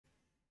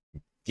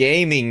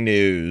Gaming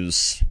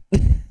news.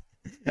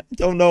 I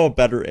don't know a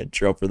better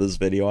intro for this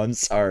video. I'm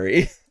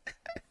sorry.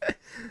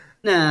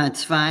 Nah,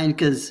 it's fine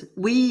because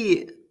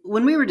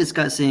when we were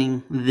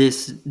discussing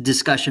this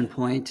discussion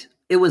point,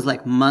 it was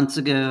like months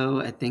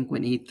ago, I think,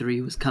 when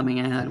E3 was coming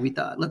out. We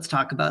thought, let's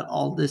talk about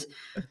all this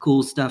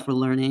cool stuff we're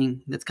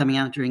learning that's coming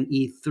out during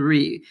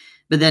E3.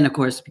 But then, of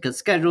course, because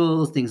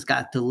schedules, things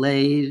got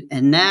delayed.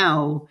 And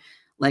now,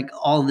 like,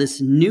 all this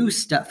new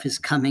stuff is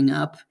coming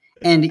up.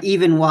 And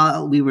even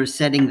while we were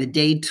setting the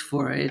date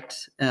for it,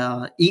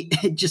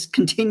 just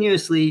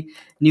continuously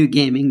new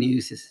gaming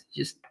news is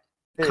just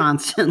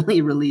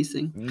constantly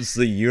releasing. It's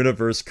the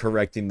universe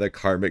correcting the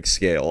karmic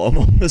scale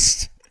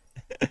almost.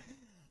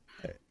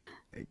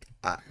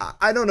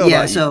 I don't know Yeah,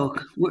 about you. so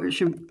where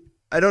should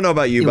I don't know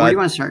about you, yeah, where do you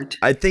but want to start?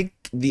 I think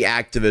the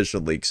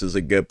Activision leaks is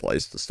a good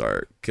place to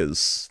start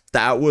because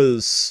that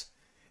was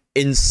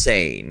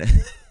insane.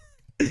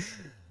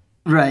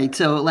 Right.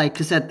 So, like,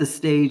 to set the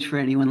stage for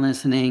anyone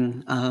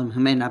listening who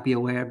may not be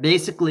aware,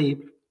 basically,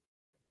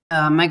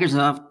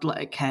 Microsoft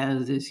like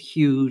has this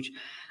huge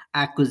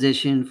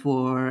acquisition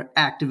for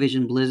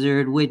Activision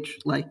Blizzard, which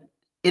like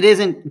it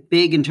isn't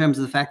big in terms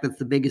of the fact that it's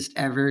the biggest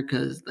ever,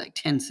 because like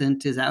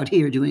Tencent is out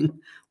here doing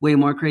way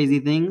more crazy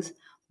things.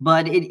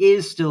 But it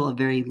is still a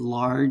very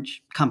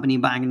large company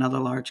buying another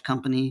large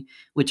company,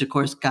 which of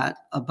course got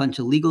a bunch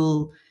of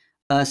legal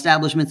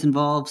establishments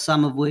involved,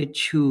 some of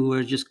which who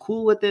are just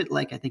cool with it,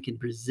 like I think in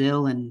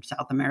Brazil and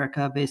South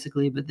America,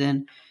 basically. But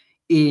then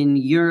in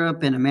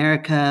Europe and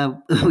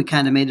America, we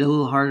kind of made it a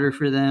little harder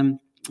for them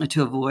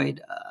to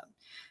avoid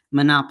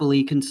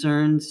monopoly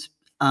concerns.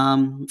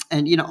 And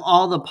you know,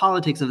 all the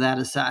politics of that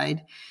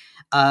aside,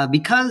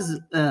 because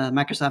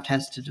Microsoft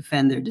has to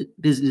defend their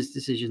business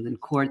decisions in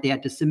court, they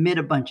had to submit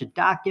a bunch of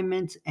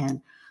documents,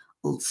 and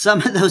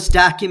some of those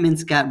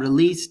documents got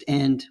released,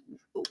 and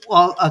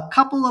while a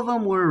couple of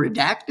them were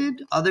redacted,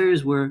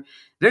 others were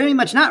very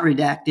much not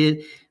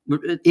redacted.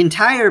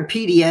 Entire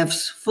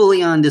PDFs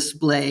fully on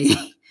display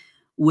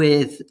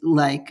with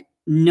like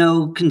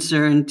no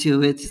concern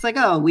to it. It's like,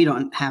 oh, we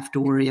don't have to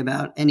worry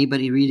about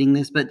anybody reading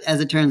this. But as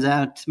it turns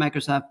out,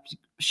 Microsoft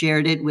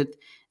shared it with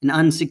an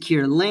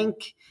unsecure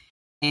link.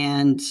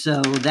 And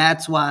so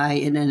that's why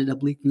it ended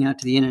up leaking out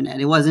to the internet.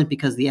 It wasn't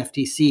because the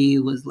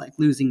FTC was like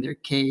losing their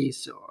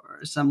case or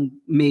some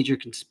major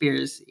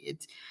conspiracy.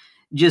 It's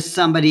just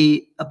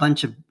somebody, a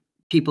bunch of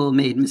people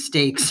made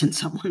mistakes and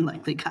someone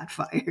likely got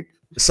fired.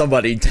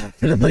 Somebody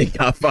definitely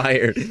got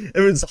fired. It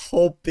was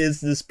whole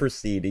business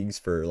proceedings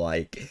for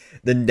like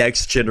the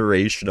next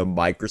generation of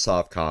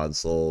Microsoft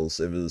consoles.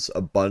 It was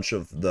a bunch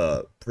of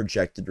the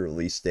projected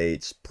release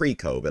dates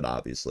pre-COVID,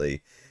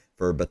 obviously,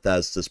 for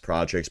Bethesda's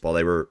projects while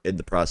they were in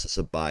the process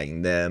of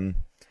buying them.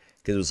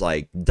 Because it was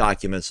like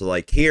documents of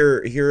like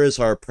here is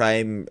our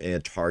prime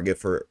target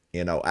for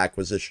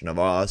acquisition of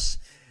us.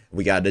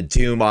 We got a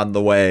Doom on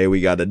the way.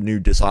 We got a new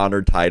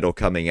Dishonored title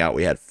coming out.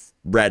 We had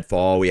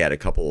Redfall. We had a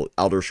couple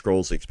Elder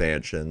Scrolls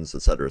expansions,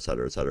 etc.,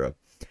 etc., etc.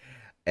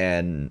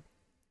 And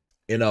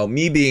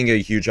me being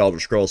a huge Elder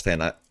Scrolls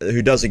fan,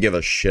 who doesn't give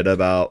a shit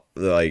about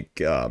like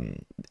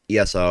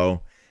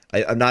ESO.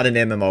 I'm not an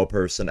MMO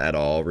person at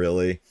all,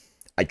 really.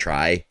 I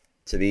try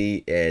to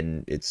be,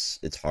 and it's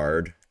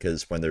hard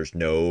because when there's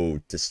no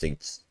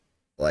distinct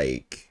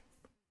like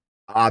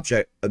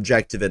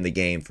objective in the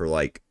game for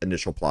like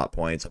initial plot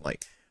points, I'm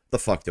like, the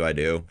fuck do I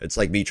do? It's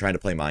like me trying to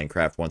play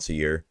Minecraft once a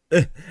year.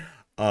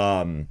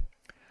 um,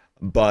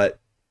 but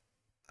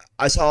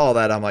I saw all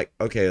that. I'm like,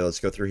 okay, let's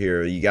go through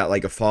here. You got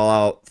like a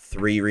Fallout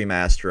 3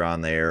 remaster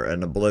on there,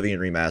 an Oblivion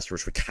remaster,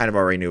 which we kind of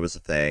already knew was a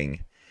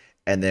thing.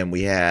 And then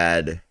we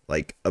had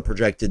like a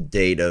projected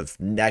date of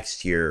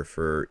next year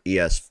for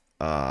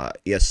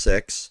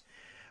ES6.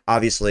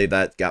 Obviously,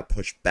 that got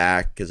pushed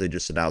back because they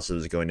just announced it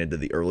was going into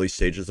the early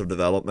stages of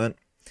development.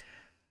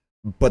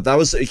 But that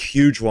was a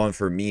huge one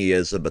for me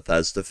as a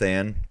Bethesda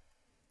fan.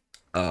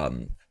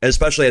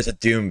 Especially as a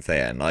Doom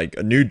fan. Like,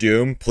 a new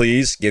Doom,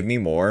 please give me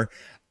more.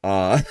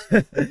 But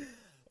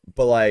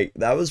like,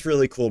 that was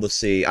really cool to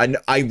see.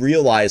 I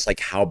realized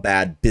like how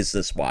bad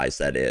business wise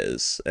that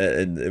is,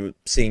 and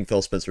seeing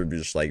Phil Spencer be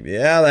just like,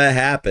 yeah, that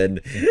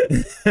happened.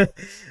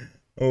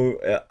 Oh,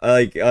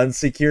 like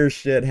unsecure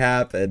shit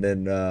happened,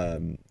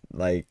 and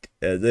like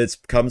it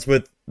comes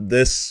with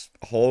this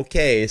whole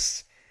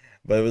case.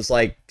 But it was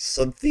like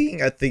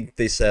something, I think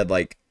they said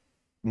like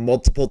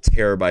multiple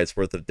terabytes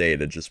worth of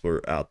data just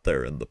were out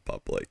there in the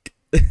public.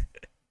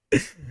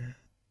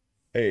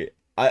 Hey,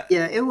 I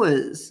Yeah, it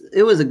was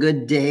a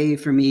good day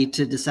for me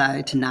to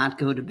decide to not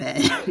go to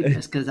bed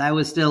just because I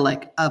was still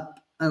like up,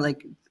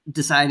 like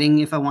deciding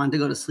if I wanted to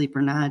go to sleep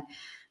or not.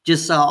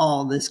 Just saw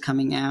all this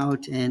coming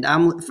out, and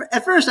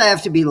at first I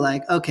have to be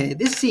like, okay,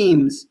 this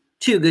seems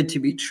too good to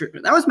be true.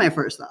 That was my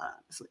first thought,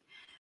 honestly,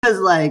 because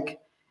like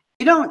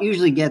you don't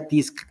usually get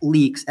these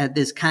leaks at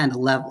this kind of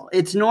level.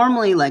 It's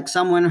normally like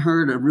someone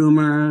heard a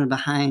rumor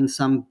behind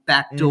some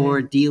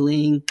backdoor mhm.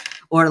 dealing,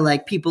 or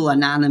like people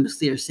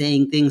anonymously are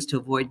saying things to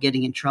avoid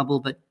getting in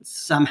trouble, but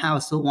somehow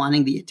still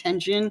wanting the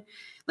attention.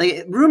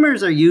 Like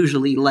rumors are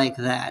usually like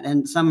that,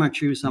 and some are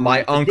true, some My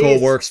aren't. But uncle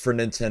this, works for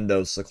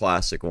Nintendo's the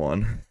classic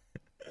one.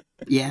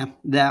 yeah,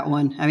 that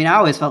one. I mean, I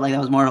always felt like that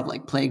was more of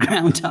like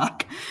playground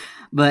talk.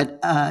 But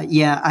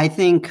yeah, I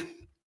think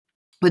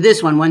with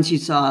this one, once you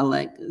saw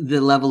like the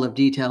level of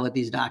detail with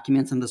these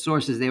documents and the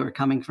sources they were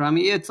coming from,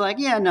 it's like,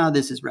 yeah, no,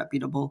 this is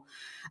reputable.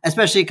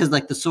 Especially because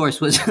like the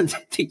source was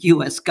the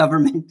U.S.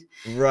 government.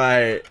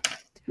 Right.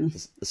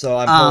 So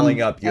I'm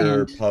pulling up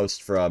your And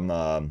post from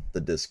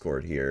the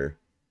Discord here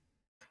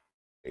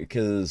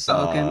because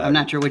oh, okay, I'm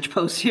not sure which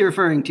post you're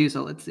referring to,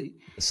 so let's see.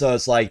 so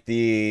it's like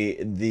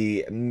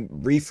the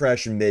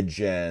refresh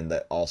mid-gen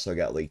that also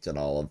got leaked and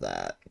all of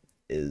that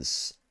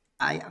is,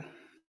 Yeah.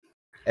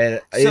 and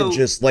it So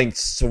just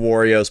links to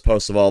Wario's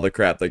post of all the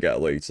crap that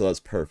got leaked, so that's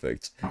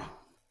perfect.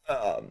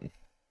 Um,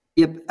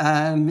 yep.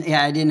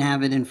 Yeah, I didn't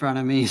have it in front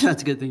of me, so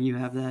that's a good thing you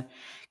have that.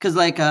 Because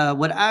like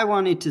what I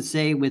wanted to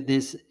say with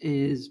this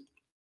is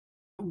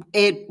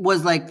it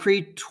was like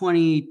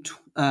pre-20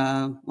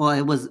 well,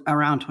 it was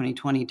around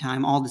 2020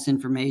 time, all this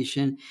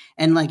information.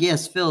 And like,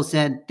 yes, Phil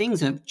said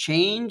things have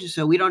changed.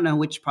 So we don't know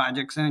which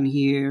projects are in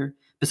here,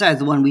 besides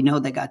the one we know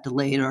that got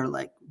delayed or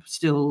like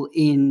still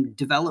in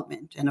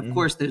development. And of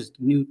course, there's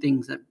new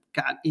things that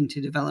got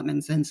into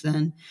development since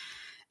then.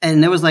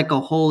 And there was like a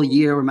whole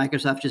year where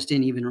Microsoft just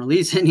didn't even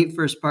release any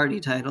first party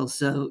titles.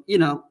 So,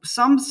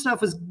 some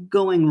stuff was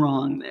going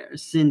wrong there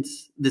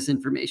since this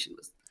information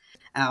was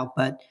out.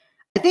 But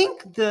I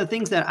think the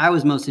things that I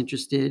was most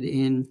interested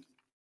in,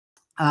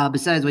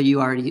 besides what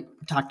you already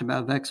talked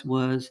about, Vex,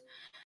 was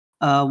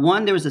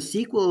one, there was a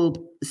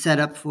sequel set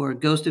up for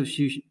Ghost of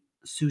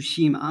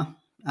Tsushima.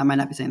 I might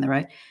not be saying that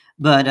right,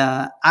 but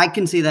I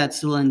can see that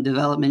still in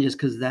development just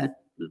because that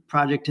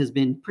project has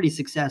been pretty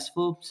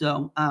successful.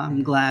 So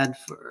I'm glad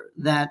for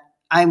that.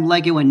 I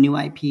like it when new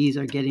IPs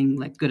are getting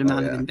like good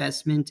amount of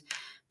investment,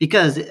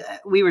 because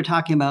we were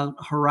talking about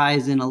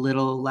Horizon a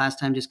little last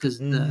time just because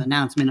the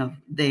announcement of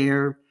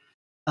their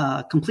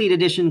complete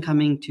edition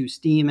coming to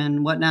Steam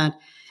and whatnot.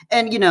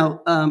 And,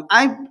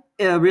 I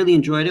really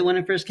enjoyed it when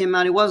it first came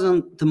out. It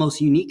wasn't the most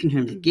unique in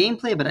terms of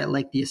gameplay, but I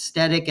like the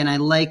aesthetic, and I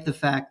like the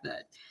fact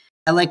that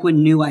I like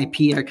when new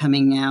IP are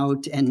coming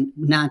out and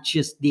not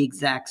just the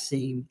exact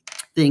same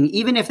thing,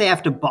 even if they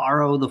have to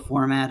borrow the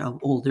format of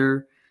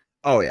older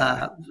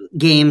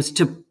games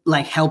to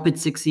like help it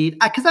succeed.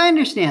 Because I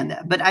understand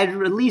that, but I'd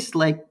at least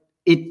like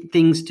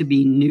things to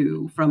be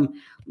new from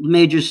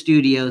major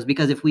studios,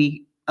 because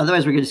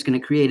otherwise we're just going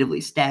to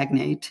creatively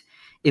stagnate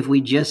if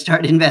we just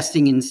start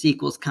investing in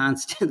sequels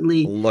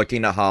constantly.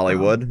 Looking at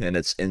Hollywood and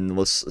its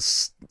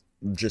endless,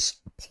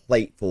 just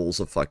platefuls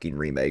of fucking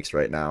remakes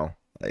right now.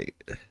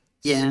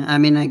 Yeah, I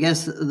mean, I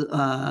guess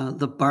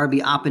the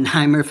Barbie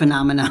Oppenheimer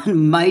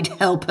phenomenon might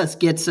help us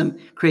get some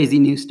crazy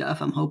new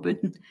stuff. I'm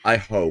hoping. I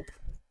hope,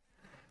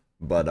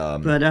 but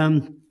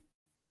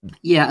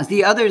yeah.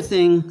 The other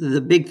thing, the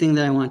big thing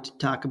that I want to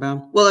talk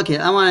about. Well, okay,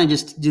 I want to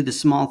just do the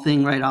small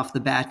thing right off the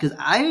bat because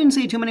I didn't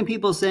see too many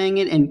people saying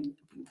it, and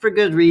for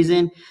good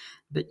reason.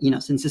 But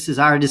since this is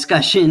our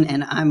discussion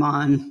and I'm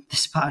on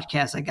this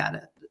podcast, I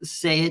gotta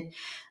say it.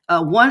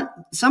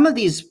 Some of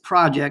these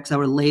projects that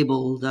were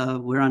labeled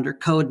were under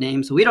code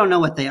names, so we don't know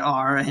what they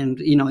are, and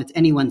it's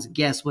anyone's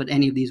guess what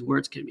any of these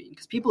words could mean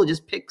because people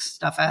just pick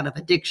stuff out of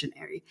a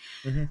dictionary.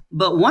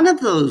 But one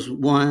of those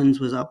ones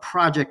was a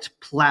Project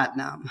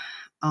Platinum,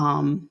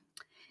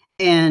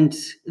 and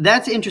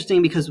that's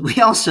interesting because we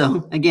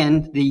also,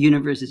 again, the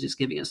universe is just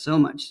giving us so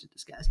much to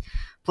discuss.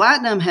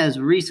 Platinum has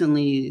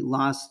recently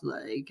lost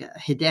like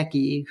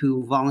Hideki,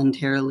 who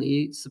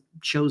voluntarily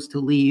chose to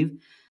leave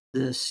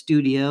the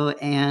studio.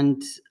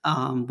 And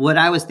what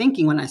I was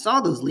thinking when I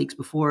saw those leaks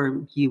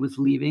before he was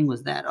leaving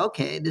was that,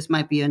 okay, this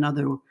might be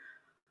another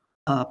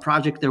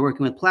project they're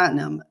working with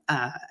Platinum.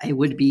 It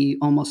would be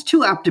almost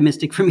too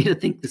optimistic for me to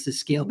think this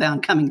is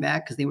Scalebound coming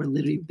back, because they were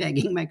literally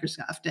begging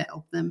Microsoft to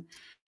help them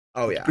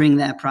bring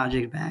that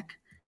project back.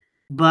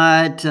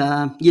 But,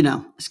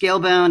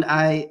 Scalebound,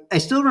 I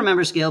still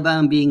remember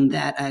Scalebound being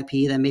that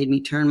IP that made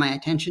me turn my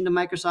attention to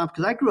Microsoft,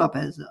 because I grew up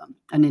as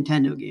a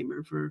Nintendo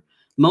gamer for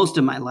most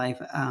of my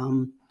life.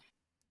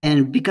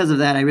 And because of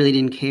that, I really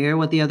didn't care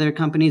what the other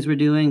companies were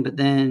doing. But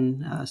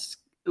then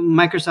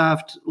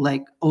Microsoft,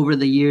 like over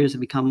the years,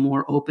 have become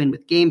more open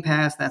with Game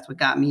Pass. That's what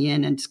got me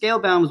in. And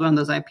Scalebound was one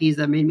of those IPs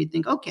that made me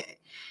think, okay,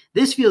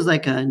 this feels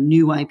like a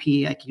new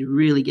IP I could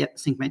really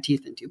sink my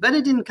teeth into. But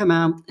it didn't come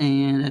out,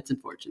 and that's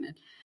unfortunate.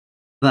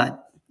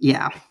 But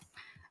yeah,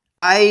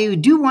 I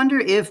do wonder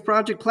if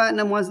Project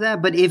Platinum was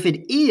that. But if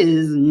it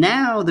is,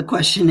 now the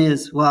question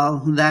is,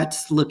 well,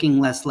 that's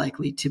looking less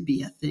likely to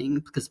be a thing,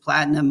 because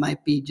Platinum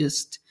might be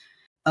just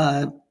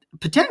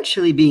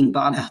potentially being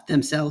bought out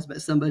themselves by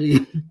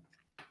somebody.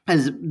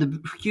 As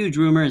the huge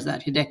rumor is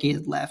that Hideki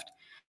has left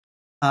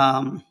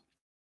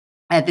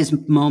at this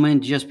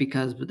moment, just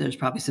because there's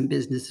probably some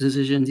business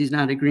decisions he's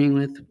not agreeing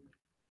with.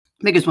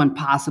 Biggest one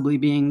possibly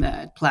being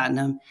that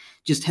Platinum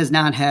just has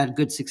not had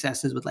good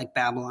successes with like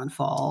Babylon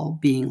Fall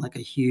being like a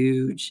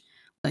huge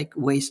like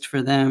waste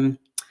for them.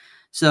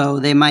 So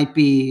they might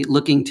be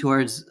looking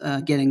towards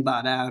getting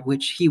bought out,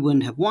 which he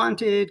wouldn't have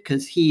wanted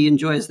because he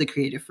enjoys the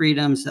creative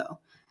freedom. So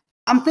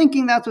I'm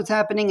thinking that's what's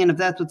happening. And if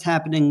that's what's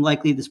happening,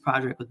 likely this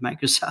project with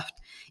Microsoft,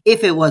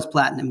 if it was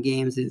Platinum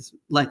Games, is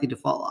likely to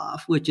fall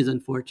off, which is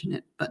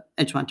unfortunate. But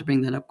I just want to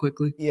bring that up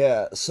quickly.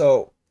 Yeah,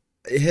 so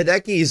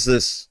Hideki's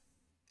this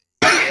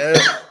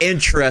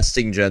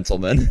interesting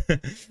gentleman.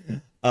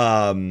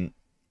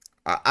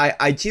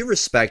 I do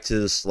respect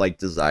his like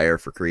desire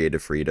for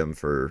creative freedom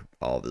for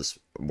all of his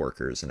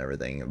workers and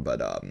everything,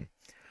 but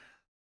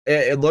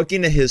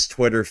looking at his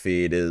Twitter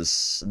feed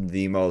is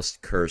the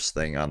most cursed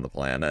thing on the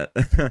planet.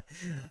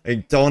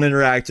 Like, don't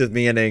interact with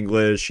me in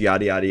English,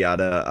 yada yada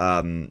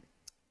yada.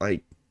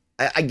 Like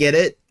I get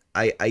it.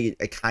 I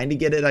kind of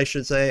get it, I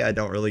should say. I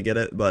don't really get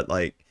it, but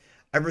like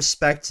I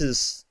respect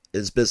his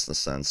business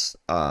sense.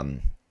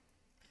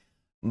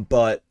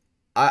 But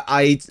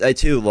I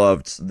too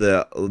loved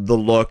the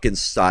look and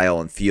style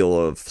and feel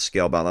of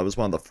Scalebound. That was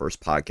one of the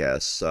first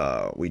podcasts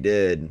we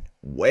did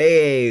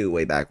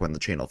way back when the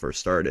channel first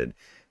started.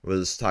 It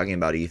was talking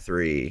about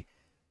E3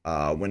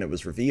 when it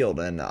was revealed,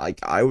 and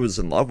I was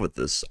in love with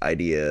this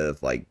idea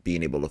of like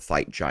being able to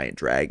fight giant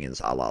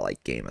dragons, a la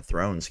like Game of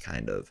Thrones,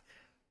 kind of,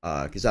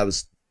 because that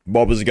was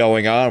what was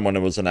going on when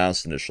it was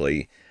announced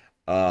initially.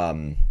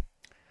 So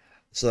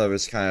that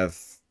was kind of,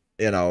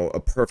 you know, a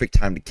perfect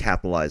time to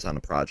capitalize on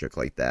a project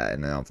like that,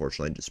 and then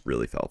unfortunately just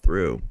really fell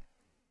through.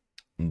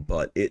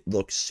 But it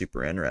looks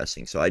super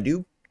interesting, so I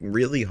do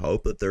really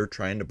hope that they're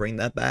trying to bring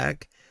that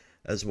back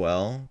as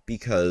well,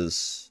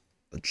 because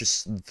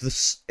just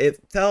this, it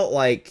felt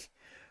like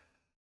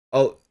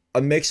a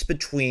mix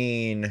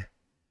between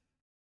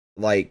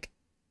like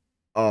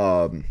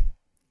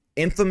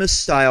Infamous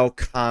style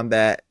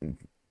combat,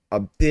 a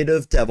bit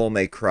of Devil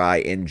May Cry,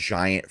 and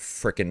giant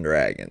frickin'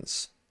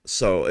 dragons.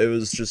 So it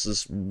was just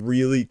this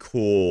really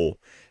cool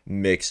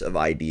mix of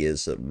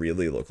ideas that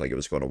really looked like it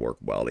was going to work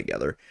well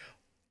together.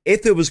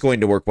 If it was going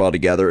to work well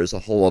together is a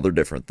whole other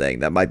different thing.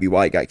 That might be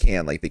why it got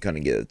canned. Like, they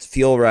couldn't get it to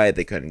feel right.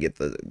 They couldn't get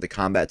the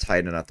combat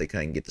tight enough. They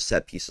couldn't get the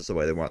set pieces the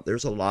way they want.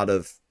 There's a lot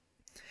of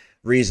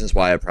reasons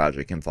why a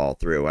project can fall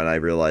through. And I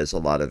realize a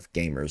lot of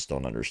gamers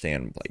don't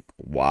understand, like,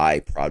 why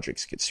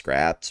projects get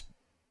scrapped.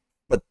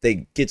 But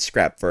they get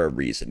scrapped for a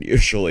reason,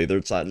 usually.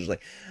 They're not just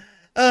like,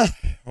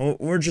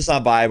 we're just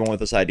not vibing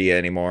with this idea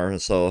anymore.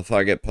 So if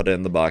I get put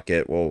in the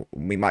bucket, well,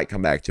 we might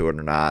come back to it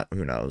or not.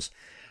 Who knows?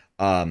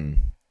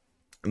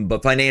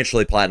 But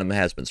financially, Platinum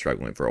has been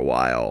struggling for a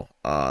while.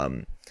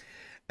 And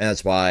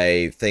that's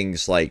why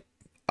things like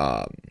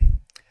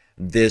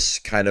this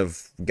kind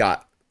of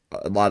got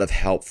a lot of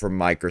help from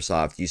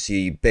Microsoft. You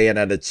see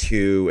Bayonetta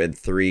 2 and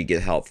 3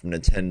 get help from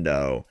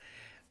Nintendo.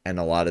 And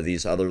a lot of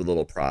these other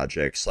little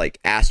projects, like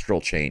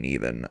Astral Chain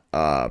even,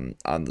 on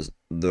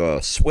the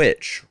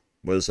Switch,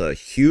 was a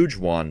huge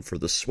one for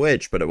the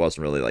Switch, but it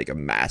wasn't really like a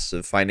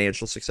massive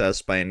financial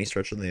success by any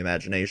stretch of the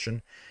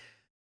imagination.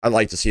 I'd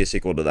like to see a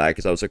sequel to that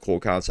because that was a cool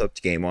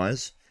concept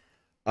game-wise.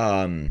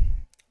 But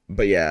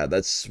yeah,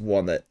 that's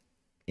one that,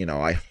 you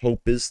know, I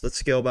hope is the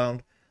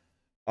Scalebound.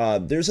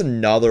 There's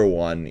another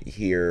one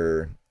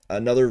here,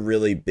 another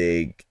really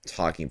big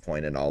talking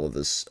point in all of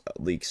this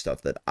leak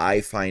stuff that I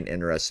find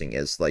interesting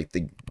is like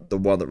the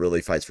one that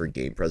really fights for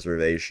game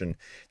preservation.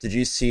 Did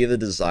you see the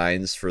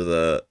designs for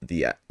the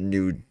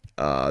new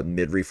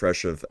mid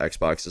refresh of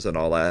Xboxes and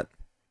all that?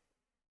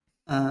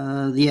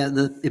 Yeah,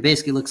 it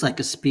basically looks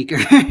like a speaker.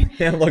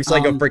 It looks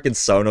like a freaking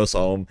Sonos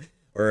Home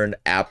or an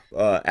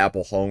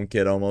Apple Home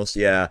Kit almost.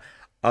 Yeah.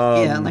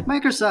 Yeah, like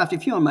Microsoft,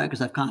 if you own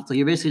Microsoft console,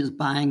 you're basically just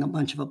buying a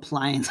bunch of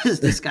appliances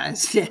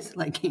disguised as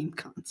like game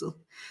console.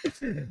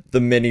 The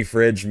mini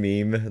fridge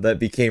meme that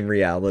became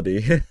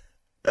reality.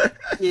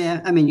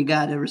 Yeah, I mean, you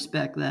got to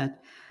respect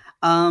that.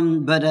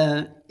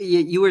 But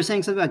you were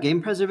saying something about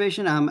game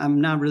preservation. I'm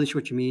not really sure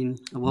what you mean.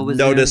 What was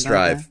no there disk about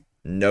drive?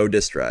 that? No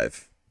disk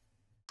drive.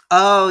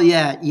 Oh,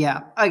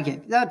 yeah.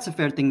 Okay, that's a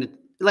fair thing to,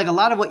 like, a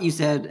lot of what you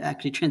said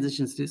actually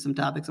transitions to some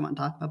topics I want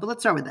to talk about, but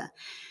let's start with that.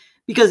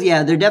 Because,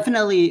 yeah, they're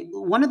definitely,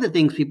 one of the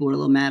things people were a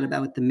little mad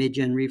about with the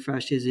mid-gen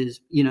refreshes is,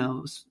 you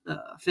know,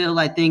 Phil,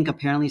 I think,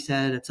 apparently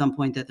said at some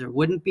point that there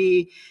wouldn't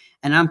be,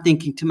 and I'm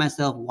thinking to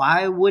myself,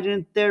 why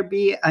wouldn't there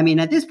be? I mean,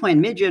 at this point,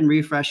 mid-gen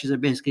refreshes are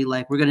basically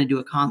like, we're going to do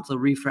a console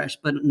refresh,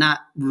 but not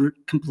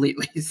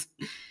completely.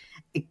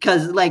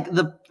 Because, like,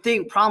 the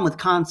problem with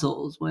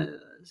consoles was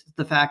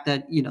the fact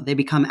that, you know, they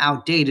become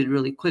outdated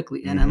really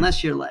quickly. And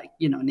unless you're like,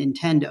 you know,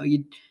 Nintendo,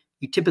 you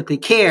typically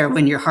care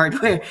when your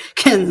hardware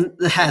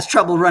has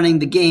trouble running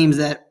the games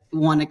that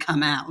want to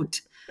come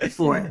out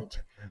for it.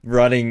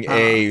 Running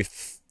a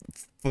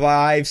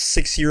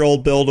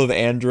 5-6-year-old build of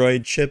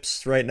Android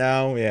chips right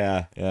now.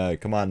 Yeah.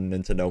 Come on,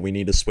 Nintendo. We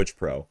need a Switch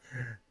Pro.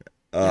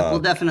 Yeah, we'll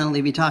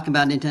definitely be talking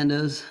about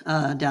Nintendo's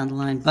down the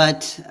line.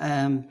 But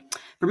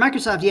for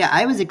Microsoft, yeah,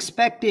 I was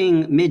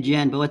expecting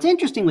mid-gen. But what's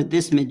interesting with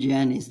this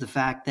mid-gen is the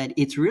fact that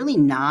it's really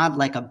not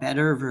like a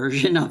better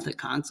version of the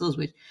consoles,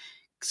 which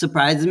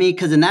surprises me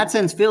because in that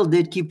sense, Phil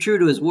did keep true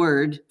to his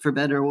word, for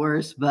better or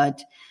worse.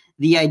 But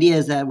the idea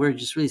is that we're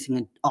just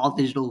releasing all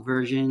digital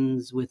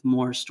versions with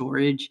more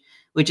storage,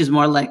 which is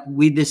more like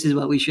this is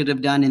what we should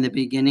have done in the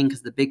beginning,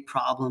 because the big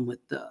problem with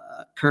the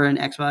current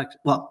Xbox,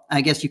 well,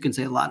 I guess you can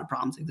say a lot of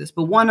problems exist,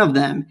 but one of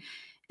them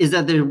is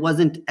that there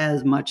wasn't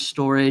as much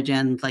storage,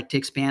 and like to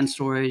expand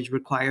storage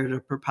required a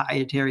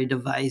proprietary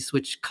device,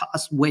 which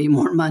costs way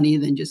more money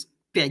than just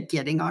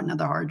getting on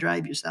another hard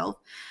drive yourself.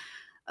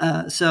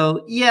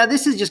 So yeah,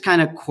 this is just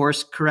kind of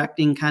course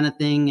correcting kind of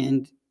thing,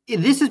 and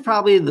this is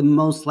probably the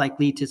most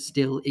likely to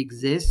still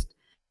exist.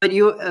 But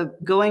you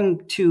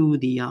going to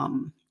the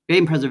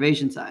game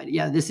preservation side,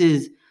 yeah, this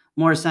is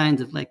more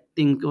signs of like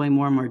things going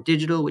more and more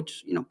digital,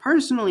 which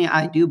personally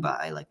I do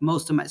buy like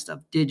most of my stuff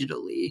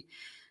digitally.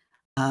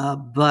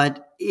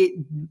 But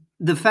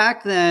the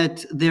fact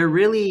that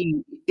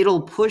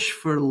it'll push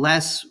for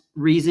less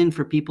reason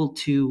for people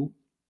to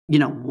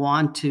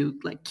want to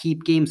like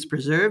keep games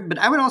preserved. But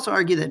I would also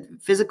argue that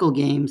physical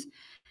games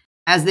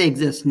as they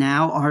exist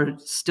now are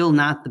still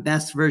not the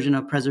best version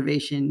of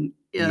preservation,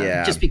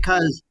 Yeah. just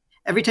because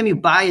every time you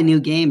buy a new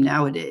game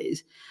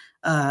nowadays,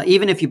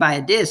 even if you buy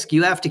a disc,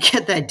 you have to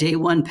get that day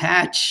one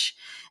patch.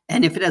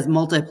 And if it has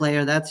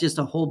multiplayer, that's just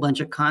a whole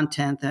bunch of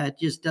content that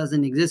just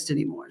doesn't exist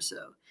anymore. So,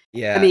 I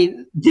Yeah.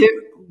 mean,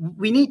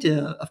 we need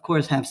to, of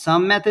course, have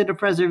some method of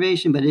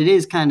preservation, but it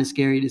is kind of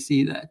scary to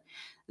see that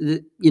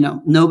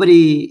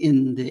nobody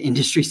in the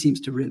industry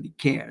seems to really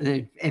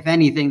care. If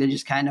anything, they're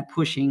just kind of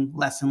pushing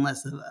less and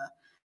less of a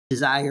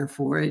desire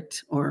for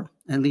it, or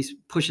at least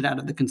push it out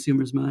of the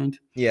consumer's mind.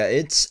 Yeah,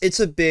 it's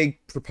a big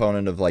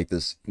proponent of like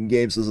this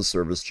games as a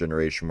service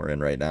generation we're in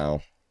right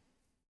now.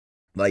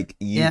 Like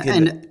you Yeah,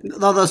 can and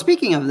although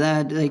speaking of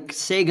that, like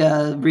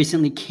Sega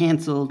recently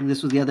canceled.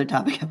 This was the other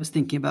topic I was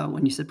thinking about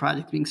when you said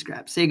projects being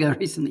scrapped. Sega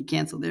recently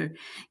canceled their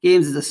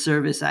games as a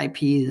service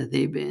IP that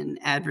they've been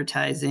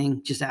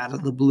advertising just out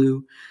of the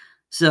blue.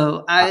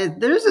 So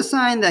there's a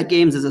sign that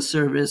games as a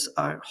service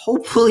are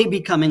hopefully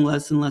becoming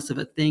less and less of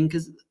a thing,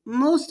 because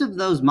most of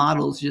those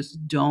models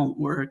just don't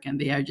work,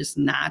 and they are just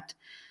not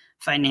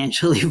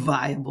financially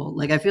viable.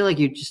 Like I feel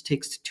like it just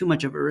takes too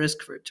much of a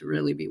risk for it to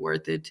really be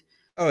worth it.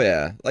 Oh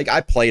yeah, like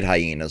I played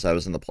Hyenas. I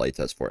was in the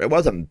playtest for it. It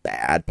wasn't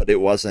bad, but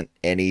it wasn't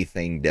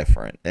anything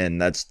different.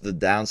 And that's the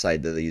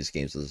downside to these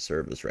games as a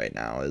service right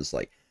now, is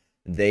like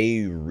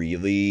they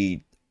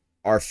really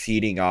are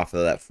feeding off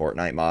of that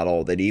Fortnite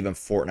model that even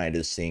Fortnite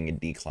is seeing a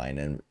decline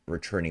in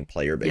returning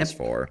player base Yep.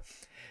 for.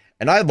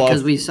 And I Because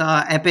love we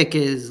saw Epic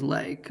is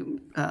like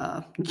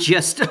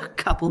just a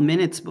couple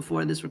minutes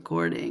before this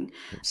recording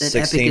that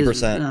Epic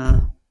is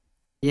 16%.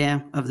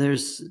 yeah, of their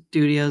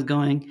studios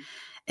going.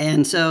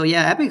 And so,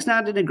 yeah, Epic's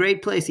not in a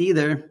great place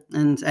either.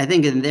 And I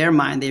think in their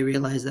mind, they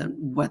realize that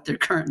what their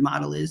current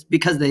model is,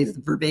 because they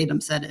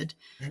verbatim said it,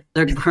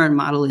 their current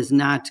model is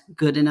not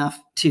good enough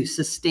to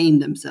sustain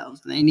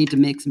themselves. They need to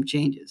make some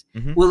changes.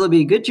 Mhm. Will it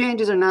be good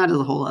changes or not is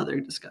a whole other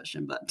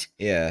discussion. But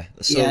Yeah.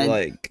 So yeah,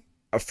 like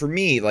for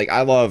me, like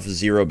I love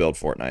zero build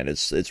Fortnite.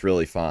 It's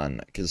really fun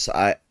because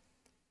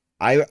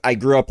I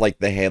grew up like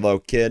the Halo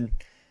kid.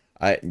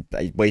 I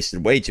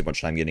wasted way too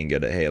much time getting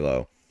good at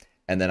Halo.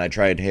 And then I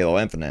tried Halo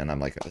Infinite, and I'm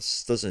like,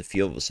 this doesn't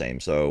feel the same.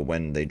 So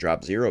when they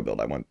dropped Zero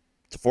Build, I went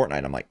to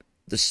Fortnite. I'm like,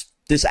 this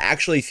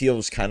actually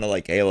feels kind of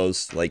like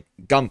Halo's like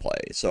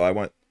gunplay. So I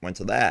went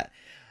to that.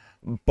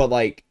 But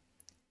like,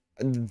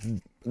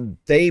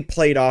 they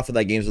played off of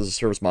that games as a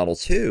service model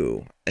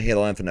too.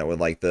 Halo Infinite with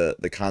like the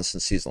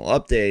constant seasonal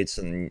updates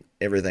and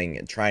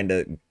everything, trying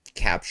to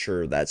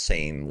capture that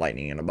same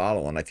lightning in a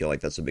bottle. And I feel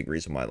like that's a big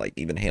reason why like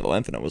even Halo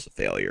Infinite was a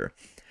failure.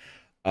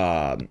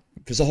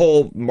 Because the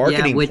whole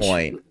marketing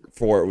point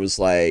for it was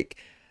like,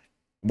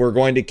 we're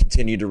going to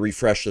continue to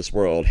refresh this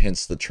world,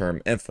 hence the term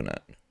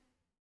infinite.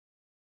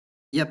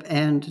 Yep,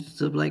 and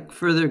to like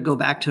further go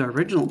back to our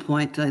original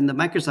point in the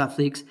Microsoft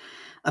leaks,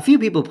 a few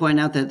people point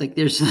out that like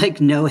there's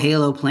like no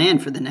Halo plan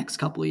for the next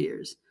couple of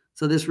years.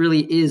 So this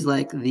really is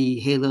like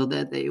the Halo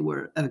that they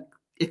were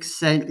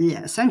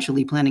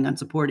essentially planning on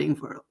supporting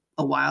for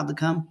a while to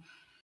come.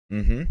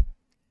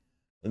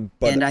 Mm-hmm.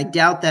 But and I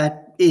doubt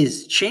that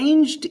is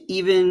changed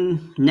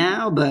even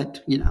now,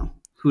 but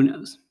who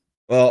knows?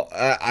 well,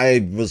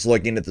 I was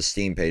looking at the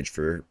Steam page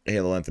for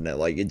Halo Infinite.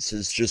 Like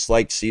it's just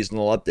like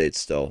seasonal updates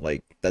still.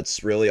 Like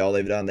that's really all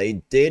they've done. They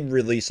did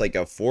release like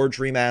a Forge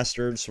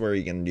remastered, where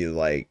you can do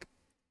like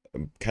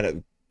kind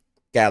of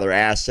gather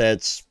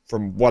assets.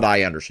 From what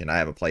I understand, I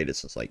haven't played it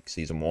since like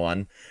season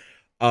 1.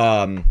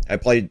 I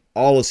played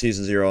all of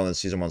season 0, and then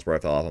season 1's where I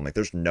fell off. I'm like,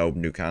 there's no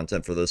new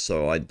content for this,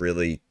 so I'd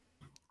really,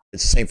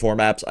 it's the same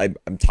formats.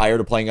 I'm tired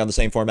of playing on the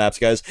same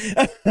formats, guys.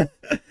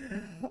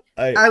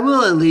 I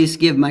will at least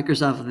give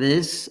Microsoft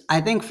this. I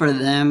think for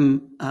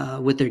them,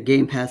 with their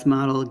Game Pass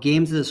model,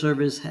 games as a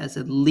service has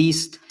at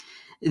least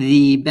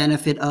the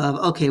benefit of,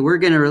 okay, we're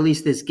going to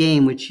release this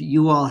game, which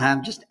you all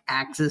have just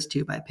access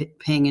to by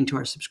paying into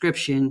our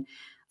subscription,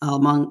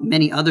 among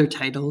many other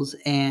titles,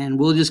 and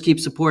we'll just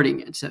keep supporting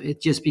it. So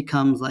it just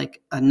becomes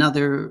like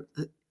another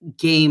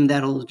game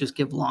that'll just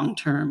give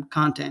long-term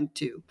content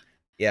to.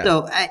 Yeah.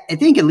 So I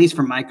think at least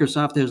for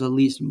Microsoft, there's at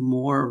least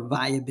more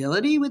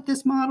viability with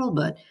this model.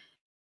 But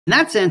in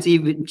that sense,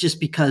 even just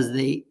because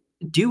they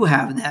do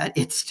have that,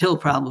 it's still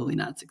probably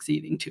not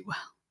succeeding too well.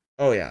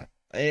 Oh yeah,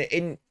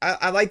 and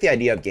I like the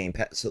idea of Game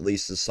Pass at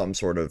least as some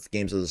sort of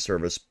games as a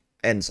service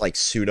and it's like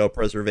pseudo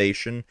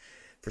preservation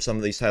for some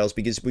of these titles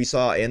because we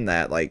saw in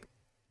that like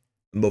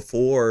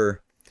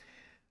before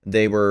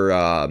they were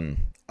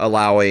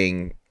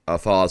allowing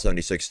Fallout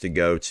 76 to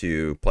go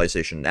to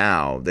PlayStation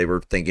Now, they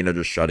were thinking of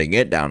just shutting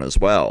it down as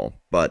well.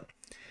 But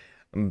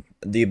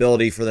the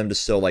ability for them to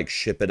still like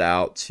ship it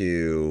out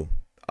to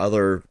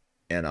other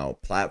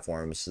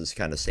platforms has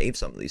kind of saved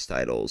some of these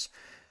titles.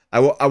 I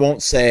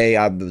won't say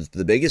I'm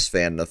the biggest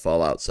fan of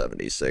Fallout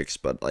 76,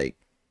 but like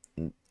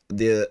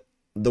the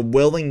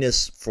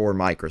willingness for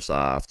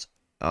Microsoft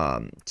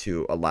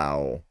to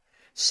allow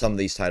some of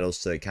these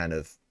titles to kind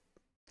of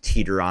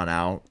teeter on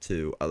out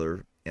to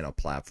other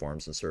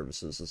platforms and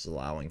services is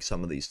allowing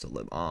some of these to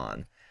live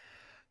on.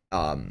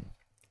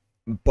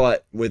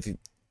 But with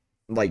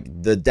like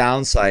the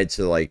downside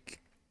to like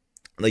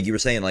you were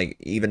saying, like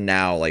even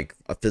now, like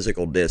a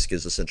physical disc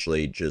is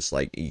essentially just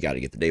like you got to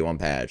get the day one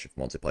patch if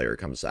multiplayer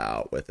comes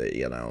out with it,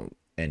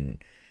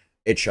 and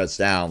it shuts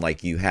down.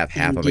 Like you have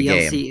half of a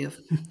game.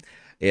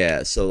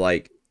 Yeah, so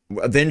like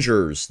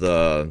Avengers,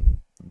 the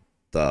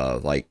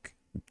like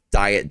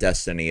Diet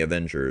Destiny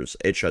Avengers,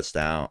 it shuts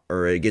down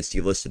or it gets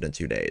delisted in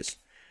 2 days.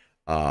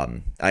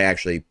 I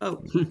actually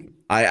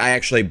I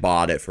actually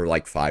bought it for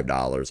like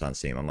 $5 on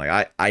Steam. I'm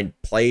like I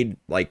played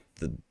like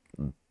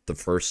the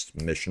first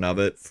mission of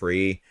it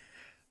free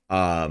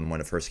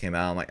when it first came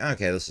out. I'm like,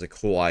 okay, this is a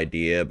cool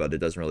idea, but it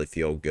doesn't really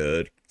feel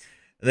good.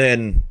 And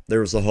then there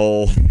was the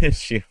whole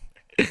issue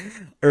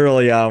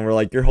early on where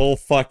like your whole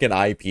fucking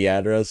IP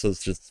address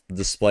is just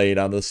displayed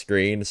on the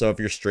screen. So if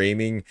you're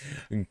streaming,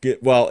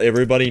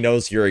 everybody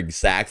knows your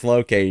exact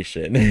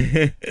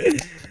location.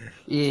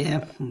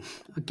 Yeah,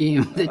 a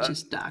game that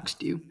just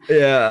doxed you.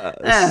 Yeah,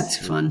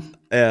 that's fun.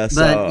 Yeah,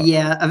 but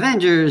yeah,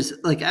 Avengers.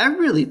 Like I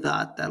really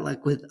thought that,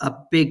 like with a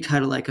big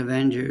title like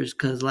Avengers,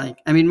 because like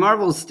I mean,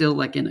 Marvel's still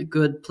like in a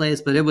good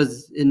place, but it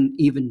was in an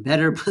even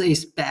better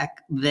place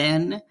back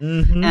then.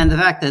 And the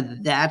fact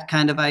that that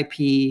kind of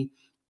IP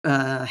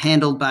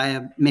handled by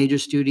a major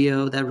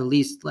studio that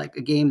released like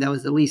a game that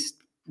was at least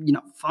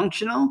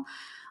functional,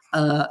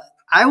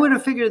 I would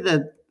have figured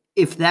that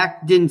if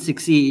that didn't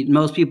succeed,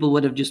 most people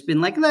would have just been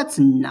like, let's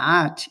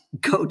not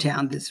go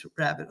down this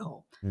rabbit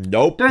hole.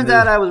 Nope. Turns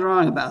out I was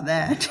wrong about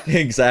that.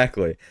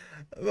 Exactly.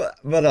 But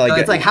so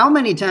it's like, how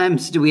many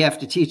times do we have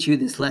to teach you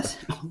this lesson?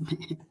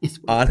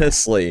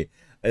 Honestly,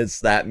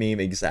 it's that meme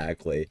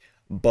exactly.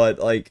 But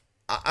like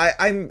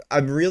I'm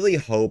really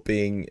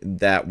hoping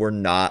that we're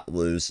not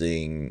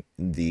losing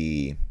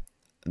the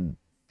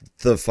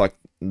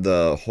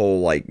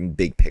whole like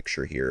big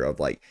picture here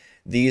of like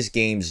these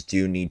games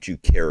do need to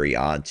carry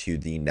on to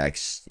the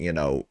next,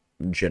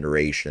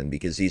 generation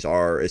because these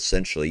are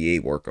essentially a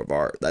work of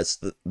art. That's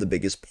the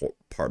biggest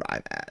part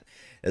I'm at.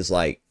 Is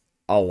like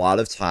a lot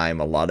of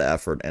time, a lot of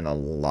effort, and a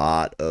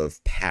lot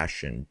of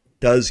passion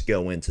does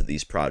go into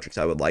these projects.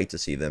 I would like to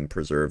see them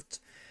preserved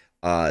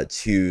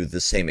to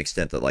the same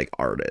extent that like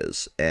art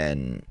is.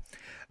 And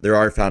there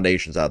are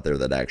foundations out there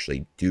that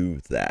actually do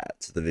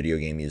that. The Video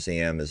Game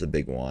Museum is a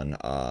big one.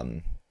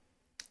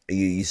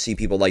 You see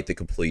people like the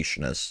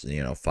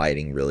completionists,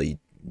 fighting really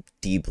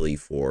deeply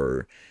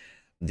for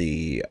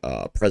the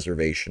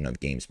preservation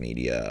of games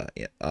media.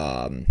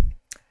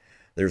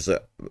 There's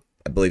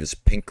I believe it's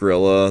Pink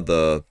Gorilla,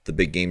 the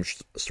big game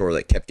store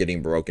that kept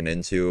getting broken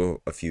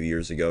into a few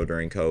years ago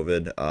during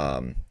COVID.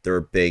 There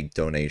are big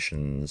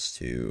donations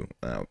to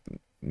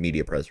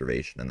media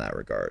preservation in that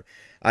regard.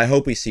 I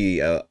hope we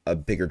see a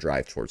bigger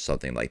drive towards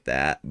something like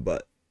that,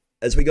 but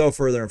as we go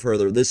further and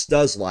further, this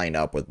does line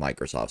up with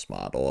Microsoft's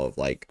model of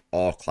like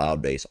all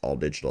cloud-based, all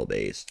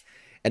digital-based.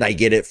 And I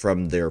get it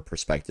from their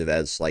perspective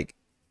as like,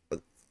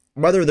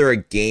 whether they're a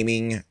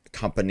gaming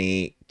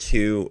company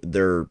to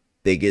their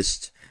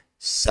biggest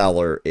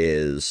seller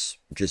is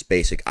just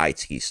basic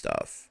IT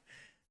stuff.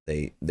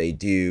 They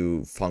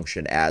do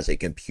function as a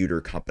computer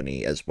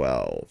company as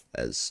well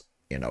as,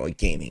 a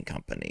gaming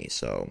company.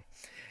 So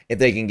if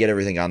they can get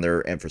everything on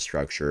their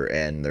infrastructure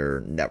and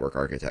their network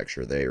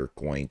architecture, they're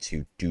going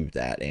to do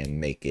that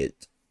and make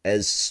it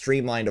as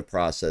streamlined a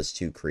process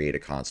to create a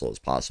console as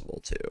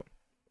possible too.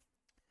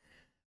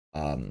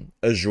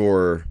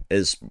 Azure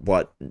is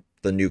what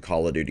the new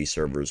Call of Duty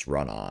servers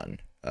run on,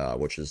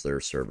 which is their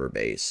server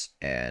base,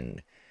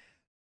 and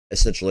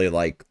essentially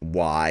like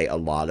why a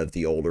lot of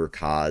the older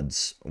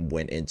CODs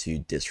went into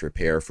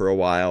disrepair for a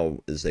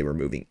while is they were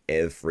moving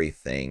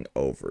everything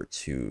over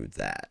to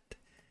that.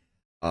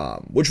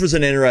 Which was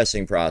an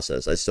interesting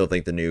process. I still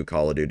think the new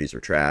Call of Duties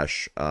are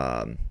trash,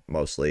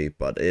 mostly,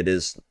 but it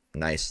is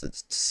nice to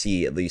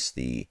see at least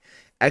the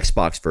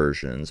Xbox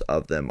versions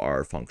of them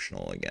are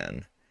functional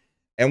again.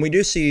 And we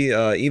do see,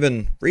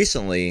 even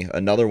recently,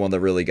 another one that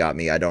really got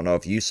me, I don't know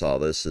if you saw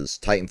this, is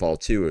Titanfall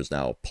 2 is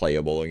now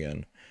playable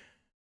again.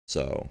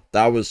 So,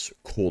 that was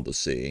cool to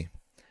see.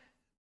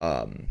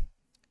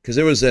 Because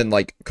it was in,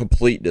 like,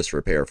 complete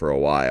disrepair for a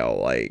while,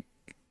 like,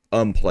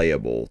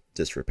 unplayable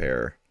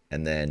disrepair.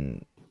 And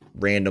then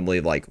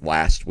randomly like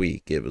last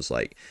week. It was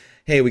like,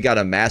 hey, we got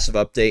a massive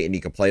update and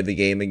you can play the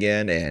game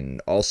again.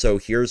 And also,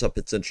 here's a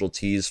potential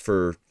tease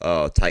for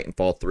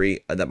Titanfall 3.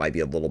 That might be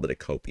a little bit of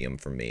copium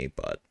for me,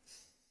 but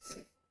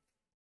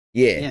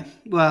yeah. Yeah.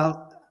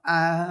 Well,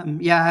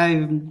 yeah,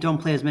 I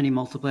don't play as many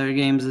multiplayer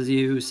games as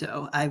you,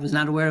 so I was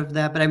not aware of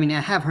that. But I mean, I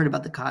have heard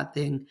about the COD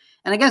thing,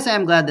 and I guess I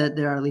am glad that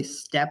there are at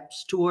least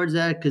steps towards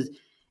that because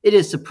it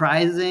is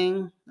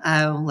surprising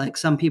how like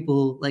some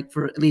people like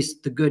for at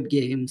least the good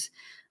games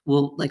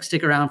will like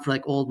stick around for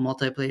like old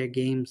multiplayer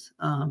games.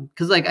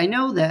 Because like I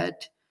know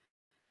that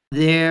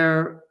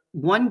there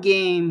one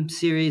game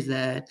series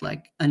that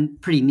like a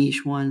pretty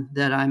niche one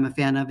that I'm a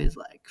fan of is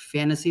like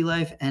Fantasy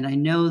Life, and I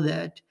know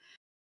that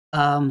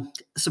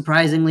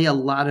surprisingly, a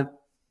lot of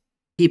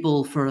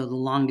people for the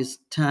longest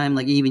time,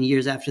 like even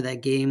years after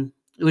that game,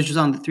 which was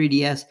on the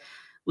 3DS,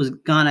 was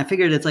gone. I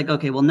figured it's like,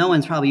 okay, well, no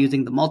one's probably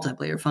using the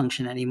multiplayer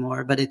function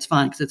anymore, but it's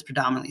fun because it's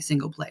predominantly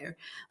single player.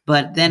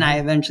 But then I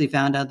eventually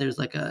found out there's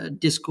like a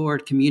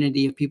Discord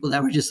community of people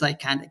that were just like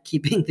kind of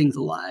keeping things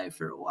alive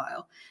for a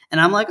while. And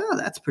I'm like, oh,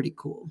 that's pretty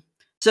cool.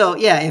 So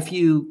yeah, if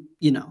you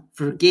know,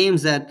 for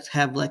games that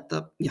have like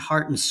the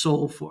heart and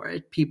soul for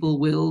it, people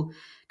will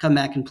come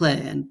back and play.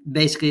 And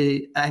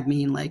basically, I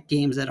mean like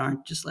games that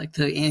aren't just like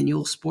the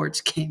annual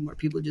sports game where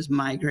people just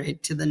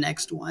migrate to the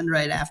next one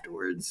right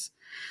afterwards.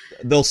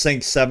 They'll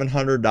sink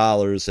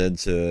 $700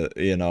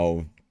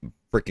 into,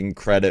 freaking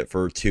credit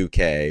for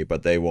 2K,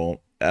 but they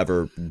won't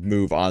ever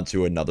move on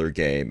to another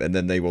game. And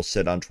then they will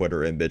sit on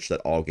Twitter and bitch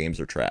that all games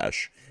are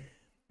trash.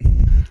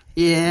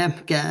 Yeah,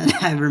 God,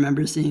 I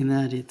remember seeing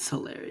that. It's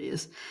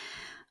hilarious.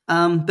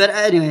 But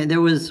anyway,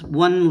 there was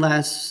one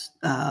last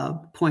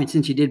point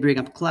since you did bring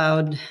up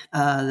cloud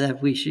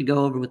that we should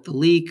go over with the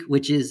leak,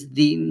 which is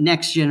the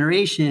next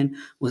generation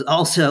was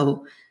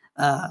also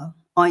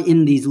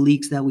in these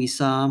leaks that we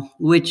saw,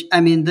 which,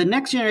 I mean, the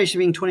next generation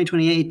being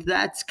 2028,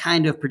 that's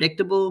kind of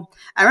predictable.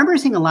 I remember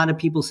seeing a lot of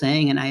people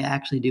saying, and I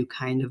actually do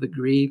kind of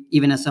agree,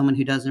 even as someone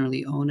who doesn't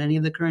really own any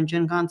of the current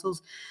gen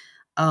consoles,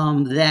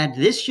 that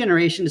this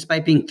generation,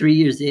 despite being 3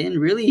 years in,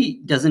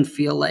 really doesn't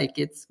feel like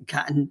it's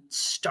gotten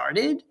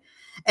started.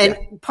 And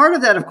part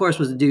of that, of course,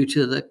 was due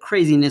to the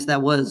craziness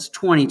that was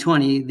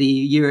 2020, the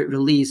year it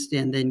released,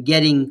 and then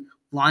getting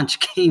launch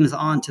games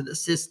onto the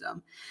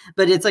system.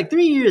 But it's like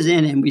 3 years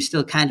in, and we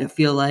still kind of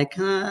feel like,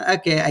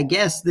 okay, I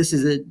guess this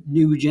is a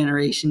new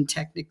generation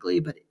technically,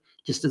 but it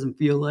just doesn't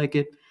feel like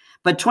it.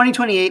 But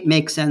 2028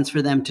 makes sense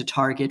for them to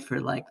target for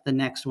like the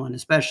next one,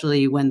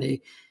 especially when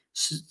they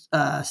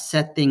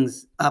set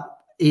things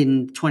up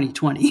in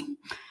 2020.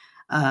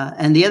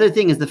 And the other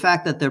thing is the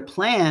fact that their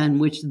plan,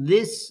 which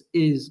this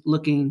is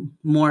looking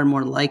more and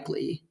more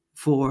likely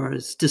for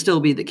to still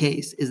be the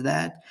case, is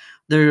that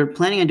they're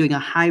planning on doing a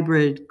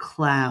hybrid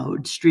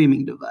cloud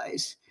streaming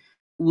device,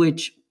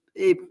 which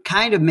it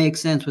kind of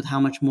makes sense with how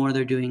much more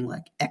they're doing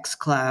like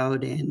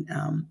xCloud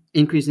and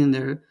increasing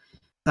their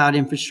cloud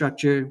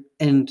infrastructure.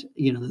 And,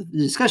 the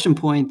discussion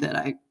point that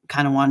I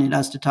kind of wanted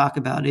us to talk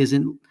about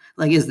isn't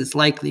like, is this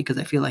likely? Because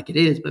I feel like it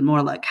is, but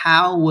more like,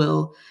 how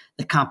will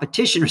the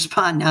competition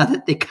respond now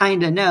that they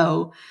kind of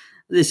know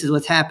this is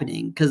what's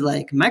happening? Because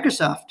like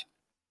Microsoft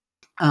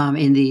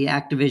in the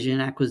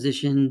Activision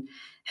acquisition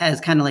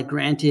has kind of like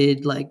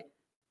granted like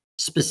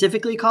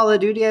specifically Call of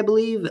Duty, I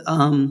believe,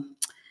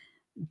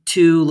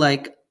 to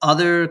like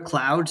other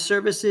cloud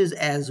services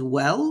as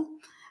well.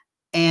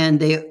 And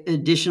they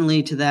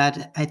additionally to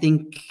that, I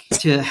think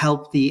to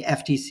help the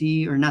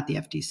FTC or not the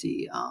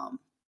FTC,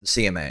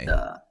 CMA.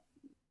 The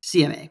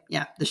CMA.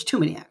 Yeah, there's too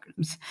many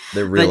acronyms.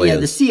 There really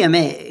is. The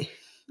CMA,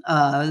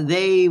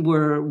 they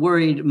were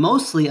worried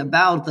mostly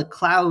about the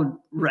cloud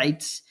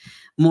rights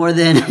more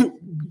than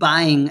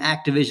buying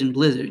Activision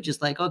Blizzard.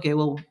 Just like, okay,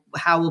 well,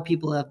 how will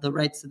people have the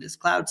rights to this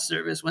cloud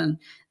service when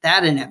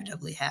that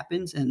inevitably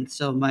happens? And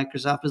so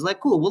Microsoft is like,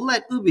 cool, we'll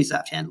let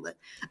Ubisoft handle it.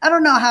 I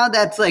don't know how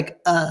that's like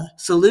a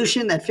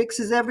solution that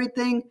fixes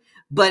everything,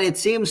 but it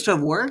seems to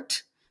have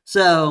worked.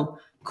 So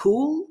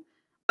cool.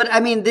 But I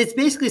mean, this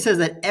basically says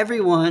that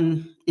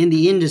everyone in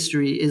the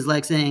industry is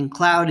like saying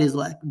cloud is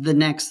like the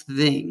next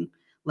thing,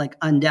 like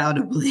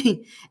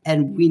undoubtedly,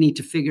 and we need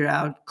to figure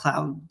out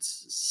cloud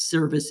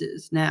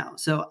services now.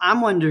 So I'm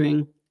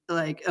wondering,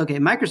 like, okay,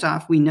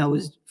 Microsoft we know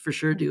is for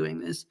sure doing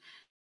this,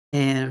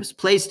 and it's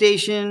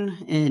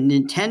PlayStation and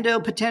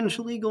Nintendo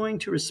potentially going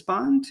to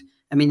respond.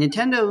 I mean,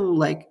 Nintendo,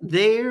 like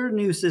their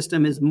new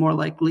system is more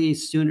likely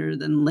sooner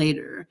than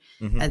later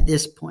at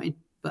this point.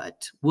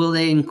 But will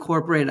they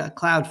incorporate a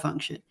cloud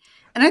function?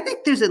 And I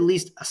think there's at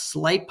least a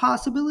slight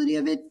possibility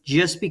of it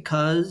just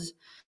because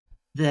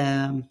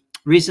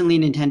recently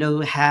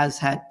Nintendo has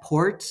had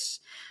ports,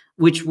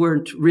 which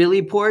weren't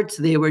really ports.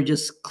 They were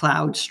just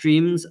cloud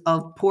streams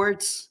of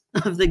ports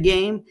of the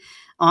game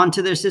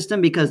onto their system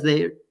because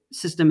their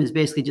system is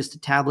basically just a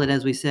tablet,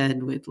 as we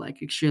said, with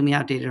like extremely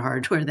outdated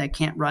hardware that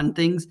can't run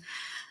things.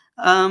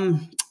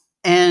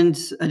 And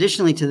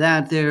additionally to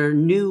that, their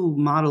new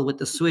model with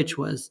the Switch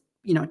was,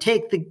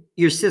 take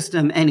your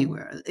system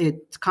anywhere.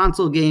 It's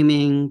console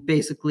gaming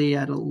basically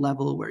at a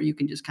level where you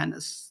can just kind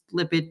of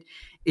slip it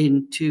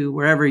into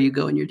wherever you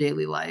go in your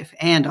daily life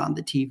and on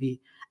the TV.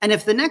 And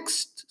if the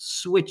next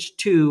Switch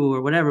 2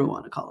 or whatever we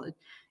want to call it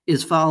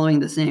is following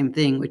the same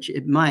thing, which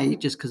it might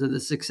just because of the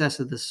success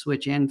of the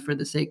Switch and for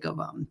the sake of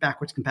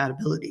backwards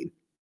compatibility,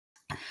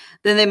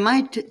 then they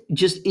might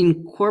just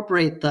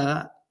incorporate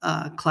the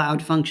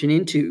cloud function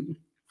into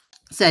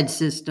said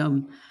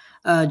system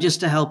just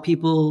to help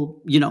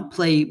people,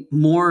 play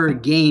more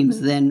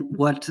games than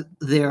what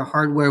their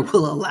hardware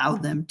will allow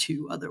them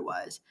to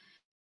otherwise.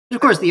 Of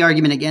course, the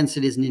argument against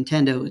it is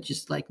Nintendo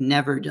just like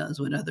never does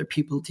what other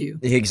people do.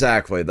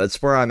 Exactly.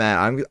 That's where I'm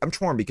at. I'm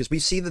torn because we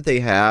see that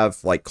they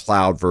have like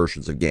cloud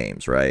versions of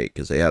games, right?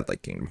 Because they have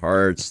like Kingdom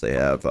Hearts, they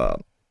had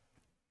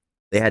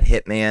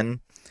Hitman,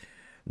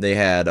 they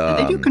had Did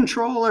they do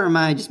Control, or am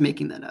I just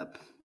making that up?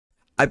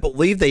 I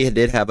believe they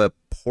did have a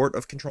port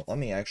of Control. Let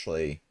me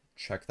actually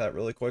check that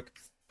really quick.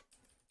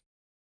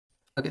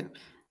 Okay.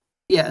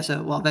 Yeah,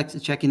 so while Vex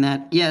is checking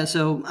that, yeah,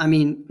 so I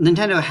mean,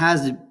 Nintendo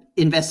has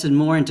invested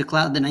more into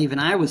cloud than even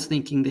I was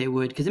thinking they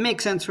would, because it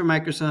makes sense for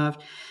Microsoft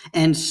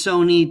and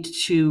Sony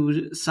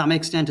to some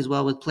extent as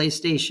well with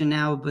PlayStation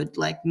now. But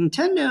like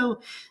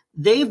Nintendo,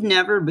 they've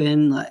never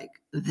been like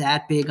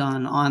that big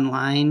on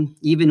online,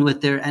 even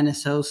with their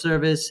NSO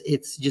service.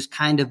 It's just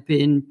kind of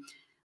been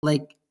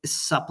like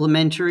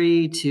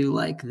supplementary to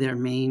like their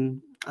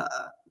main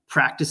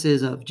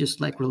practices of just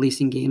like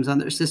releasing games on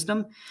their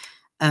system.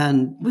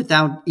 And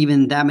without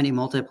even that many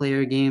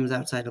multiplayer games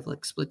outside of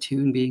like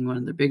Splatoon being one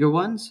of the bigger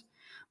ones.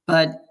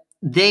 But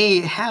they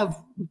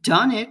have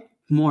done it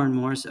more and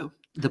more. So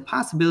the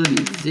possibility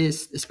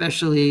exists,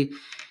 especially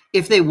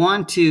if they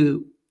want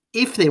to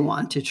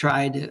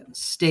try to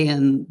stay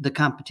in the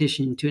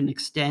competition to an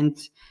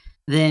extent,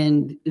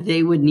 then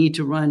they would need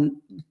to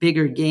run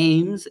bigger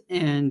games,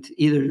 and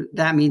either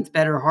that means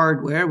better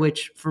hardware,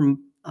 which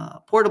from a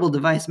portable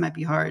device might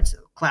be hard. So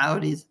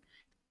cloud is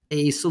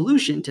a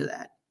solution to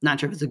that. Not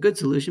sure if it's a good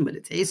solution, but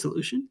it's a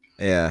solution.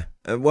 Yeah.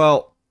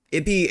 Well,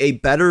 it'd be a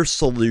better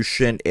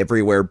solution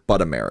everywhere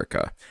but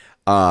America.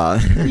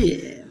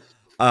 Yeah.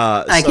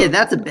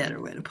 That's a better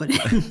way to put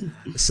it.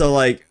 So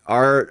like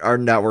our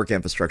network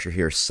infrastructure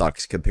here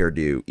sucks compared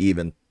to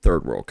even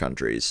third world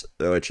countries,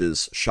 which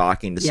is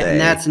shocking to say. Yeah,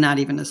 and that's not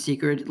even a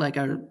secret. Like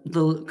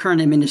the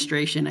current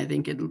administration, I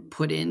think it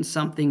put in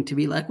something to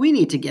be like, we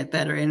need to get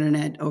better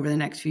internet over the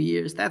next few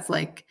years. That's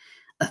like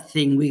a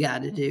thing we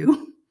got to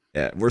do.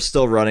 Yeah, we're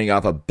still running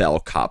off a Bell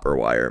copper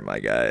wire, my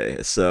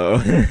guy.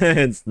 So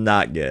it's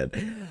not good.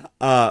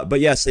 But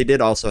yes, they did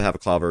also have a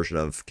cloud version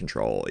of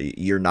Control.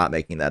 You're not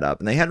making that up.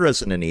 And they had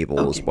Resident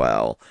Evil as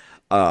well.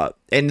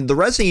 And the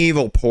Resident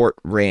Evil port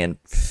ran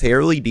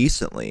fairly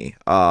decently.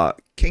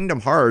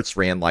 Kingdom Hearts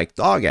ran like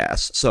dog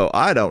ass. So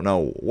I don't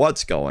know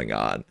what's going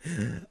on.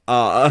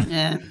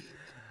 Yeah.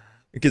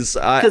 Because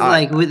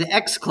like with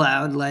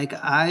xCloud, like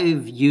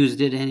I've used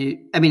it,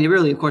 and it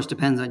really, of course,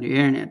 depends on your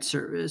internet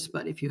service.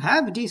 But if you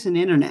have decent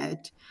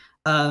internet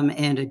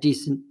and a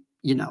decent,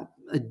 a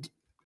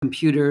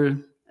computer,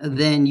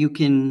 then you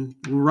can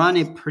run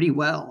it pretty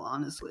well,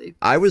 honestly.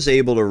 I was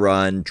able to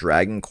run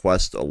Dragon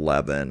Quest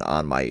 11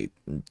 on my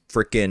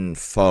freaking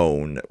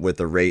phone with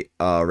a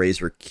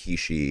Razer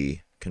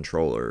Kishi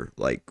controller,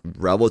 like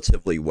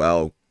relatively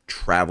well,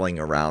 traveling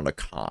around a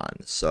con.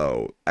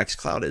 So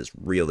xCloud is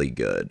really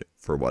good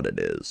for what it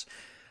is.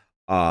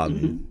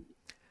 So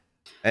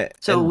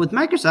with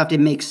Microsoft, it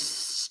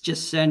makes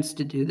just sense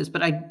to do this.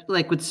 But I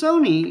like with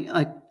Sony,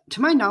 like to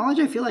my knowledge,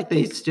 I feel like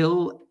they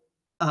still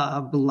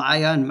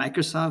rely on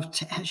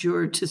Microsoft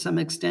Azure to some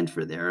extent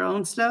for their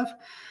own stuff.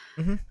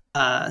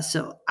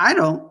 So I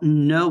don't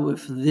know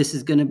if this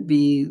is going to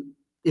be,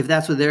 if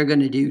that's what they're going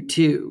to do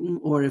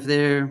too, or if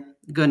they're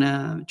going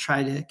to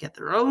try to get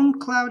their own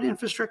cloud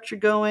infrastructure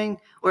going,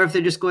 or if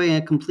they're just going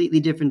a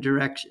completely different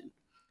direction.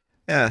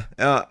 Yeah,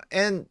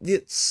 and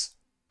it's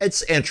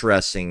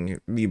interesting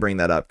you bring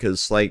that up,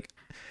 because like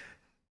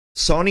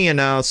Sony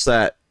announced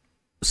that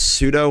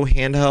pseudo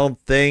handheld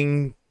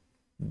thing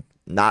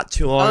not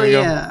too long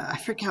ago. Yeah, I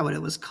forgot what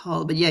it was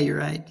called, but yeah, you're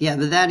right. Yeah,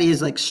 but that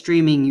is like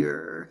streaming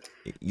your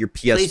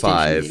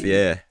PS5,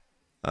 yeah.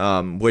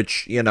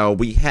 Which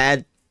we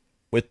had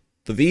with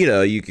the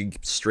Vita. You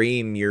could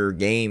stream your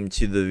game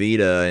to the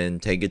Vita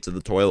and take it to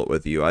the toilet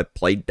with you. I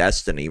played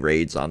Destiny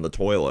raids on the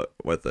toilet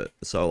with it,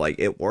 so like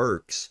it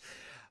works.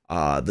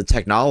 The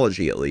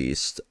technology, at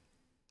least,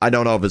 I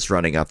don't know if it's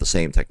running off the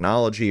same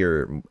technology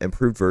or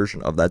improved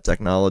version of that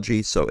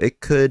technology, so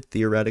it could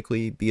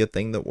theoretically be a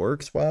thing that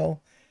works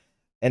well,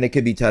 and it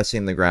could be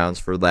testing the grounds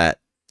for that.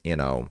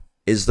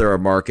 Is there a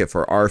market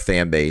for our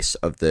fan base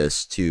of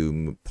this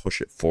to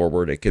push it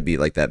forward? It could be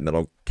like that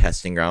middle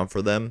testing ground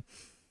for them.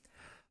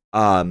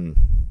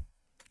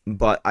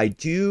 But I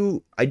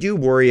do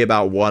worry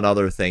about one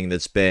other thing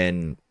that's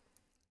been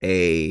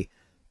a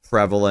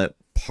prevalent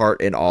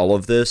part in all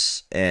of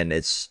this, and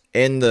it's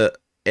in the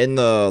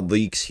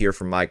leaks here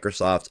from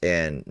Microsoft,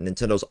 and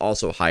Nintendo's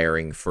also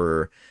hiring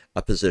for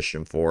a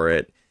position for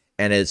it,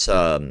 and it's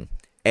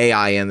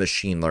AI and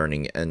machine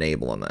learning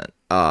enablement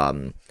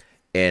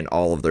in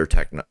all of their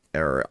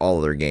all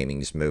of their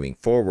gamings moving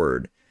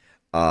forward.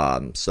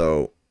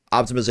 So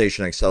optimization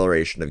and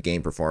acceleration of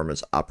game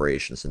performance,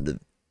 operations, and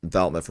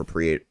development for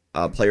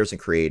players and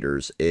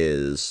creators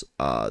is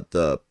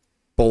the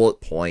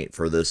bullet point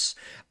for this.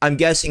 I'm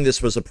guessing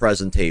this was a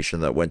presentation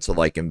that went to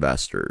like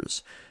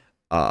investors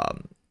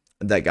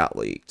that got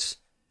leaked,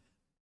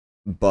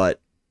 but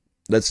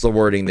that's the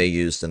wording they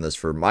used in this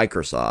for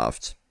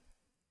Microsoft.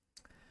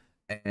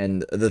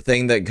 And the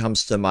thing that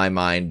comes to my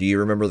mind, do you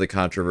remember the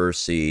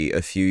controversy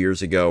a few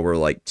years ago where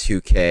like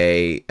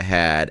 2K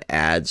had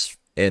ads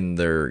in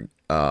their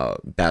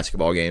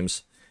basketball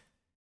games?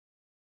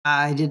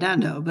 I did not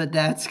know, but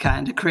that's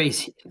kind of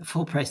crazy. A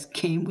full price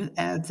game with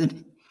ads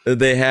in it.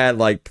 They had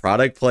like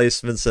product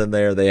placements in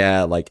there. They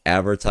had like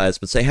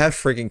advertisements. They have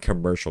freaking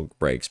commercial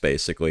breaks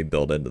basically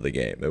built into the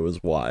game. It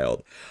was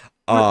wild.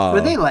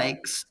 Were they like,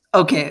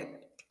 okay,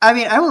 I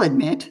mean, I will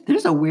admit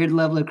there's a weird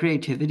level of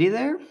creativity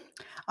there.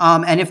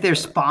 And if they're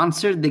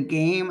sponsored the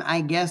game,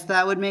 I guess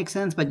that would make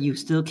sense, but you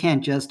still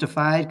can't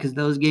justify it because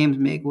those games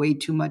make way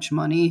too much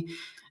money.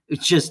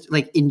 It's just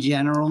like in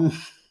general.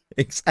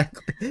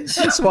 Exactly.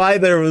 That's why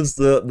there was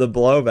the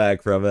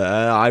blowback from it.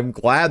 I'm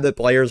glad that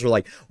players were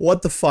like,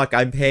 what the fuck?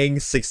 I'm paying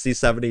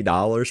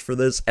 $60-$70 for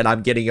this and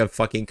I'm getting a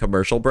fucking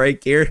commercial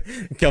break here.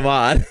 Come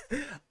on.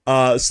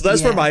 So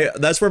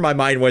that's where my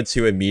mind went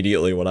to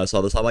immediately when I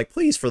saw this. I'm like,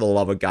 please, for the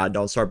love of God,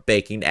 don't start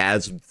baking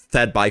ads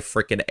fed by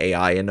freaking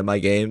AI into my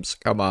games.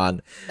 Come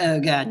on.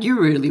 Oh God,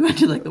 you really went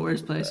to like the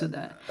worst place with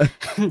that.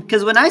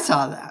 Because when I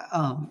saw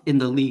that in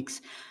the leaks,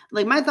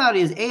 like my thought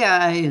is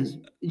AI has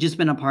just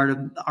been a part of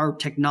our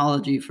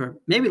technology for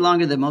maybe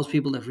longer than most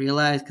people have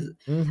realized. Because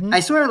I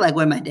swear, like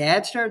when my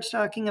dad starts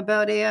talking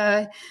about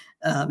AI,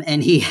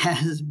 and he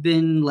has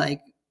been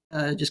like,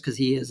 just because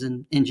he is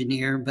an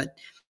engineer, but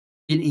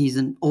he's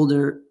an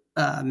older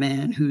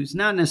man who's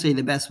not necessarily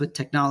the best with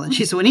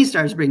technology. So when he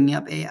starts bringing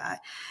up AI,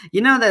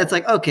 you know that it's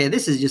like, okay,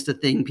 this is just a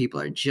thing people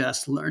are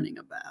just learning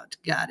about.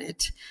 Got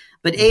it.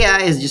 But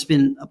AI has just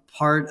been a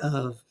part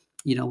of,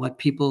 you know, what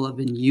people have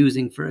been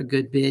using for a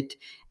good bit.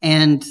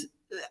 And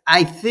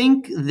I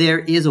think there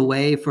is a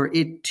way for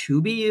it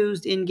to be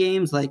used in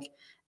games, like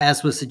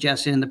as was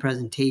suggested in the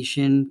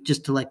presentation,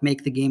 just to like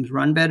make the games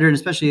run better. And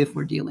especially if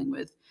we're dealing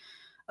with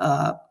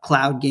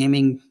cloud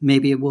gaming,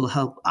 maybe it will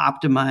help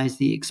optimize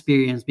the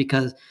experience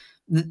because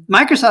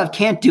Microsoft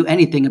can't do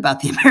anything about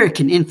the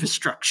American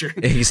infrastructure.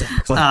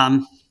 Exactly.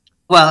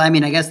 Well, I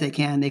mean, I guess they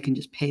can. They can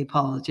just pay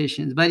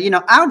politicians. But, you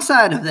know,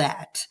 outside of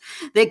that,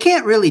 they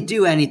can't really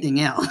do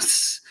anything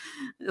else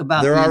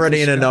about They're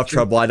already in enough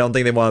trouble. I don't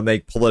think they want to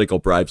make political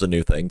bribes a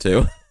new thing,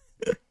 too.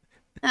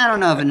 I don't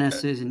know if it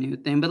necessarily is a new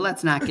thing, but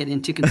let's not get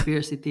into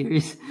conspiracy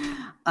theories.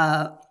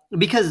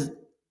 Because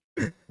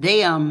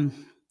they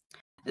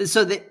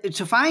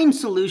to find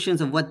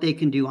solutions of what they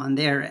can do on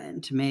their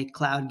end to make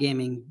cloud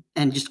gaming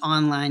and just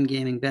online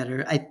gaming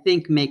better, I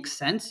think makes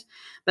sense.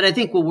 But I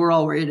think what we're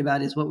all worried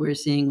about is what we're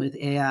seeing with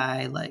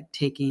AI, like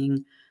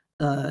taking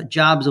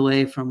jobs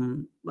away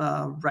from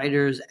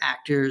writers,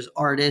 actors,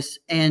 artists.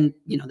 And,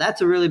 you know, that's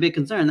a really big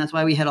concern. That's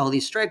why we had all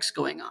these strikes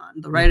going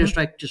on. The writer's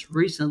strike just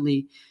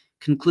recently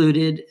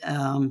concluded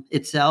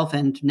itself,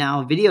 and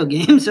now video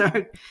games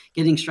are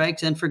getting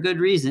strikes, and for good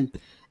reason.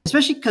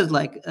 Especially because,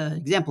 like,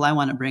 example I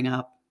want to bring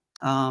up,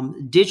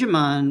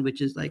 Digimon,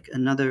 which is like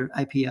another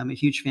IP I'm a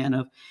huge fan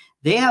of,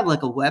 they have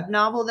like a web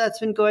novel that's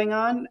been going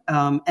on.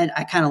 And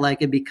I kind of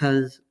like it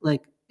because,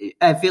 like,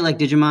 I feel like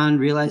Digimon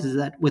realizes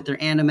that with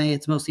their anime,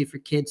 it's mostly for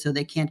kids, so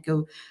they can't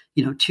go,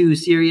 you know, too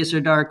serious or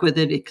dark with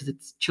it because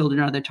it's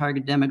children are their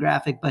target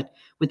demographic. But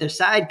with their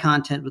side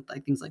content, with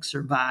like things like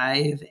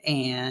Survive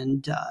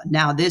and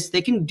now this,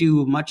 they can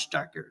do much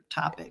darker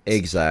topics.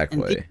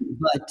 Exactly.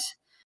 But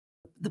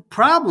the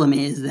problem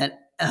is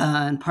that,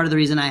 and part of the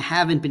reason I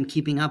haven't been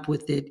keeping up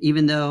with it,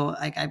 even though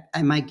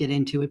I might get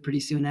into it pretty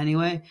soon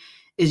anyway,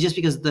 is just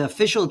because the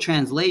official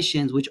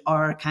translations, which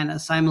are kind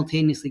of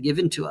simultaneously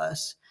given to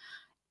us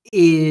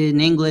in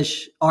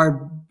English,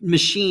 are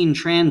machine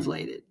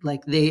translated.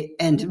 Like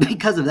and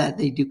because of that,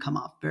 they do come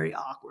off very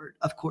awkward.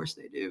 Of course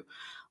they do.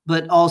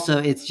 But also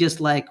it's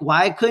just like,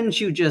 why couldn't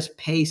you just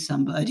pay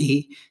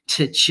somebody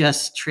to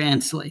just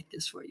translate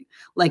this for you?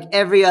 Like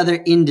every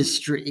other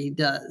industry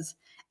does.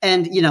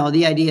 And, you know,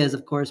 the idea is,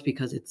 of course,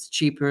 because it's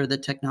cheaper, the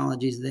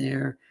technology's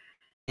there.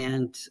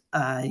 And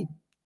I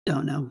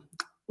don't know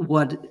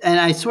what, and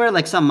I swear,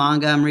 like some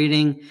manga I'm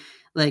reading,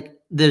 like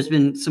there's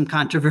been some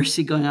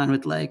controversy going on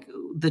with like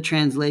the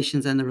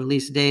translations and the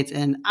release dates.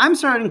 And I'm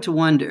starting to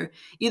wonder,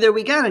 either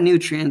we got a new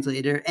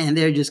translator and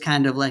they're just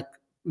kind of like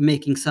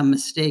making some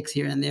mistakes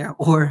here and there,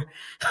 or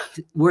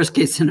worst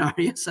case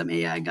scenario, some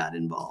AI got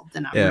involved.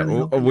 And I'm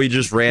really we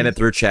just ran it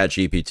through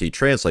ChatGPT.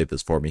 Translate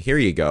this for me. Here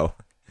you go.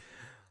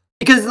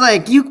 Because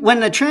like when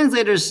the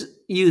translators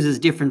uses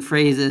different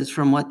phrases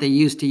from what they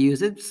used to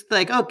use, it's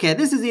like, okay,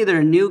 this is either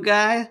a new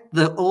guy,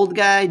 the old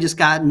guy just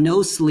got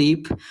no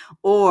sleep,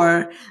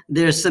 or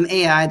there's some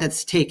AI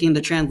that's taking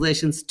the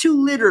translations too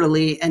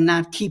literally and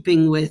not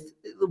keeping with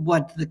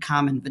what the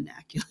common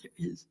vernacular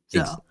is.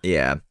 So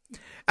yeah,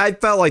 I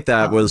felt like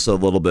that was a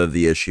little bit of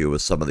the issue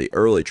with some of the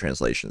early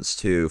translations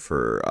too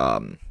for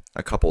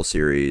a couple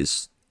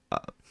series.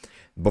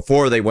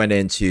 before they went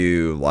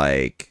into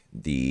like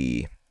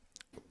the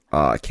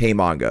K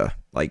manga,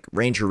 like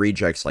Ranger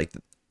Rejects, like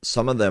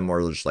some of them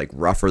were just like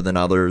rougher than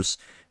others.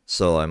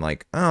 So I'm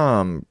like,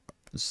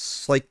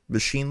 it's like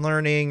machine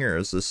learning, or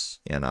is this,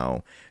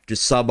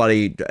 just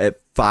somebody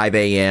at 5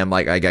 a.m.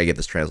 like, I gotta get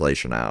this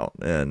translation out,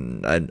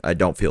 and I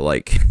don't feel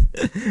like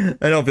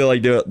I don't feel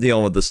like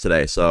dealing with this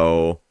today.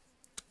 So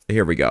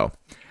here we go.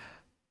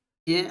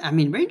 Yeah, I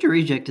mean, Ranger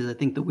Reject is, I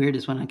think, the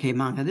weirdest one on K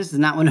manga. This is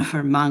not one of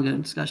our manga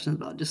discussions,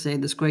 but I'll just say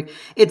this quick.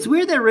 It's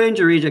weird that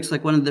Ranger Reject's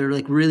like one of their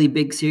like really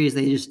big series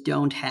they just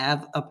don't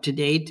have up to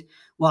date,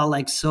 while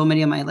like so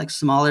many of my like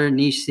smaller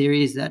niche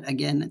series that,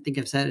 again, I think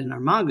I've said in our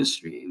manga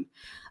stream,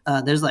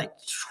 there's like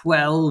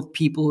 12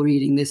 people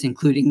reading this,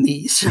 including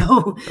me.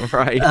 So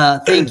Right.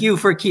 thank you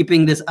for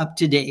keeping this up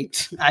to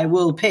date. I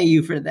will pay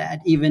you for that,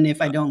 even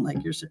if I don't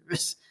like your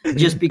service,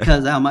 just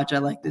because how much I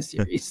like this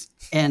series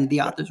and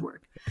the author's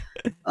work.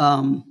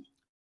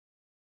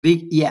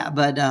 Yeah,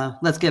 but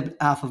let's get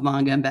off of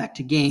manga and back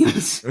to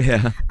games.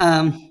 Yeah.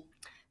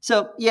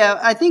 So yeah,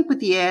 I think with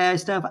the AI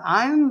stuff,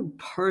 I'm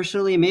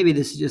personally, maybe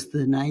this is just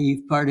the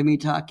naive part of me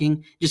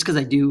talking, just because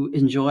I do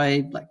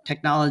enjoy like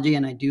technology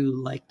and I do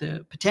like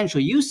the potential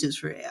uses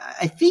for AI.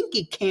 I think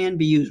it can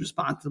be used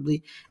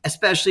responsibly,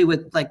 especially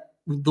with like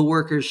the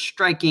workers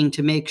striking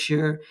to make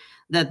sure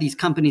that these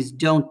companies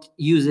don't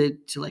use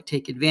it to like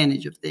take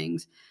advantage of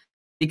things.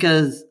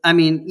 Because I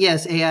mean,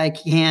 yes, AI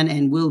can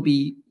and will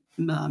be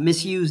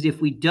misused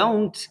if we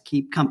don't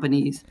keep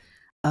companies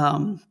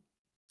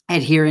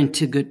adherent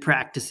to good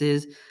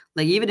practices.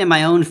 Like even in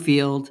my own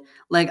field,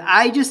 like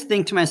I just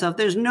think to myself,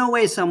 there's no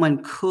way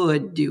someone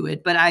could do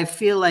it, but I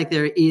feel like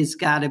there is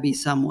got to be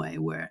some way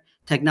where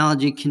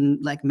technology can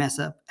like mess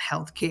up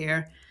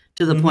healthcare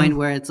to the point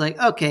where it's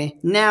like, okay,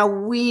 now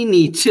we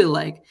need to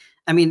like,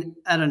 I mean,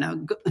 I don't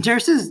know,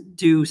 nurses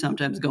do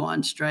sometimes go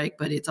on strike,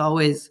 but it's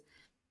always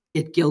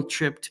get guilt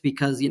tripped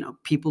because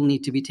people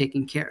need to be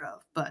taken care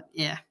of. But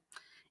yeah,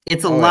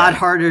 it's a lot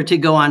harder to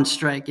go on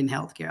strike in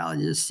healthcare, I'll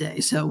just say.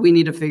 So we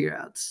need to figure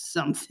out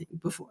something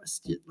before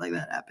like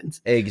that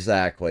happens.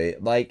 Exactly.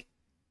 Like,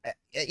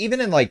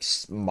 even in like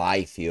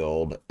my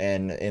field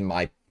and in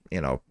my,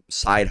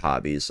 side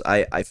hobbies,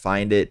 I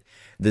find it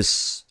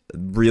this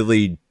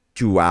really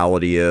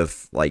duality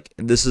of like,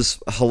 this is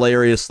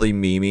hilariously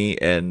memey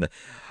and,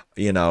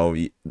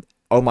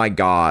 oh my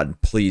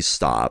God, please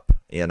stop.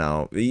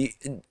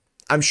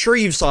 I'm sure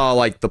you saw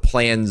like the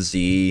Plan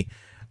Z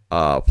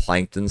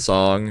Plankton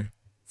song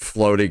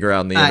floating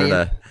around the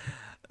internet.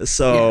 Yeah.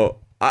 So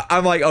yeah.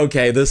 I'm like,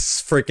 okay, this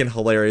is freaking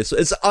hilarious.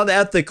 It's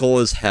unethical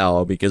as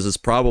hell because it's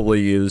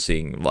probably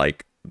using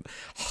like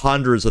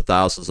hundreds of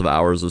thousands of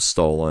hours of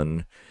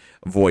stolen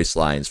voice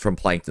lines from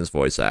Plankton's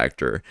voice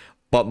actor.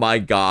 But my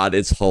God,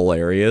 it's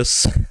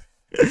hilarious.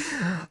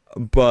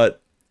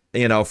 But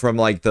from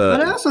like the...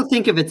 But I also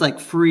think of it's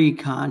like free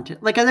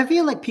content. Like, I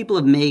feel like people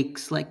have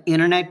makes like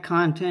internet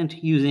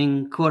content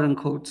using quote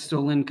unquote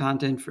stolen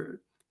content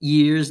for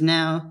years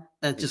now.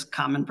 That's just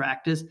common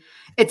practice.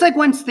 It's like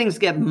once things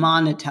get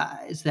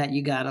monetized that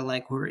you gotta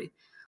like worry.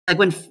 Like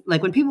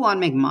when people want to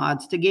make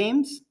mods to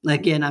games,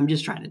 like, again, I'm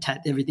just trying to tie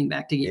everything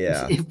back to games.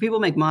 Yeah. If people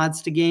make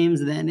mods to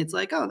games, then it's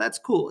like, oh, that's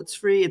cool. It's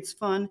free. It's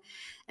fun.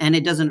 And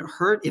it doesn't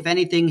hurt. If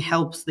anything,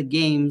 helps the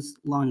game's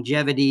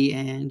longevity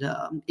and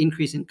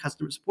increase in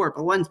customer support.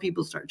 But once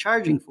people start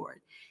charging for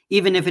it,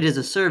 even if it is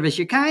a service,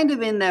 you're kind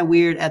of in that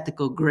weird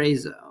ethical gray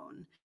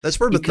zone. That's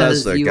where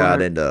Bethesda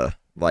got into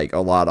like a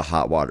lot of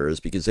hot waters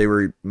because they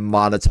were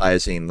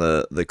monetizing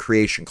the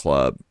Creation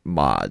Club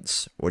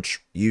mods,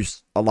 which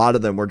a lot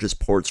of them were just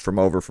ports from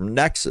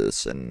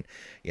Nexus and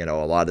a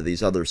lot of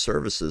these other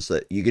services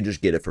that you could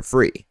just get it for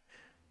free.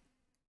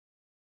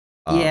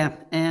 Yeah,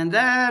 and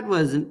that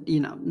wasn't,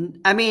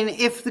 I mean,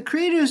 if the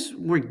creators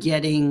were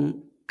getting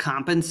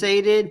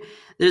compensated,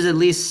 there's at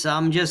least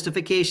some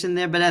justification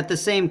there. But at the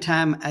same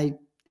time,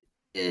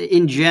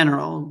 in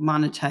general,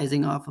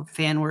 monetizing off of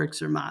fan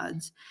works or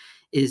mods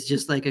is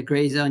just like a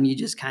gray zone you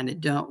just kind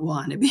of don't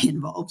want to be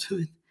involved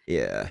with.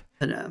 Yeah.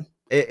 But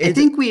I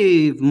think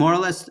we've more or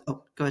less...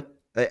 Oh, go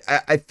ahead.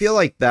 I feel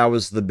like that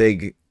was the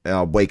big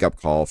wake-up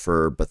call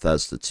for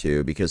Bethesda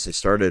too, because they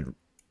started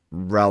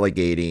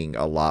relegating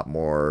a lot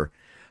more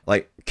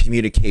like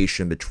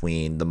communication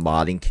between the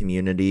modding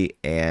community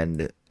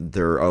and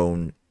their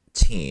own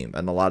team.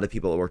 And a lot of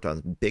people that worked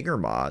on bigger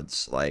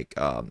mods, like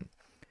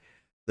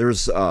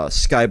there's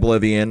Sky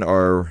Oblivion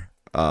are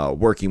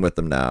working with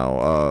them now.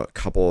 A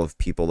couple of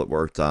people that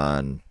worked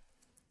on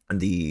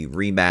the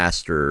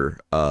remaster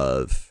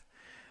of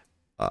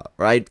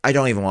I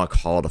don't even want to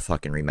call it a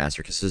fucking remaster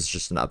because it's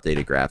just an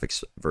updated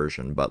graphics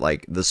version, but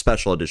like the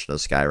special edition of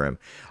Skyrim,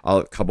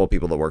 a couple of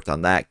people that worked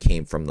on that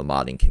came from the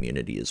modding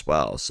community as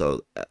well.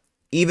 So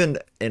even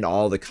in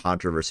all the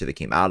controversy that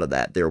came out of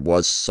that, there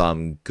was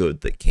some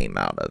good that came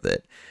out of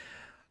it,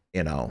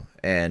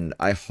 and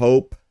I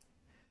hope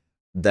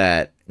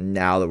that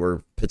now that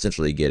we're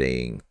potentially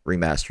getting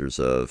remasters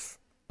of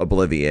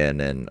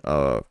Oblivion and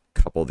a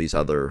couple of these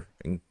other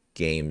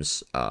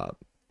games,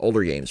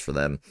 older games for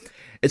them,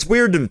 it's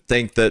weird to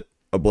think that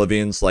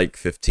Oblivion's like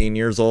 15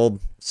 years old,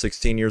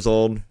 16 years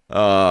old,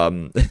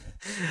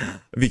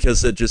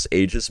 because it just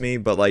ages me.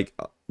 But like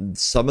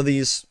some of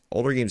these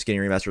older games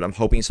getting remastered, I'm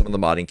hoping some of the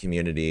modding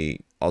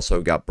community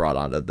also got brought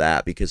onto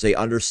that because they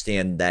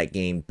understand that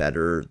game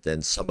better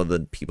than some of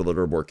the people that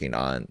are working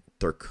on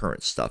their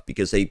current stuff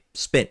because they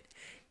spent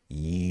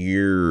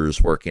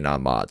years working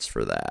on mods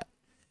for that.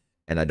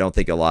 And I don't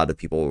think a lot of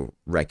people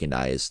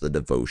recognize the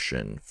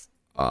devotion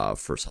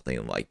for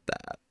something like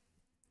that.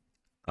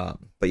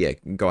 But yeah,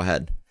 go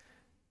ahead.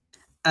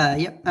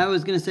 Yep, I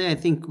was gonna say I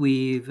think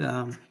we've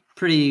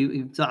pretty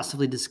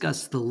exhaustively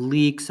discussed the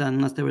leaks,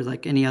 unless there was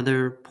like any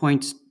other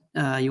points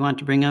you want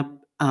to bring up.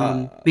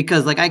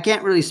 Because like I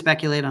can't really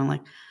speculate on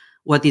like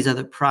what these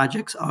other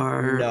projects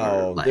are or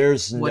No, like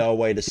there's what no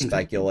way to things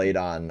like. speculate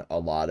on a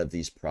lot of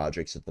these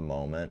projects at the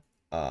moment.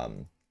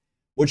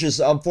 Which is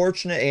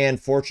unfortunate and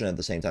fortunate at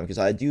the same time because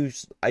I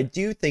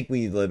do think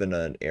we live in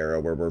an era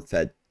where we're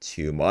fed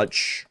too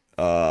much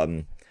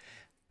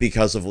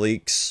because of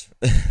leaks.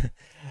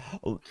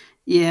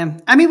 Yeah,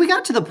 I mean, we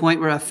got to the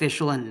point where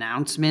official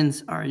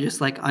announcements are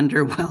just like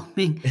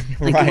underwhelming.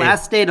 Like Right.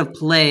 last state of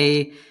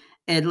play,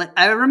 and like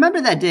I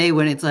remember that day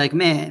when it's like,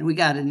 man, we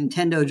got a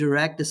Nintendo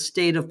Direct, a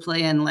state of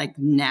play, and like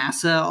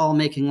NASA all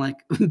making like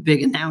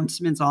big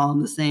announcements all on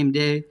the same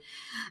day.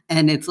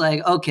 And it's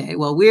like, okay,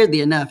 well,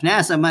 weirdly enough,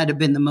 NASA might have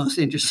been the most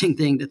interesting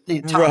thing to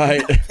talk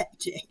Right. about that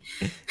day,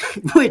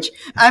 which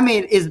I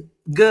mean is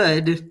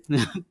good,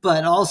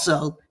 but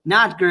also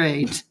not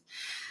great.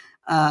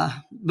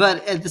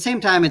 But at the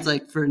same time, it's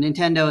like for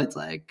Nintendo, it's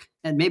like,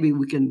 and maybe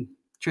we can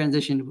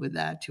transition with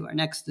that to our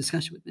next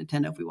discussion with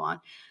Nintendo if we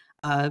want.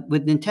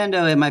 With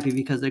Nintendo, it might be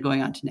because they're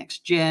going on to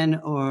next gen,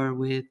 or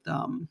with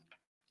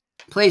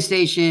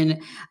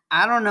PlayStation,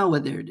 I don't know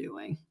what they're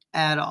doing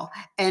at all.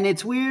 And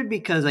it's weird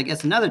because I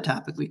guess another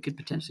topic we could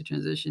potentially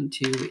transition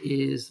to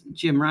is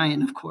Jim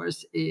Ryan, of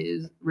course,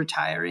 is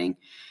retiring.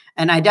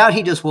 And I doubt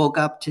he just woke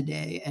up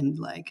today and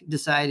like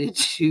decided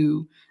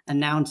to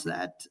announce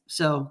that.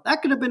 So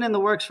that could have been in the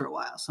works for a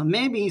while. So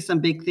maybe some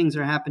big things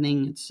are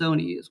happening at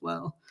Sony as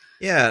well.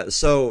 Yeah,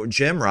 so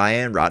Jim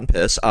Ryan, Rotten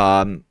Piss.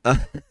 I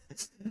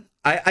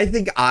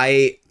think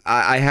I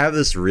have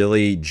this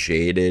really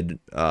jaded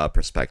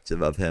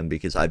perspective of him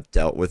because I've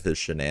dealt with his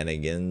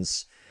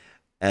shenanigans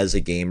as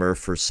a gamer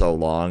for so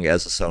long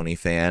as a Sony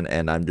fan,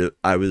 and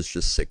I was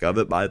just sick of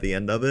it by the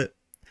end of it.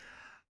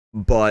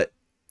 But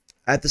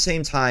at the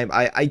same time,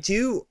 I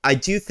do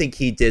think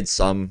he did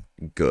some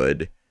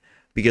good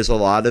because a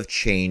lot of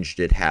change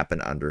did happen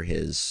under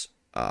his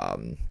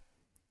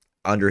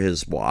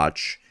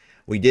watch.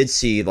 We did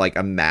see like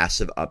a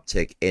massive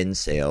uptick in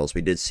sales.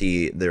 We did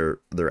see there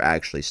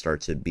actually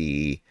start to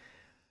be,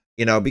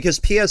 because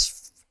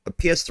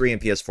PS3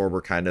 and PS4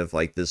 were kind of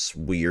like this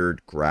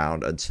weird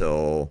ground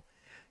until,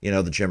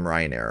 the Jim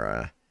Ryan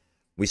era.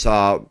 We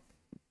saw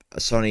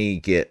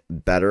Sony get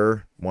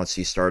better once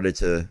he started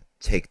to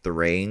take the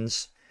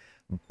reins,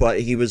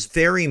 but he was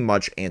very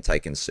much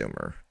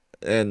anti-consumer.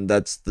 And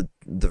that's the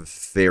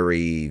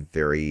very,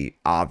 very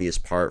obvious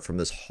part from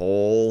this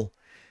whole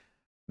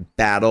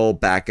battle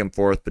back and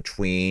forth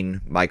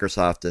between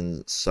Microsoft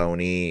and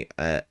Sony.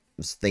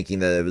 Was thinking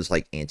that it was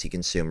like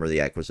anti-consumer,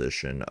 the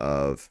acquisition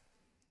of,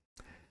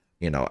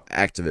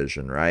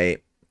 Activision,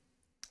 right?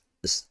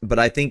 But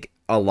I think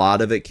a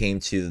lot of it came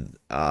to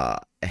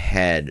a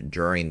head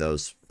during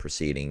those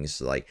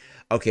proceedings. Like,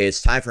 okay,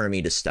 it's time for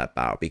me to step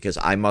out because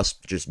I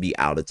must just be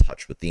out of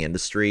touch with the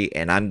industry,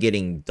 and I'm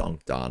getting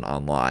dunked on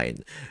online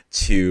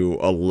to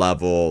a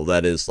level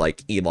that is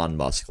like Elon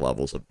Musk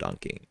levels of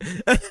dunking.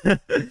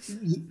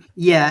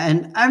 Yeah,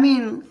 and I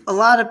mean, a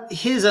lot of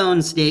his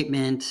own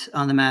statement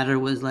on the matter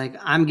was like,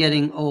 "I'm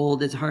getting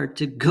old. It's hard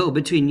to go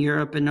between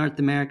Europe and North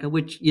America,"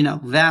 which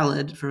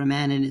valid for a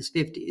man in his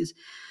 50s.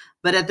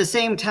 But at the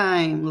same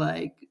time,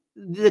 like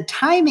the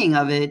timing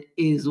of it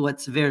is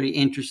what's very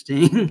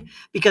interesting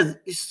because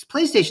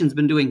PlayStation's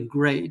been doing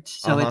great.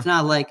 So Uh-huh. it's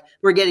not like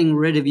we're getting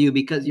rid of you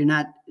because you're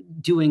not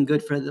doing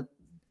good for the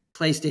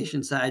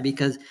PlayStation side.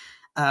 Because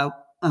I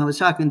was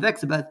talking with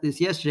Vex about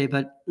this yesterday,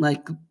 but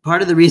like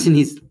part of the reason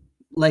he's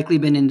likely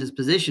been in this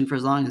position for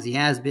as long as he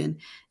has been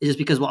is just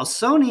because while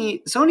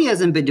Sony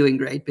hasn't been doing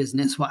great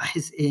business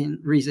wise in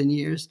recent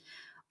years,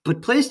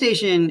 but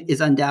PlayStation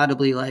is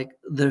undoubtedly like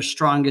their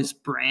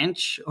strongest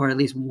branch, or at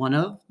least one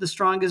of the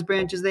strongest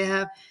branches they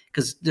have,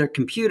 because they're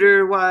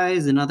computer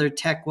wise and other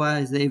tech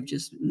wise, they've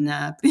just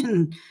not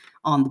been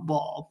on the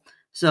ball.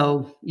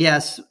 So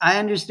yes, I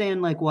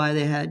understand like why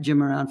they had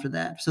Jim around for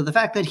that. So the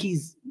fact that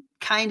he's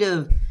kind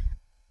of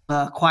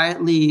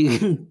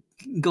quietly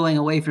going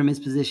away from his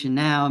position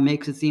now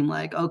makes it seem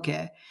like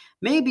okay,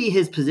 maybe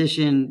his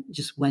position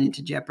just went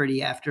into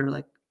jeopardy after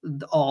like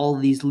all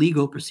these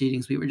legal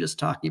proceedings we were just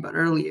talking about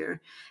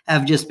earlier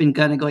have just been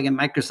kind of going in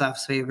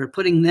Microsoft's favor,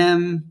 putting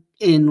them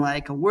in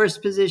like a worse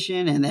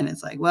position. And then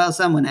it's like, well,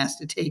 someone has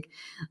to take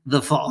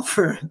the fall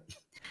for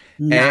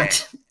And,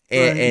 not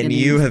and getting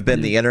you this have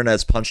been clear. the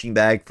internet's punching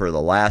bag for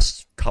the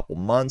last couple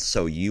months,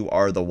 so you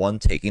are the one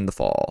taking the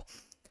fall.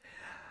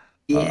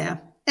 Uh, Yeah.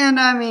 And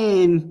I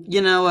mean,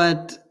 you know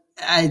what?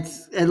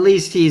 at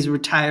least he's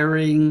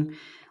retiring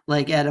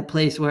like at a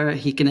place where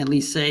he can at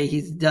least say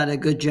he's done a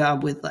good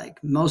job with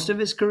like most of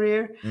his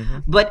career.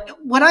 But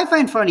what I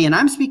find funny, and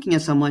I'm speaking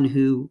as someone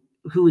who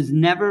has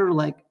never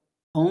like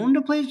owned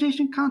a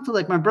PlayStation console.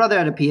 Like my brother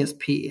had a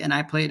PSP and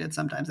I played it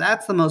sometimes.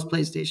 That's the most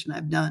PlayStation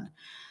I've done.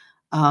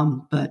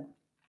 But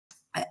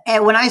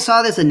and when I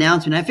saw this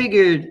announcement, I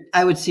figured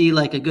I would see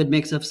like a good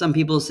mix of some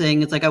people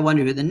saying it's like, I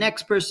wonder who the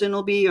next person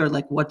will be, or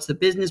like, what's the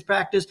business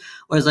practice?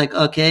 Or it's like,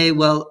 okay,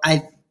 well,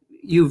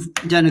 you've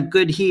done a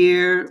good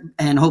here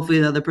and hopefully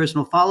the other person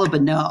will follow.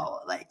 But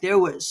no, like there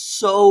was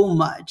so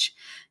much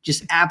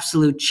just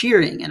absolute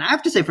cheering. And I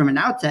have to say, from an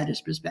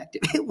outsider's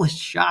perspective, it was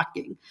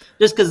shocking.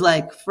 Just because,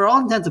 like, for all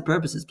intents and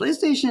purposes,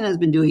 PlayStation has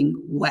been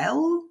doing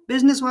well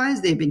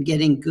business-wise. They've been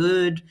getting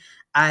good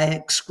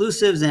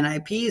exclusives and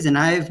IPs, and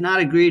I've not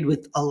agreed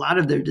with a lot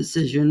of their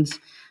decisions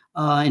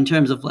in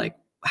terms of like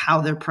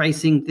how they're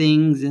pricing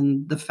things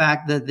and the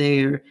fact that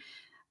they're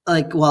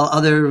like,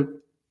 while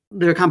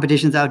their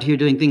competition's out here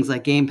doing things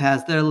like Game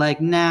Pass, they're like,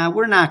 nah,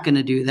 we're not going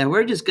to do that.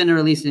 We're just going to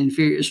release an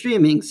inferior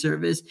streaming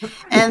service.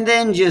 And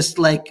then just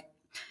like,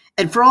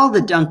 and for all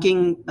the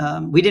dunking,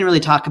 we didn't really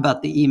talk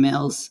about the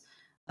emails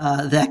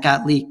that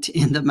got leaked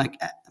in the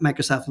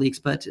Microsoft leaks.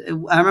 But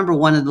I remember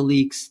one of the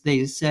leaks,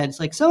 they said, it's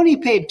like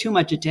Sony paid too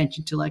much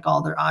attention to like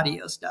all their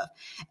audio stuff.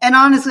 And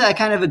honestly, I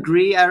kind of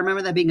agree. I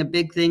remember that being a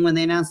big thing when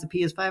they announced the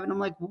PS5. And I'm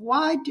like,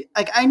 why?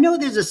 Like, I know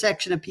there's a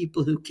section of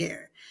people who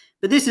care,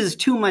 but this is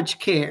too much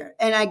care.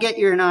 And I get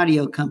you're an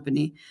audio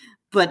company,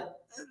 but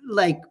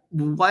like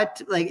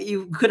what? Like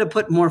you could have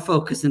put more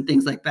focus in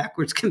things like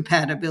backwards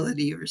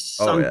compatibility or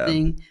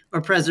something,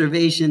 or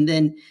preservation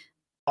than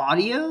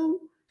audio.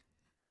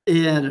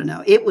 Yeah, I don't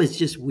know. It was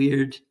just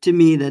weird to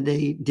me that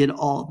they did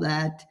all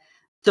that.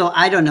 So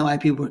I don't know why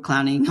people were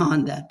clowning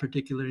on that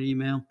particular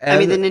email. I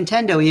mean, the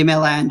Nintendo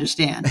email, I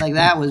understand. Like,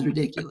 that was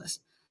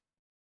ridiculous.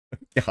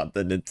 God,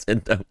 the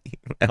Nintendo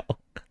email.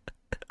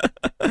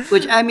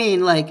 Which, I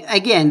mean, like,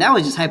 again, that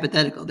was just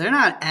hypothetical. They're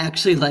not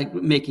actually, like,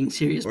 making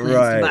serious plans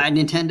to buy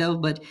Nintendo.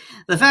 But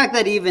the fact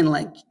that even,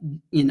 like,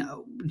 you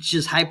know,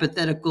 just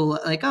hypothetical,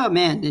 like, oh,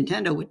 man,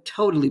 Nintendo would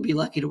totally be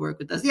lucky to work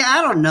with us. Yeah,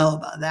 I don't know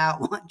about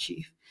that one,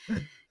 Chief.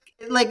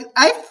 Like,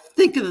 I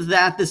think of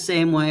that the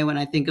same way when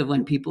I think of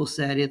when people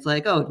said it's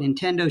like, oh,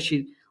 Nintendo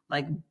should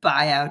like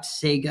buy out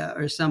Sega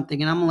or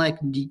something. And I'm like,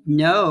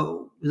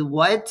 no,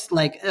 what?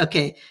 Like,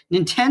 okay,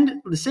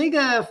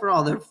 Sega, for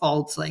all their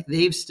faults, like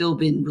they've still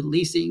been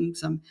releasing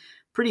some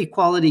pretty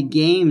quality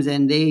games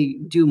and they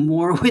do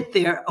more with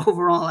their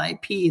overall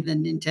IP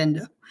than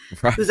Nintendo.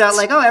 Right. Who's out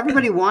like, oh,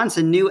 everybody wants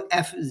a new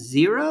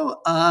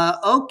F-Zero?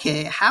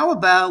 Okay, how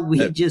about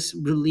we just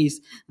release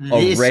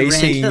this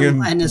racing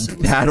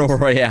battle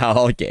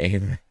royale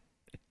game?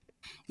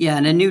 Yeah,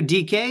 and a new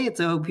DK.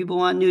 So people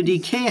want new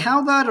DK.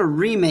 How about a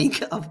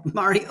remake of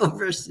Mario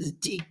versus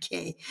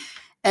DK?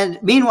 And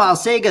meanwhile,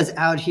 Sega's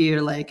out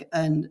here like,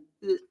 and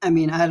I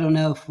mean, I don't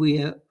know if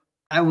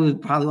I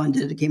would probably want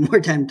to dedicate more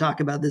time to talk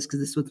about this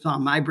because this was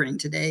on my brain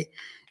today.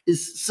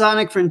 Is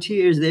Sonic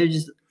Frontiers? They're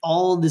just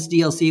all this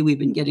DLC we've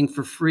been getting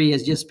for free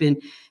has just been,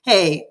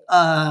 hey,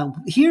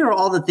 here are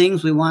all the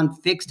things we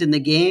want fixed in the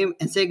game.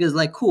 And Sega's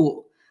like,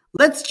 cool,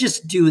 let's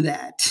just do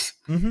that.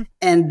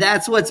 And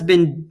that's what's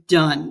been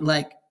done.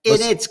 Like,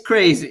 it's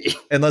crazy.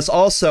 And let's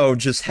also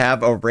just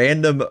have a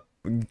random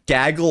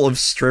gaggle of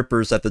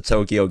strippers at the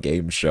Tokyo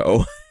Game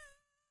Show.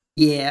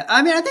 Yeah,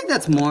 I mean, I think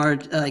that's more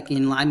like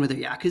in line with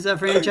the Yakuza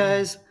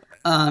franchise.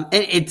 And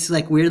it's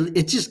like weird.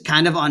 It's just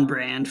kind of on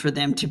brand for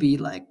them to be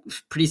like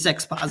pretty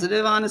sex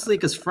positive, honestly,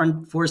 because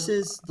Front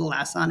Forces, the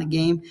last Sonic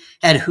game,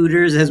 had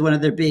Hooters as one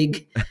of their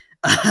big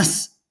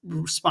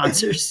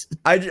sponsors.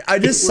 I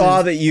just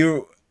saw that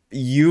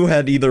you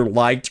had either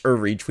liked or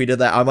retweeted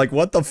that. I'm like,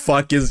 what the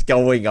fuck is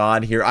going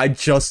on here? I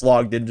just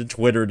logged into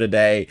Twitter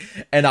today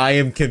and I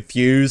am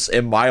confused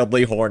and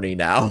mildly horny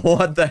now.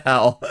 What the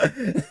hell?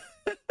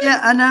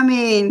 Yeah, and I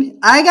mean,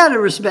 I gotta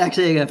respect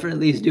Sega for at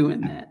least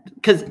doing that.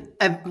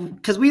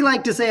 Because we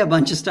like to say a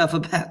bunch of stuff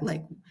about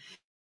like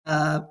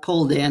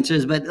pole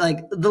dancers, but like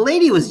the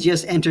lady was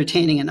just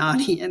entertaining an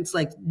audience.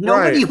 Like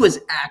nobody was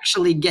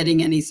actually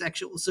getting any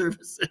sexual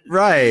services.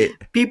 Right.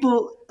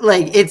 People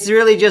like, it's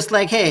really just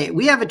like, hey,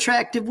 we have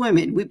attractive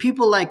women.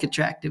 People like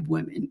attractive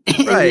women.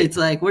 And it's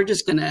like, we're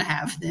just gonna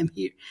have them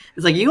here.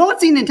 It's like, you won't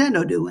see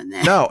Nintendo doing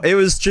that. No, it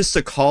was just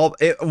a call.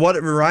 What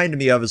it reminded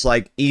me of is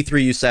like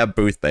E3 used to have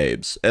booth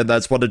babes, and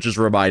that's what it just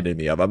reminded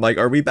me of. I'm like,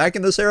 are we back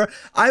in this era?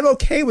 I'm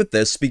okay with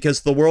this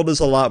because the world is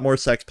a lot more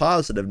sex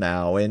positive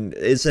now, and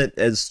isn't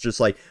as just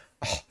like,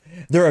 oh,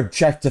 they're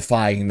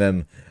objectifying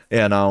them,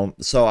 you know.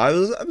 So I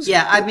was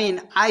yeah, I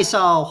mean, I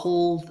saw a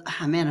whole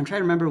man, I'm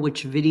trying to remember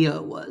which video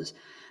it was,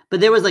 but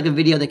there was like a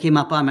video that came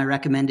up on my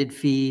recommended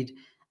feed.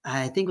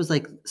 I think it was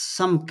like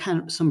some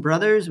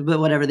brothers, but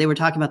whatever, they were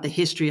talking about the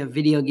history of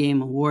video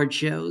game award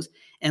shows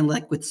and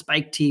like with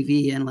Spike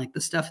TV and like the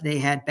stuff they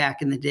had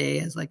back in the day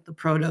as like the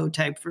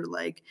prototype for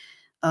like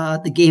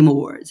the Game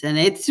Awards. And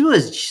it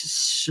was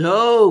just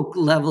so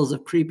levels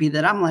of creepy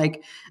that I'm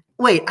like,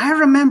 wait, I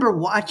remember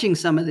watching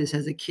some of this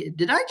as a kid.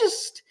 Did I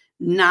just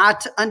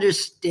not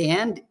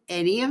understand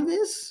any of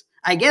this?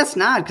 I guess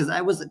not, because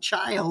I was a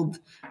child.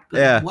 But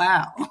Yeah.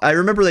 wow. I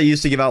remember they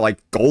used to give out like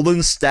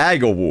Golden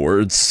Stag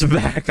Awards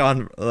back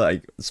on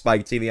like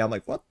Spike TV. I'm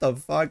like, what the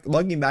fuck?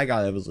 Looking back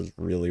on it was just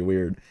really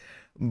weird.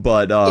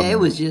 But Yeah, it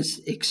was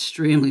just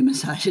extremely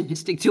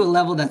misogynistic to a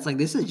level that's like,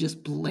 this is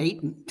just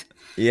blatant.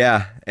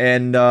 yeah,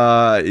 and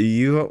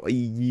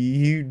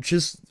you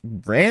just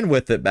ran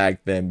with it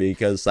back then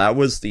because that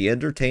was the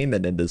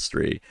entertainment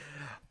industry.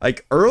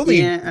 Like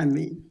Yeah, I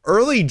mean,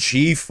 early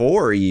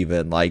G4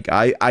 even. Like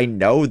I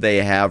know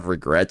they have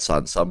regrets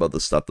on some of the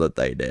stuff that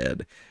they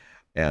did,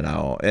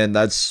 and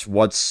that's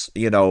what's,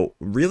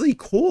 really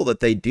cool that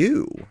they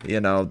do.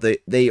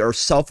 They are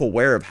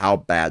self-aware of how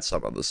bad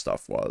some of the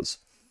stuff was.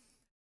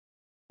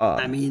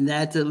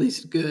 that's at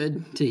least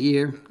good to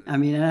hear. I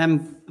mean, and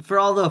I'm for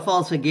all the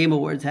faults that Game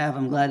Awards have,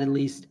 I'm glad at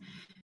least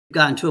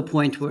gotten to a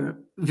point where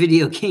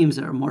video games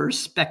are a more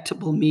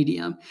respectable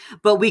medium.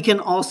 But we can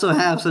also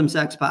have some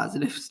sex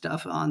positive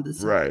stuff on the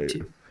side Right.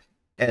 too.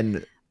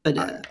 And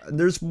But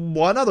there's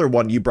one other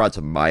one you brought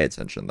to my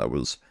attention that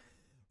was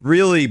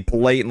really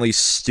blatantly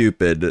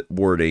stupid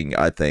wording,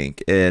 I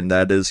think, and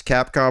that is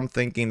Capcom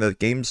thinking that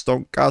games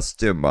don't cost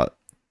too much.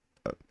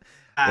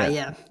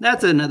 yeah,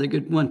 that's another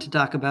good one to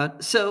talk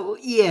about. So,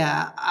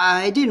 yeah,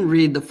 I didn't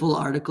read the full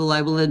article,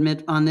 I will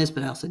admit, on this,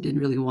 but I also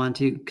didn't really want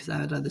to because I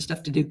had other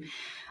stuff to do.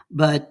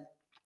 But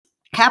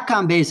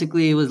Capcom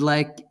basically was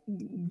like,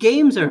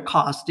 games are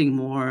costing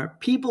more.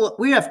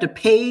 We have to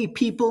pay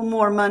people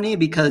more money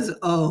because,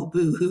 oh,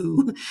 boo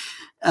hoo.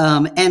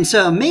 And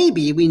so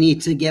maybe we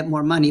need to get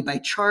more money by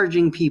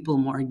charging people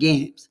more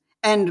games.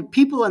 And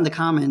people in the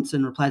comments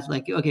and replies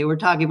like, okay, we're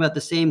talking about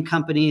the same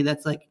company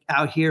that's like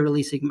out here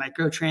releasing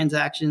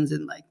microtransactions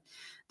and like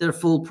their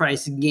full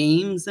price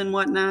games and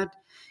whatnot.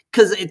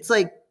 Cause it's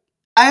like,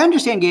 I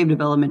understand game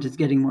development is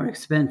getting more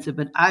expensive,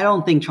 but I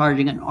don't think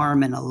charging an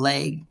arm and a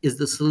leg is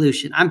the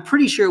solution. I'm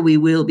pretty sure we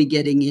will be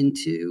getting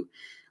into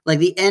like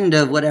the end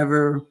of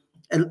whatever,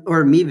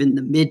 or even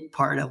the mid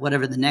part of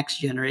whatever the next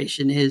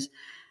generation is,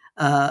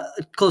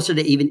 closer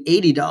to even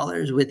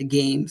 $80 with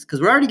games because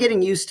we're already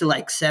getting used to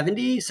like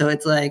 70. So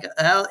it's like,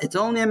 well, it's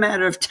only a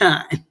matter of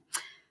time.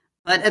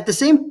 But at the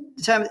same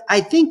time,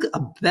 I think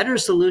a better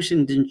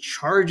solution than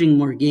charging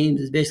more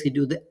games is basically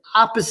do the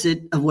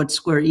opposite of what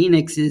Square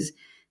Enix's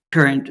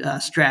current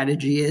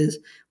strategy is,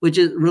 which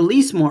is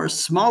release more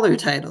smaller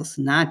titles,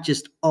 not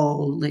just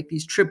all like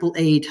these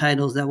AAA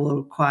titles that will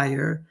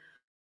require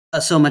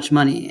so much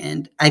money.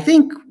 And I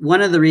think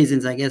one of the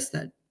reasons, I guess,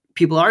 that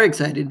people are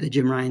excited that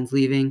Jim Ryan's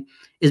leaving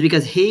is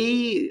because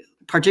he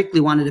particularly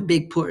wanted a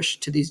big push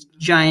to these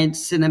giant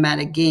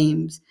cinematic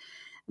games,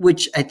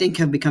 which I think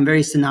have become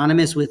very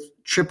synonymous with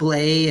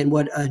AAA and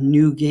what a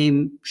new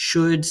game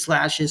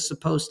should/is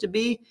supposed to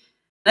be.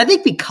 And I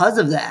think because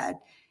of that,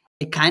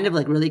 it kind of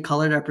like really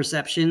colored our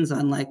perceptions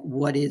on like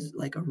what is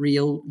like a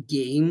real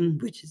game,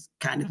 which is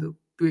kind of a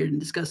weird and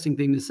disgusting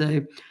thing to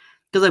say.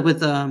 Because like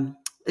with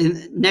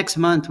next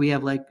month we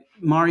have like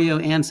Mario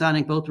and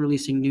Sonic both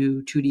releasing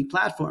new 2D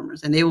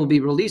platformers, and they will be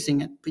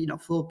releasing at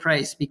full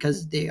price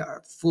because they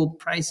are full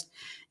priced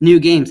new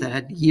games that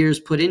had years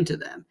put into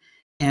them.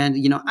 And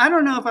I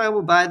don't know if I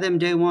will buy them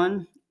day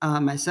one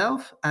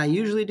myself. I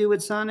usually do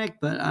with Sonic,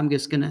 but I'm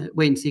just gonna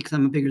wait and see because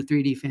I'm a bigger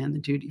 3D fan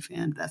than 2D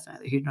fan. That's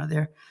neither here nor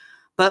there.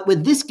 But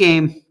with this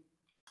game,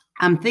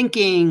 I'm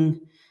thinking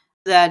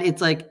that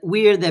it's like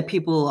weird that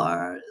people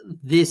are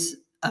this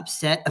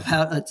upset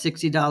about a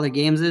 $60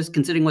 games is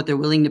considering what they're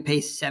willing to pay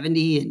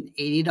 $70 and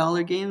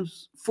 $80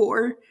 games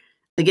for.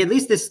 Like at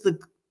least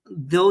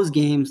those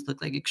games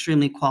look like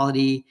extremely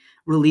quality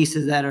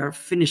releases that are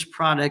finished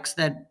products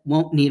that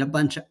won't need a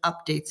bunch of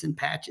updates and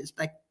patches.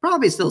 Like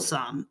probably still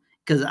some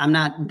because I'm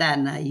not that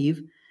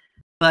naive.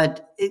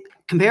 But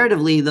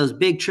comparatively, those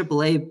big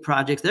AAA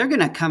projects, they're going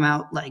to come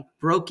out like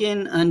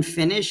broken,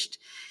 unfinished,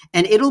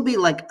 and it'll be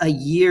like a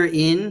year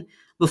in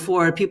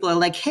before people are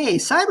like, hey,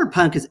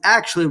 Cyberpunk is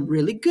actually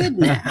really good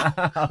now.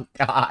 Oh,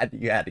 God,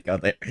 you had to go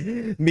there.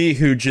 Me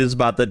who just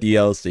bought the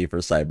DLC for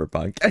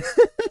Cyberpunk.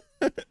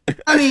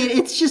 I mean,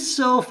 it's just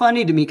so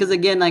funny to me because,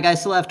 again, like I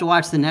still have to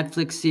watch the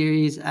Netflix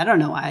series. I don't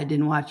know why I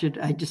didn't watch it.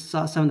 I just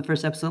saw some of the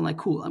first episode. I'm like,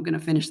 cool, I'm going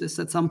to finish this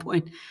at some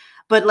point.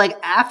 But like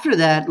after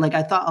that, like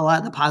I thought a lot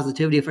of the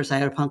positivity for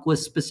Cyberpunk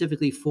was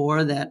specifically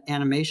for that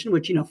animation,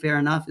 which, fair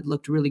enough. It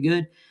looked really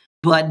good.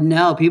 But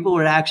no, people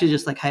were actually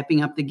just like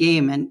hyping up the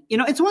game. And,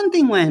 it's one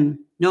thing when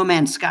No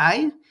Man's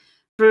Sky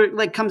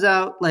comes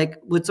out like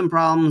with some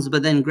problems,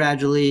 but then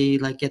gradually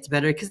like gets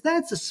better because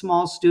that's a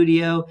small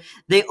studio.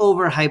 They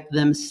overhyped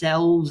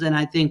themselves. And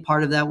I think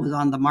part of that was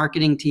on the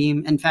marketing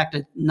team. In fact,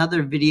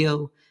 another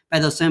video by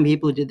those same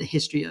people who did the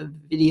history of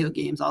video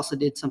games also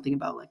did something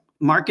about like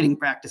marketing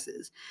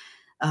practices.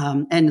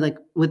 And like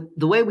with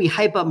the way we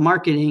hype up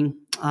marketing,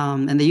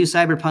 and they use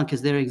Cyberpunk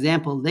as their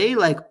example, they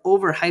like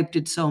overhyped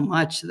it so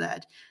much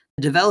that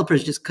the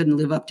developers just couldn't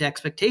live up to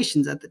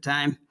expectations at the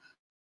time.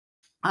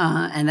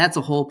 And that's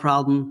a whole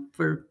problem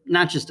for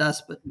not just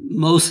us, but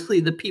mostly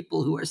the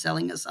people who are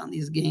selling us on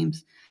these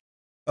games.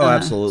 Oh,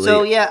 absolutely.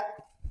 So yeah,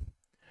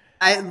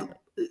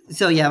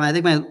 So yeah, I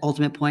think my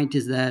ultimate point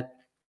is that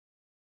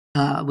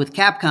with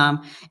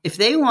Capcom, if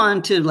they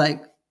want to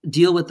like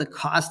deal with the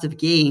cost of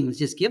games,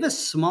 just give us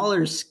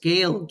smaller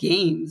scale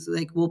games.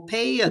 Like we'll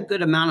pay a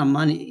good amount of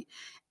money.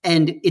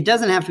 And it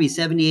doesn't have to be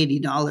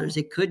 $70, $80.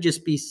 It could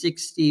just be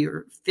 60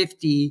 or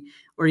 50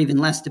 or even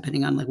less,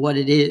 depending on like what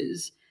it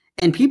is.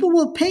 And people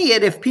will pay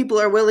it if people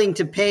are willing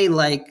to pay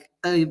like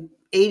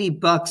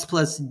 $80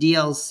 plus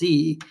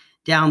DLC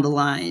down the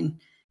line.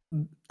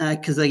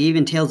 Because like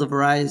even Tales of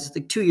Arise,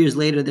 like 2 years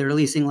later, they're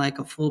releasing like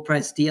a full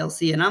price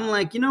DLC, and I'm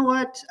like, you know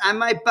what? I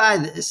might buy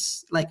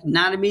this. Like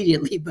not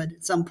immediately, but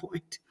at some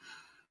point.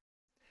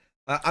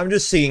 I'm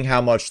just seeing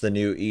how much the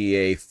new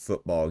EA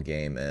football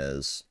game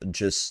is,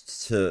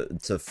 just to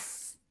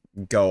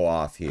go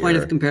off Point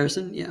of here.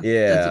 comparison, yeah,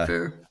 that's a Yeah,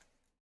 fair.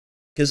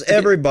 because Okay.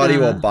 everybody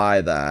will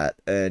buy that,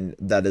 and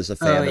that is a Oh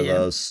fan of yeah,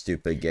 those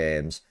stupid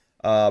games.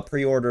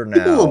 Pre-order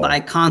people will now. buy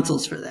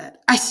consoles for that.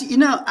 I see. You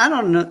know, I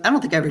don't know. I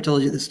don't think I ever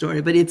told you this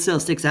story, but it still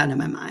sticks out in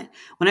my mind.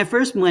 When I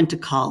first went to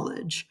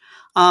college,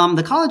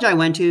 the college I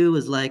went to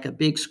was like a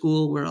big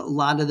school where a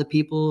lot of the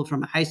people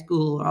from high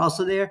school are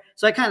also there.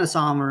 So I kind of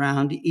saw them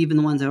around, even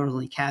the ones I was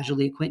only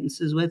casually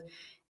acquaintances with.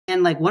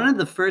 And like one of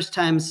the first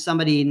times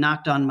somebody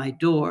knocked on my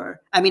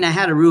door, I mean, I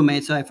had a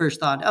roommate, so I first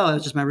thought, oh, it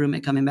was just my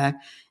roommate coming back.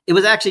 It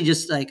was actually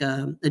just like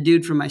a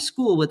dude from my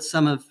school with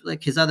some of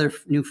like his other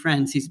new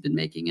friends he's been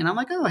making. And I'm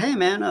like, oh, hey,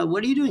 man,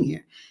 what are you doing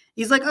here?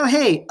 He's like, oh,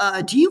 hey,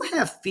 do you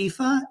have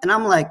FIFA? And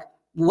I'm like,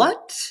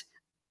 what?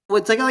 Well,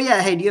 it's like, oh yeah,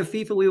 hey, do you have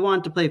FIFA? We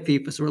want to play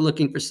FIFA, so we're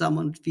looking for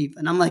someone with FIFA.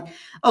 And I'm like,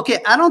 okay,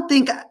 I don't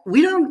think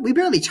we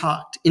barely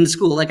talked in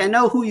school. Like I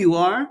know who you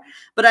are,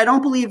 but I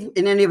don't believe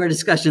in any of our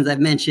discussions I've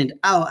mentioned,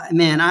 oh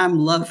man, I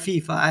love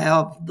FIFA. I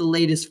have the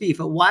latest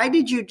FIFA. Why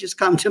did you just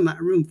come to my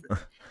room for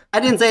that? I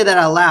didn't say that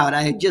out loud.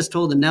 I just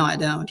told him, no, I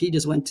don't. He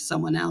just went to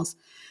someone else.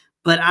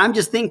 But I'm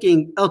just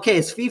thinking, okay,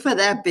 is FIFA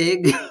that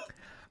big?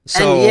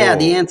 And yeah,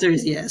 the So answer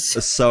is yes.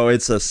 so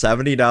it's a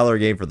 $70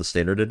 game for the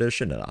standard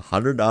edition and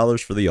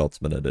 $100 for the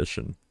ultimate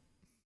edition.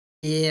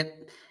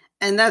 Yep.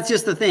 And that's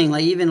just the thing.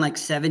 Like even like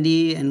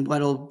 70 and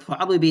what'll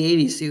probably be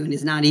 80 soon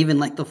is not even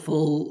like the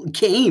full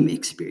game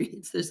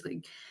experience. There's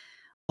like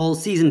whole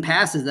season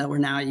passes that we're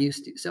now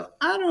used to. So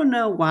I don't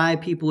know why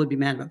people would be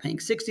mad about paying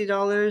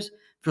 $60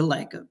 for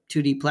like a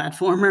 2D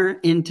platformer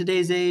in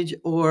today's age,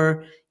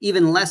 or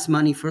even less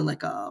money for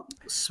like a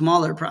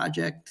smaller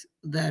project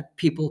that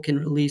people can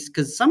release.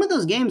 Because some of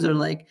those games are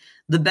like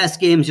the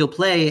best games you'll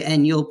play,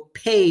 and you'll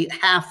pay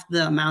half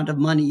the amount of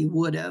money you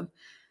would have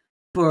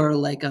for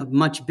like a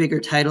much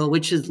bigger title,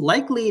 which is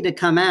likely to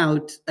come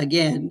out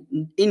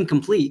again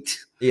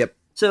incomplete. Yep.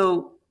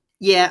 So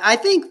yeah, I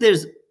think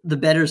there's the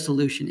better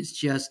solution is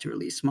just to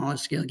release smaller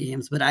scale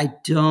games, but I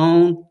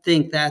don't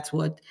think that's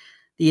what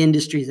the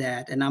industry's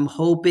at, and I'm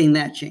hoping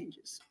that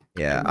changes.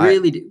 I Yeah,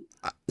 really do.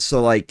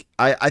 so like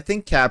I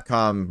think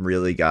Capcom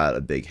really got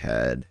a big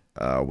head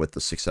with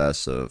the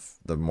success of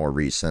the more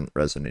recent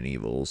Resident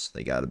Evils.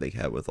 They got a big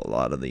head with a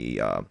lot of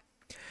the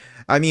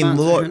I mean,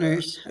 Monster look,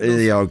 Hunters.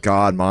 you know,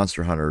 God,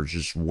 Monster Hunter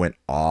just went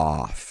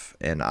off,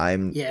 and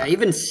I'm Yeah,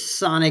 even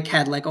Sonic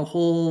had like a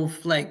whole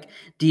like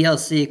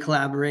DLC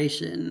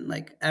collaboration.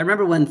 Like I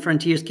remember when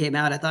Frontiers came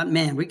out, I thought,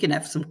 man, we can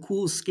have some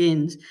cool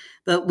skins,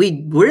 but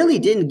we really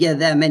didn't get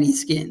that many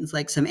skins.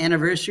 Like some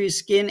anniversary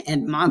skin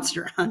and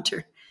Monster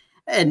Hunter,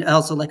 and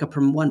also like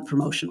one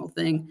promotional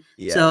thing.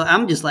 So yeah.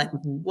 I'm just like,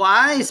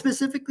 why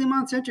specifically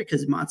Monster Hunter?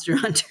 Because Monster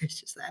Hunter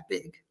is just that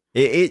big.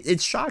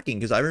 It's shocking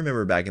because I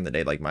remember back in the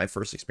day, like my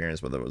first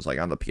experience with it was like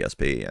on the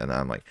PSP, and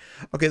I'm like,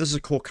 okay, this is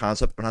a cool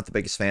concept. I'm not the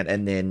biggest fan,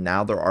 and then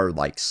now there are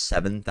like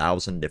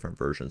 7,000 different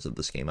versions of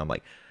this game. I'm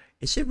like,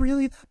 is it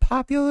really that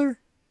popular?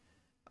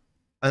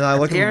 And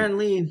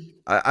Apparently,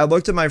 I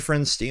looked at my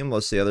friend's Steam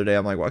list the other day.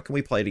 I'm like, what can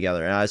we play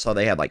together? And I saw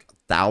they had like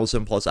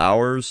 1,000+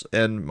 hours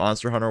in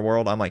Monster Hunter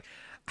World. I'm like,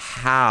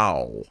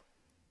 how?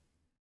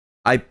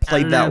 I I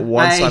played don't that know.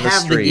 I once on a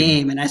have the stream.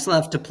 game, and I still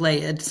have to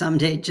play it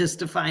someday just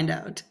to find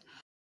out.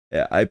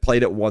 Yeah, I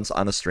played it once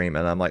on a stream,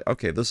 and I'm like,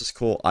 okay, this is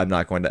cool. I'm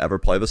not going to ever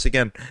play this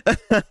again.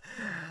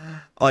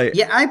 Like,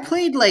 Yeah, I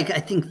played like I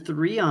think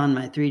three on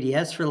my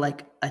 3DS for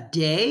like a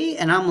day,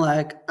 and I'm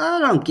like, I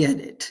don't get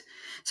it.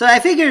 So I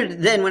figured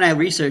then when I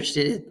researched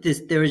it,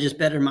 there was just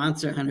better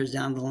Monster Hunters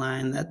down the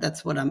line.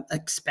 That's what I'm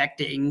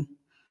expecting.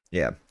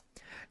 yeah,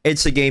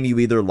 it's a game you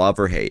either love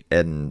or hate,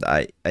 and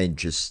I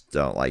just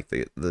don't like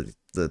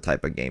the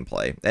type of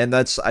gameplay. And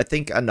that's, I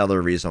think,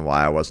 another reason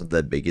why I wasn't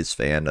the biggest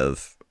fan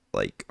of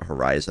like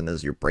Horizon,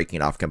 is you're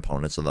breaking off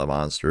components of the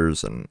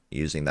monsters and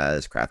using that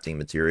as crafting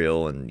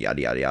material and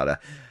yada yada yada.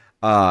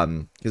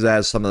 Because it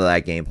has some of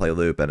that gameplay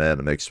loop in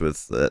it, mixed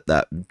with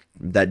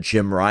that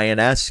Jim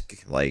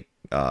Ryan-esque like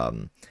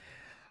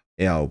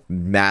you know,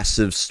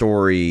 massive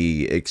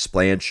story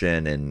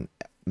expansion and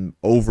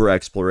over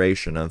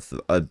exploration of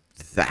a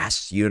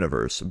vast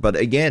universe. But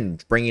again,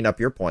 bringing up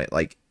your point,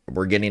 like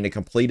we're getting a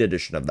complete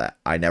edition of that.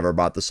 I never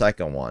bought the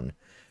second one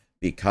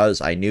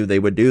because I knew they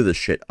would do this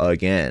shit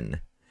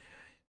again.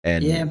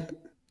 And Yeah,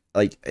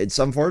 like it's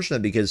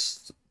unfortunate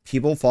because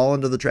people fall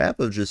into the trap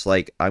of just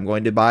like, I'm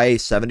going to buy a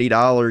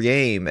 $70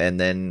 game, and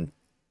then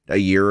a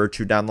year or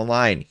two down the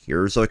line,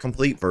 here's a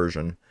complete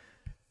version.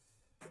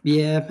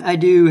 Yeah, I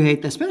do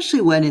hate that,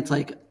 especially when it's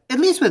like, at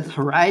least with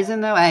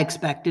Horizon though, I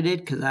expected it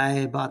because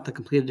I bought the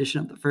complete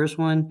edition of the first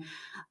one.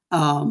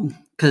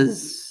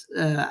 Because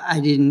I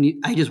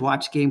just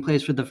watched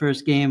gameplays for the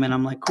first game and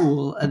I'm like,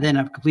 cool. And then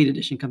a complete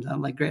edition comes out.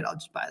 I'm like, great, I'll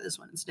just buy this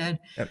one instead.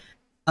 Yep.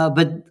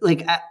 But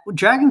like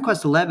Dragon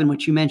Quest 11,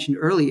 which you mentioned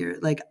earlier,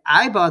 like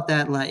I bought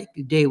that like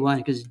day one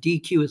because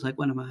DQ is like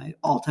one of my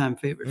all-time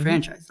favorite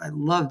franchises. I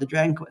love the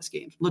Dragon Quest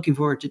games. Looking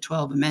forward to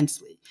 12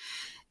 immensely,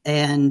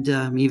 and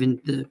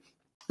even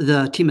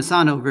the Team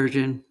Asano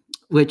version,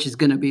 which is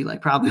going to be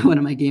like probably one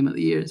of my game of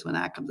the years when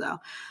that comes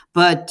out.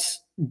 But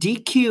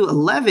DQ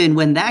 11,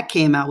 when that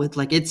came out with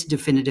like its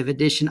definitive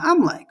edition,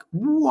 I'm like,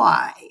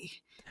 why?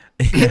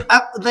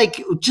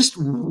 Like, just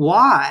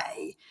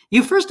why?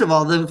 You first of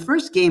all, the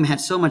first game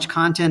had so much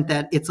content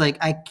that it's like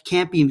I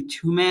can't be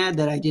too mad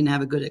that I didn't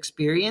have a good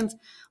experience.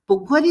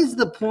 But what is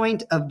the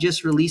point of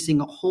just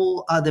releasing a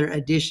whole other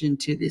addition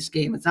to this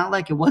game? It's not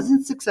like it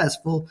wasn't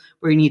successful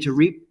where you need to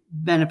reap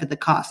benefit the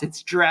cost.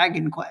 It's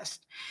Dragon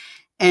Quest.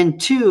 And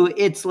two,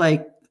 it's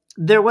like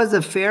there was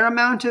a fair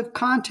amount of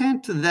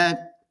content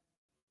that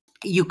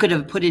you could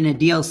have put in a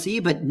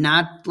DLC, but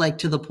not like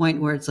to the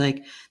point where it's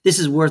like this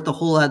is worth a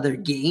whole other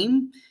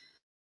game.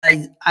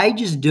 I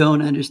just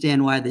don't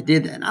understand why they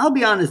did that. And I'll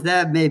be honest,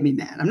 that made me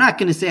mad. I'm not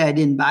going to say I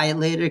didn't buy it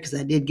later because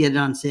I did get it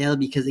on sale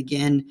because,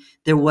 again,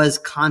 there was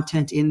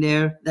content in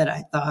there that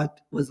I thought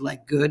was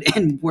like good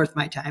and worth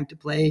my time to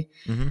play.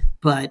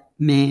 But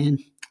man,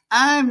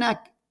 I'm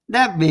not.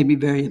 That made me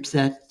very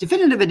upset.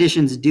 Definitive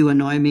editions do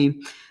annoy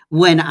me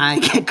when I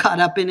get caught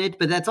up in it,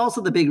 but that's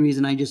also the big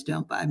reason I just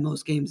don't buy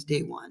most games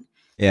day one.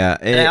 Yeah.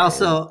 But I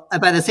also,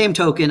 by the same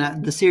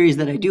token, the series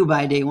that I do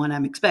buy day one,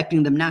 I'm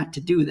expecting them not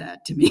to do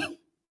that to me.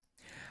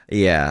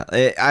 Yeah,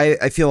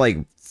 I feel like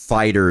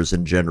fighters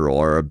in general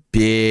are a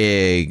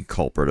big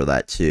culprit of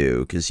that too,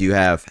 because you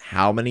have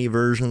how many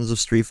versions of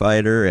Street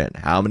Fighter and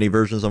how many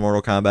versions of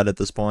Mortal Kombat at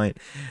this point.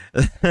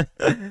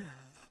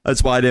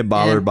 That's why I didn't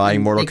bother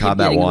buying Mortal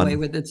Kombat 1. Away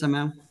with it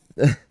somehow.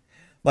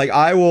 Like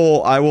I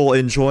will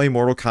enjoy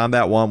Mortal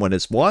Kombat 1 when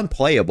it's one,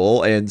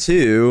 playable, and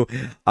two,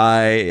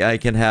 I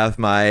can have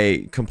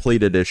my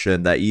complete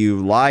edition that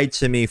you lied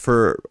to me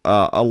for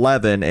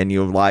 11 and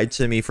you lied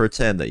to me for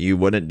 10 that you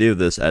wouldn't do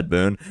this, Ed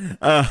Boon.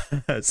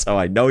 So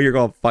I know you're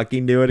gonna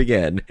fucking do it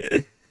again.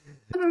 I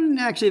don't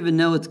actually even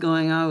know what's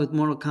going on with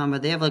Mortal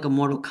Kombat. They have like a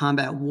Mortal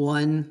Kombat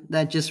 1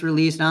 that just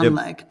released. And I'm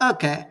like,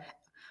 okay,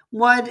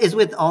 what is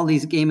with all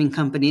these gaming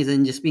companies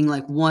and just being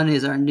like, one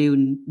is our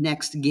new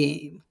next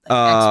game? Like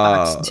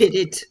Xbox did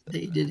it.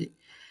 They did it.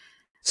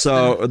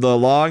 So the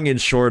long and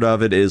short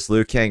of it is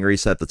Liu Kang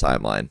reset the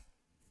timeline.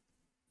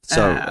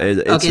 So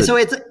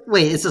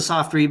it's a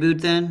soft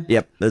reboot then?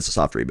 Yep, it's a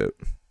soft reboot.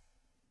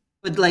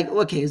 But like,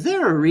 okay, is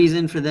there a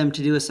reason for them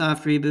to do a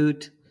soft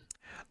reboot?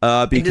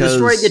 Because did the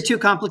story get too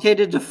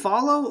complicated to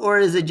follow, or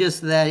is it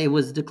just that it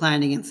was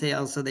declining in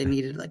sales, so they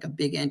needed like a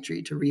big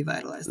entry to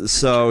revitalize the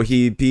So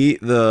he beat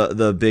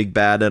the big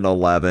bad in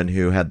 11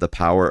 who had the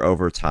power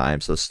over time.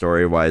 So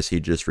story-wise,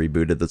 he just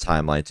rebooted the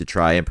timeline to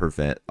try and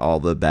prevent all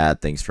the bad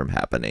things from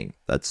happening.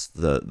 That's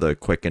the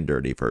quick and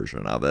dirty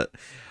version of it.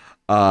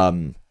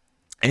 And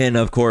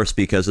of course,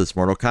 because it's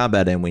Mortal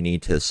Kombat and we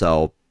need to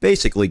sell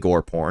basically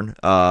gore porn,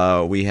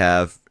 we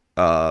have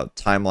a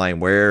timeline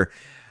where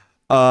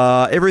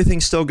everything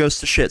still goes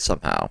to shit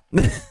somehow.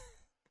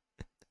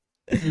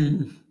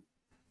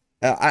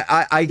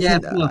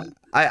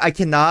 I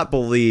cannot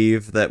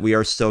believe that we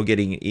are still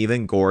getting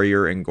even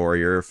gorier and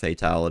gorier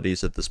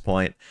fatalities at this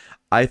point.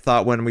 I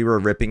thought when we were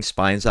ripping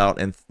spines out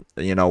in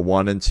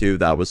 1 and 2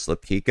 that was the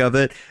peak of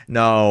it.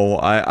 No,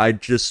 I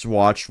just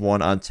watched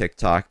one on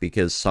TikTok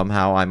because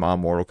somehow I'm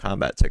on Mortal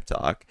Kombat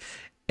TikTok.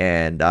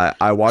 And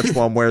I watched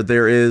one where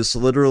there is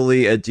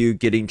literally a dude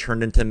getting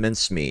turned into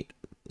mincemeat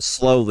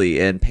slowly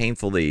and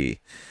painfully.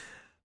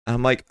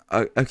 I'm like,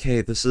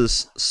 okay, this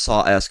is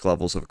Saw-esque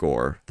levels of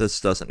gore. This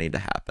doesn't need to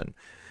happen.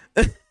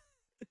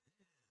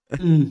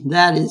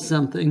 That is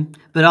something.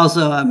 But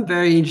also, I'm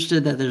very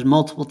interested that there's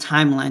multiple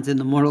timelines in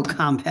the Mortal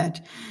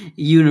Kombat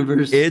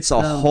universe. It's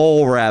a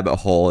whole rabbit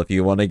hole if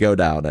you want to go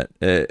down it.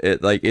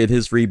 It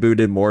has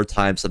rebooted more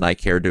times than I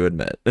care to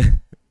admit.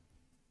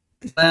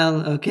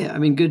 Well, okay. I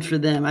mean, good for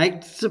them.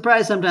 I'm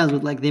surprised sometimes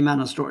with like the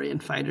amount of story in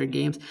fighter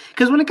games.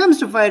 Because when it comes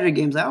to fighter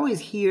games, I always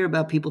hear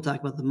about people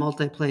talk about the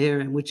multiplayer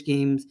and which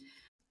games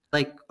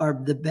like are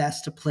the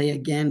best to play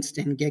against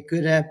and get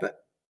good at.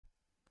 But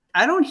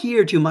I don't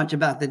hear too much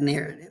about the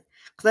narrative.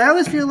 Because I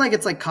always feel like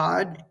it's like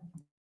COD.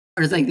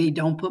 Or it's like they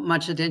don't put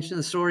much attention to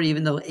the story,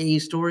 even though a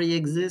story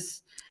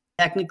exists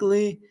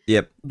technically.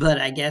 Yep.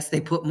 But I guess they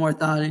put more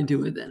thought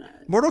into it than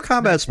Mortal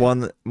Kombat's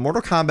one.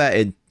 Mortal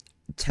Kombat and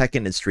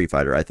Tekken and Street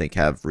Fighter, I think,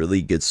 have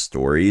really good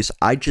stories.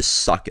 I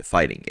just suck at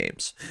fighting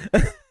games.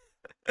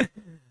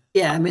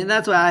 Yeah, I mean,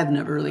 that's why I've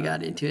never really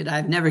got into it.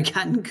 I've never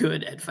gotten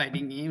good at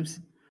fighting games.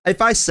 If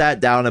I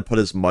sat down and put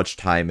as much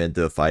time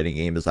into a fighting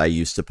game as I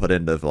used to put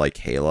into like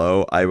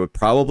Halo, I would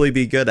probably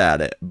be good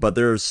at it. But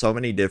there's so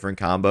many different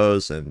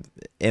combos and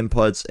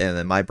inputs, and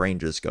then my brain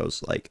just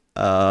goes like,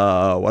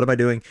 what am I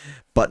doing?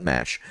 Butt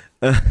mash.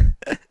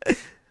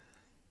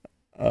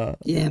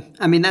 Yeah,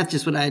 I mean that's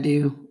just what I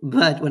do.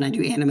 But when I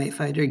do anime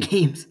fighter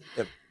games,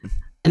 Yep.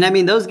 and I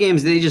mean those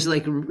games, they just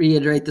like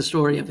reiterate the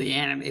story of the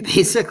anime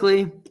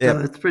basically. So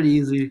Yep. it's pretty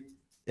easy.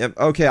 Yep.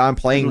 Okay, I'm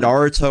It's playing like,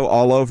 Naruto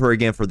all over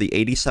again for the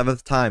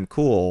 87th time.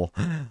 Cool.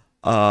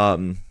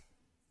 Um, yeah,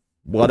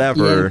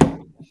 whatever.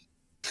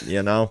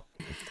 You know.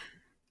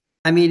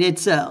 I mean it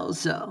sells,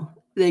 so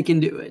they can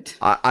do it.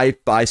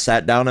 I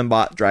sat down and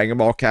bought Dragon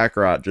Ball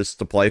Kakarot just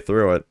to play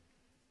through it,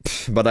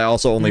 but I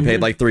also only paid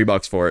like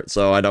 $3 for it,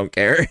 so I don't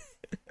care.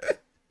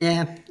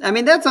 Yeah, I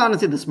mean that's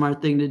honestly the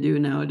smart thing to do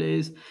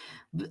nowadays,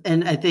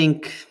 and I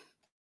think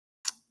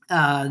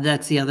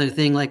that's the other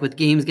thing. Like with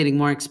games getting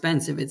more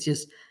expensive, it's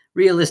just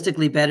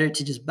realistically better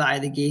to just buy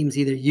the games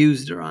either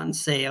used or on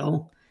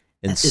sale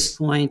And at this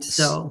point.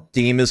 So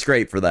Steam is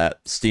great for that.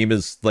 Steam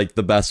is like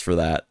the best for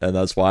that, and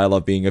that's why I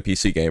love being a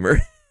PC gamer.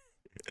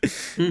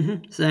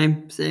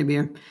 same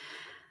here.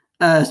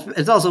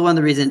 It's also one of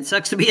the reasons it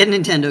sucks to be a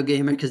Nintendo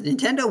gamer because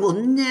Nintendo will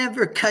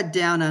never cut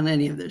down on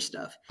any of their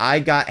stuff. I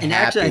got And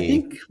happy. actually, I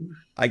think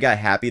I got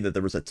happy that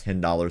there was a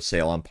 $10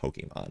 sale on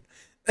Pokemon.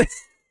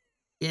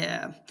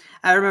 yeah,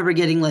 I remember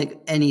getting like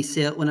any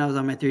sale when I was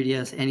on my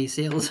 3DS, any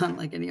sales on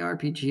like any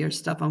RPG or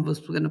stuff I was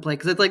going to play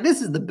because it's like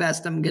this is the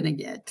best I'm going to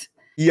get.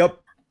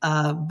 Yep.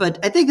 But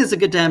I think it's a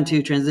good time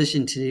to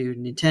transition to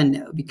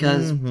Nintendo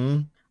because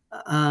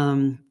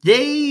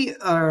they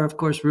are, of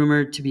course,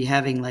 rumored to be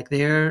having like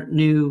their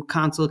new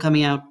console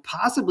coming out,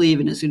 possibly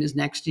even as soon as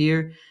next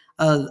year.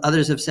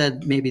 Others have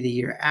said maybe the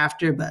year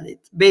after, but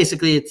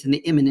it's in the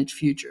imminent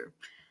future.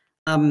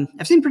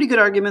 I've seen pretty good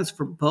arguments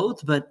for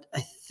both, but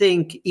I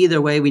think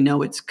either way, we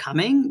know it's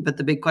coming. But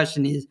the big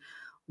question is,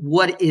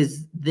 what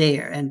is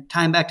there? And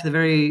tying back to the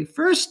very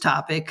first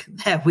topic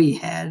that we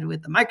had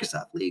with the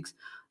Microsoft leaks,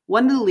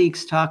 one of the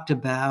leaks talked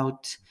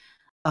about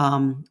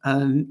a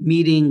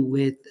meeting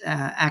with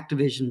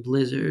Activision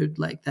Blizzard,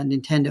 like that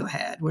Nintendo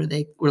had, where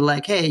they were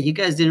like, "Hey, you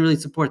guys didn't really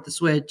support the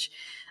Switch."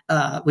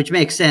 Which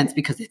makes sense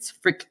because it's a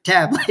freaking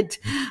tablet.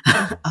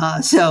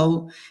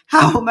 So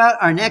how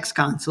about our next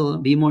console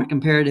be more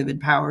comparative in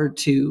power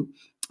to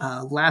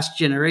last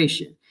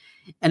generation?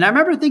 And I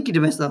remember thinking to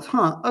myself,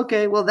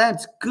 okay, well,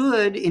 that's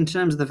good in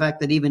terms of the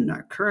fact that even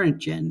our current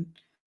gen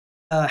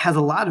has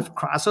a lot of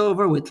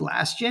crossover with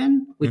last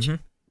gen, which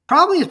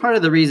probably is part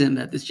of the reason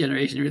that this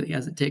generation really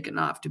hasn't taken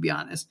off, to be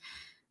honest.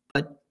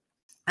 But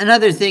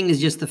another thing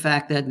is just the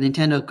fact that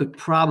Nintendo could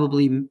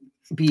probably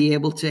be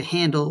able to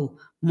handle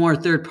more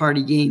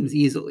third-party games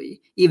easily,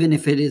 even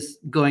if it is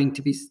going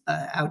to be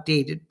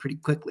outdated pretty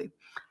quickly.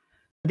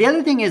 The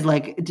other thing is,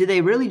 like, do they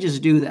really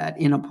just do that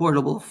in a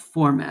portable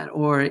format,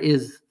 or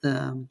is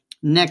the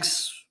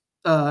next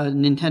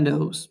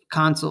Nintendo's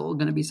console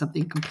going to be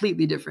something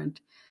completely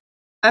different?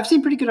 I've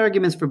seen pretty good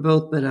arguments for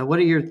both, but what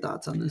are your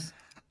thoughts on this?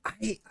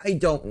 I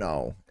don't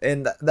know.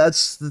 And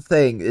that's the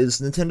thing,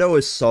 is Nintendo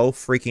is so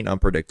freaking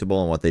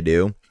unpredictable in what they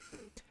do.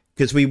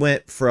 Because we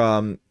went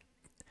from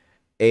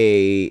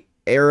a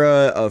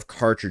era of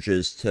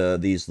cartridges to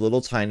these little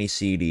tiny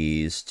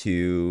CDs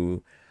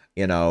to,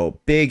 you know,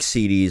 big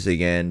CDs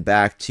again,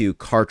 back to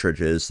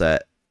cartridges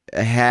that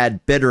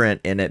had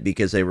bitterant in it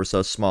because they were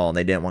so small and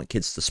they didn't want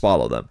kids to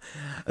swallow them.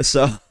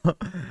 So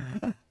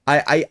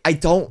I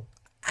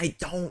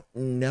don't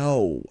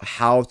know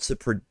how to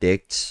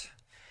predict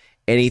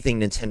anything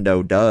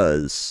Nintendo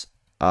does.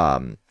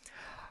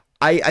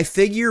 I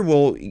figure,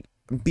 well,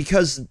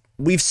 because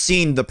we've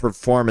seen the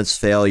performance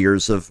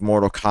failures of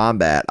Mortal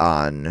Kombat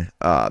on,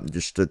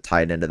 just to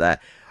tie it into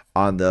that,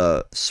 on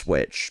the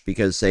Switch,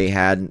 because they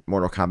had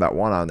Mortal Kombat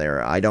 1 on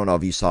there. I don't know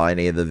if you saw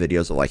any of the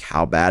videos of like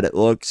how bad it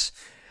looks,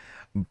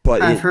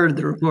 but I've heard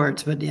the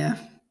reports, but yeah.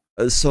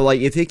 So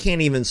like if it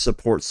can't even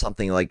support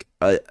something like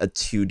a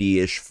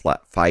 2D-ish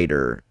flat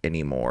fighter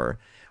anymore,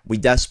 we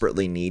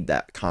desperately need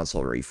that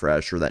console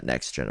refresh or that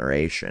next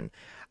generation.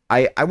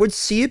 I would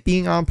see it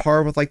being on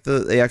par with like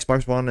the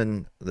Xbox One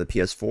and the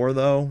PS4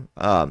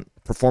 though.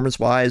 Performance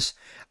wise,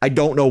 I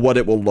don't know what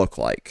it will look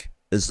like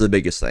is the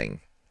biggest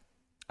thing.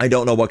 I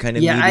don't know what kind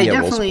of media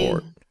it will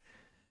support.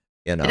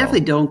 You know, I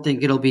definitely don't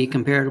think it'll be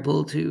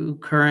comparable to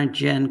current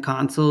gen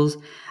consoles.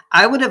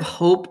 I would have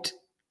hoped,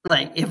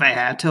 like, if I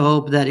had to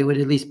hope, that it would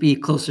at least be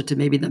closer to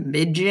maybe the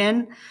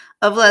mid-gen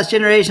of last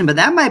generation, but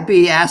that might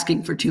be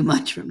asking for too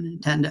much from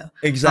Nintendo.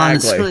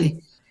 exactly.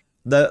 Honestly.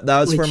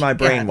 That's where my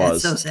brain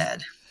was. That's so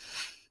sad.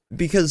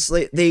 Because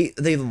they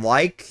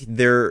like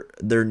their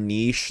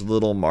niche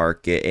little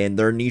market, and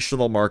their niche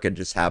little market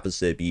just happens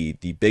to be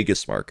the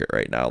biggest market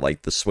right now.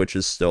 Like the Switch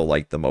is still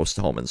like the most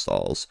home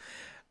installs,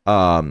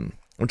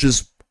 which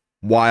is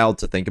wild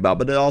to think about,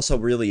 but it also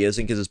really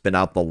isn't because it's been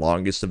out the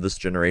longest of this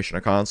generation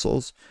of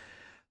consoles.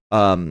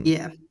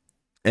 Yeah.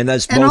 And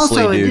that's And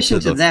mostly also, in due addition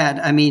to to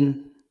that, I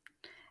mean,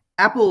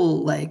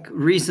 Apple like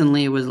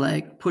recently was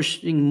like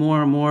pushing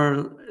more and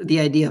more the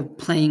idea of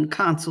playing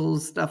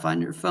consoles stuff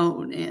on your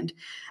phone. And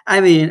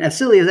I mean, as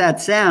silly as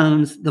that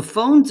sounds, the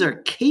phones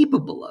are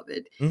capable of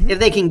it. Hmm. If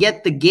they can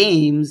get the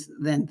games,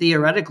 then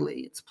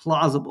theoretically it's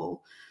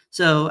plausible.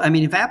 So, I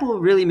mean, if Apple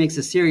really makes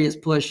a serious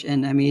push,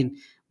 and I mean,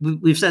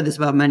 we've said this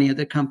about many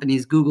other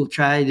companies. Google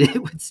tried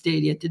it with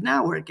Stadia, it did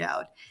not work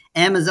out.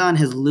 Amazon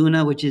has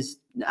Luna, which is,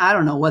 I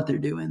don't know what they're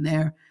doing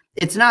there.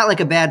 It's not like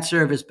a bad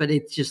service, but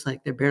it's just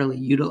like they're barely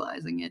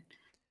utilizing it.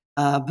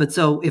 But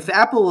so if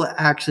Apple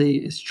actually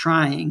is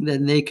trying,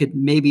 then they could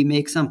maybe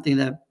make something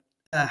that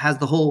has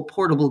the whole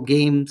portable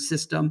game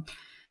system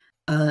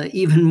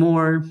even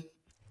more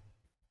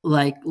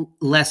like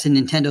less in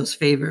Nintendo's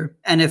favor.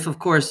 And if, of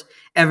course,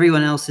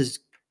 everyone else is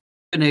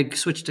going to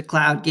switch to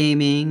cloud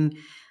gaming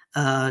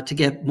to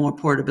get more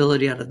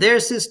portability out of their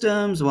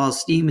systems, while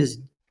Steam is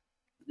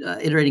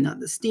iterating on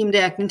the Steam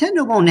Deck,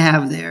 Nintendo won't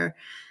have their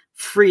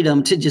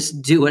freedom to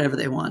just do whatever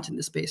they want in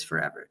the space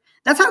forever.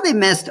 That's how they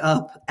messed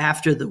up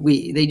after the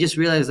Wii. They just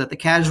realized that the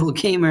casual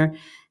gamer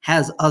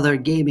has other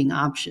gaming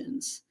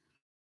options.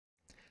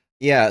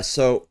 Yeah,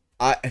 so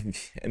I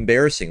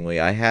embarrassingly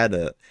I had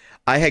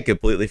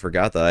completely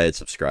forgot that I had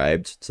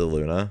subscribed to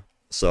Luna,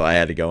 so I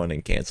had to go in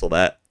and cancel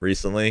that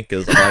recently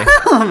because I'm like,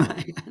 Oh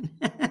my god!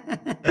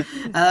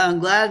 I'm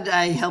glad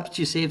I helped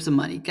you save some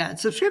money. God,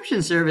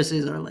 subscription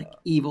services are like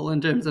evil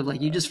in terms of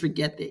like you just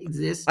forget they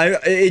exist. I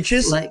it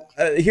just Like,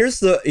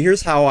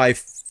 here's how I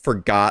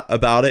forgot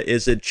about it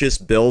is it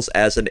just bills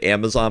as an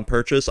Amazon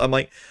purchase. I'm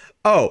like,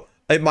 oh,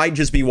 it might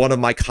just be one of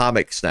my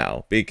comics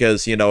now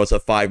because it's a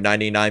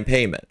 $5.99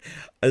 payment.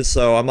 And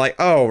so I'm like,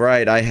 oh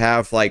right, I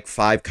have like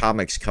 5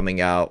 comics coming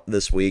out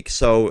this week,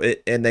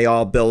 and they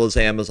all bill as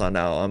Amazon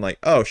now. I'm like,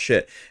 oh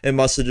shit, it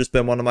must have just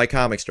been one of my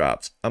comics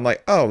drops. I'm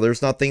like, oh,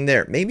 there's nothing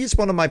there. Maybe it's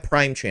one of my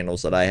Prime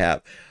channels that I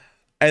have.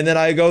 And then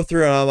I go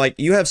through and I'm like,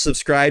 you have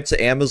subscribed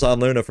to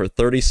Amazon Luna for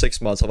 36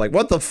 months. I'm like,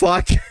 what the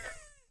fuck?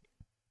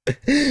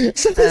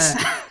 So this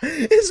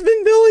it's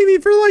been billing me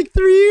for like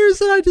 3 years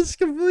and I just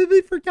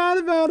completely forgot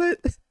about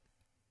it.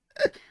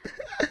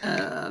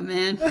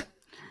 man.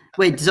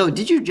 Wait, so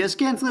did you just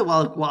cancel it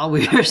while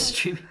we were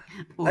streaming?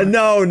 Or...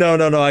 No.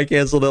 I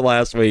canceled it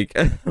last week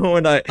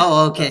when I.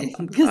 Oh, okay.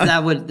 Because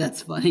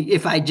that's funny.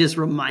 If I just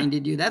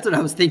reminded you, that's what I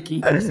was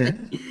thinking.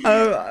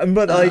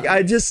 But like,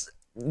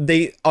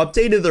 they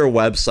updated their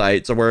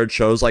website to where it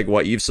shows like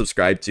what you've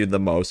subscribed to the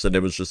most, and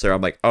it was just there.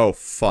 I'm like, oh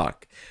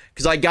fuck,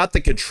 because I got the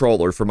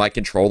controller for my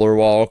controller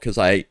wall because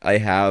I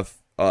have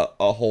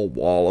a whole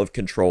wall of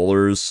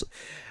controllers.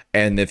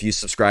 And if you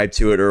subscribe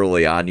to it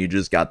early on, you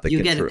just got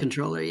you get a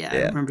controller. Yeah, yeah,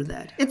 I remember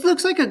that. It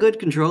looks like a good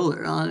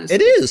controller, honestly.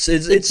 It is.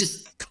 It's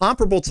just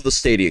comparable to the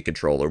Stadia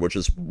controller, which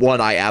is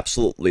one I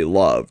absolutely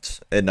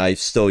loved, and I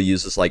still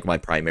use as like my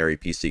primary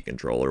PC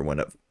controller when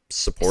it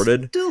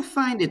supported. I still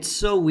find it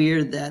so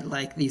weird that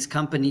like these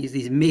companies,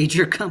 these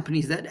major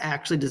companies that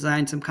actually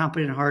design some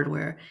competent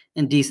hardware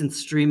and decent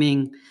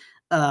streaming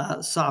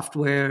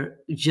software,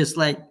 just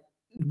like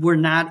we're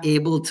not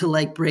able to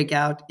like break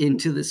out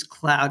into this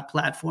cloud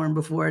platform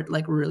before it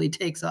like really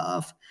takes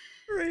off.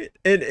 Right.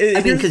 I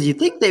mean, because you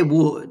think they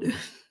would.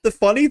 The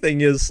funny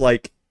thing is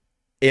like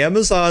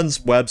Amazon's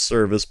web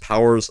service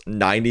powers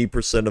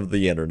 90% of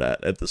the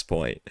internet at this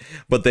point,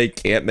 but they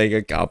can't make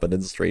a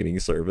competent streaming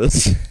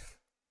service.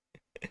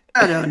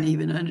 I don't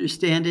even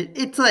understand it.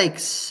 It's like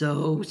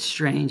so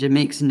strange. It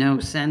makes no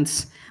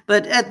sense.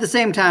 But at the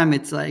same time,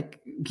 it's like,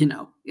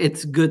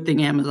 it's a good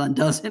thing Amazon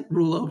doesn't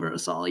rule over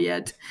us all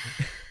yet.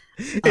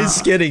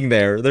 It's getting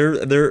there.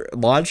 They're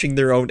launching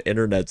their own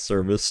internet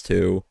service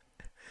too.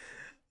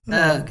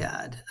 Oh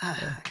God.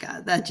 Oh,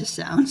 God, that just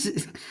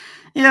sounds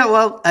yeah,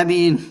 well, I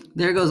mean,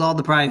 there goes all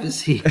the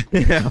privacy.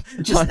 Yeah.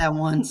 Just that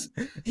once.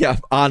 Yeah,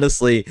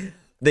 honestly,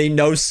 they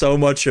know so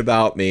much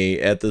about me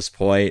at this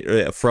point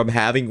from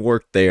having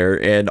worked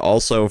there, and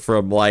also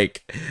from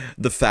like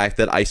the fact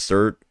that I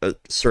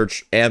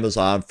search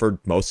Amazon for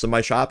most of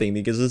my shopping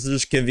because it's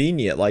just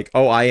convenient. Like,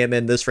 oh, I am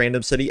in this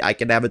random city, I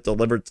can have it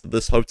delivered to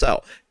this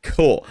hotel.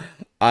 Cool.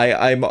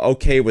 I'm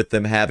okay with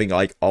them having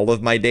like all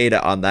of my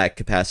data on that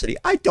capacity.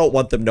 I don't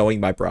want them knowing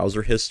my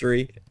browser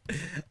history.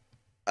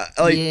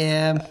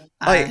 Yeah,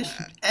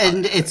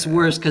 and it's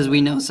worse because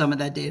we know some of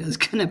that data is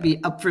going to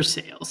be up for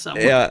sale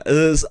somewhere. Yeah, it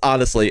is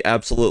honestly,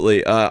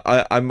 absolutely.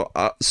 I'm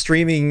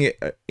streaming,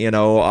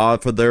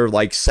 off of their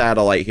like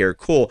satellite here.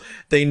 Cool.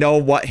 They know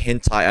what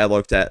hentai I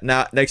looked at.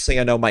 Now, next thing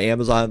I know, my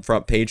Amazon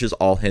front page is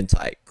all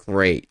hentai.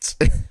 Great.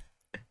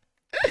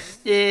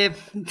 Yeah.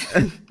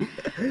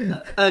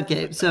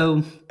 Okay,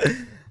 so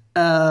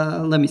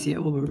let me see.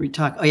 What were we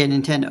talking? Oh yeah,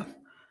 Nintendo.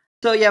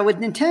 So yeah, with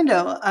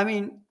Nintendo, I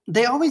mean,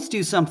 they always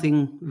do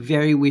something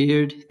very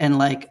weird and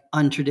like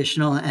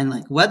untraditional, and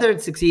like whether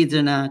it succeeds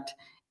or not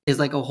is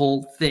like a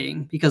whole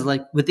thing. Because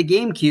like with the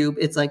GameCube,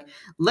 it's like,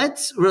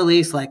 let's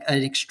release like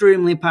an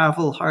extremely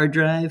powerful hard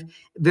drive,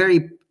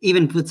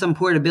 even with some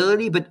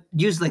portability, but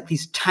use like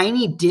these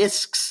tiny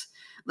discs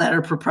that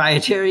are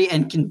proprietary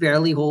and can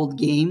barely hold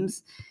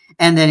games.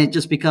 And then it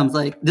just becomes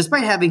like,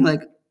 despite having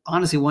like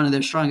honestly one of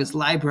their strongest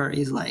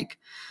libraries, like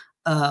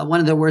one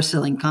of their worst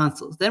selling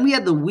consoles. Then we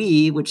had the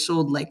Wii, which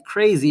sold like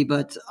crazy,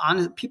 but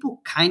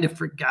people kind of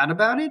forgot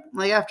about it.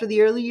 Like after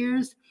the early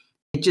years,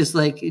 it just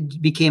like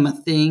it became a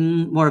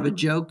thing, more of a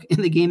joke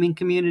in the gaming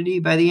community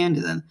by the end.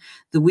 And then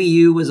the Wii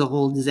U was a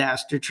whole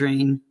disaster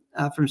train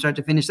from start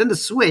to finish. Then the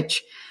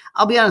Switch,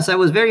 I'll be honest, I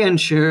was very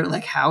unsure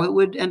like how it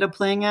would end up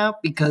playing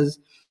out because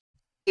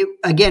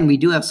again, we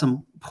do have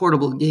some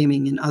portable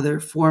gaming in other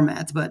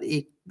formats, but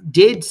it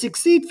did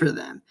succeed for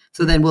them.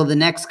 So then will the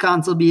next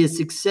console be a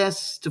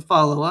success to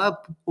follow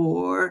up,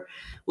 or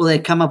will they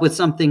come up with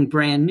something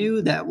brand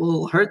new that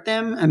will hurt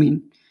them? I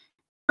mean,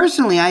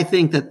 personally, I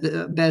think that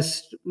the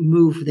best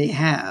move they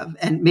have,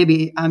 and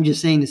maybe I'm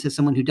just saying this as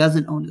someone who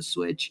doesn't own a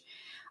Switch,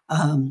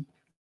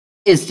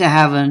 is to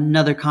have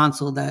another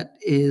console that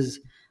is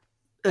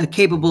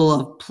capable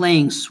of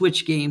playing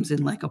Switch games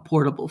in like a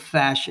portable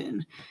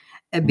fashion.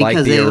 Because like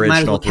the they might as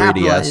original well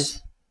capitalize.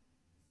 3DS.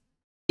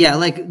 Yeah,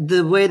 like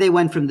the way they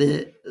went from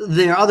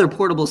their other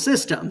portable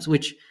systems,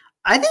 which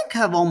I think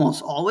have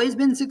almost always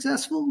been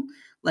successful,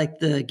 like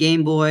the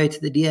Game Boy to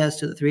the DS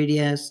to the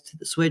 3DS to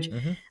the Switch.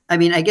 Mm-hmm. I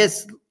mean, I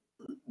guess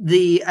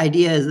the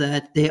idea is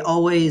that they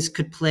always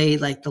could play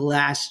like the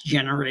last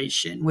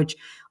generation, which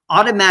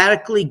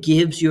automatically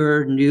gives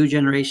your new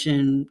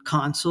generation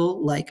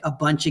console like a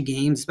bunch of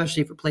games,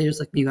 especially for players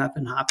like me who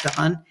haven't hopped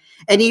on.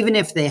 And even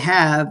if they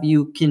have,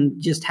 you can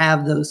just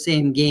have those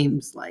same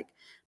games like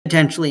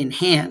potentially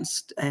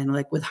enhanced and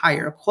like with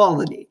higher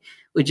quality,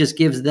 which just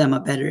gives them a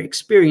better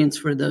experience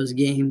for those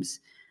games.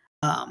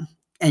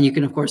 And you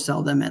can, of course,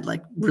 sell them at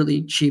like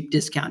really cheap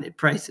discounted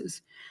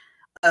prices.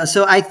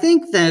 So I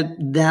think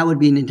that would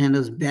be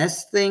Nintendo's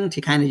best thing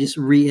to kind of just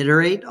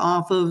reiterate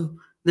off of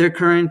their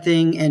current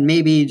thing and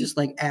maybe just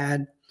like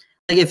add,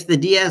 like if the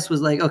DS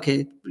was like,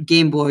 okay,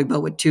 Game Boy,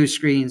 but with 2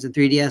 screens, and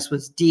 3DS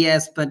was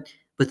DS, but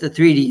with the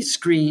 3D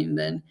screen,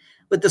 then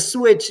with the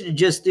Switch,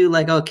 just do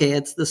like, okay,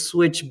 it's the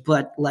Switch,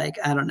 but like,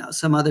 I don't know,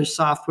 some other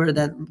software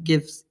that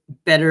gives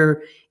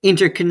better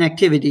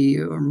interconnectivity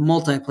or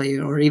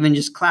multiplayer or even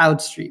just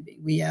cloud streaming.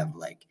 We have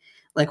like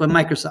what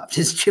Microsoft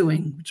is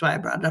doing, which is why I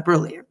brought it up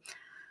earlier.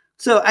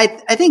 So I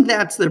think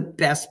that's their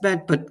best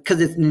bet, but because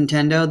it's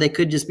Nintendo, they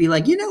could just be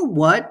like, you know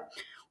what?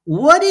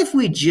 What if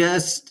we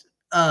just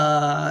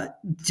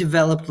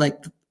developed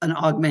like an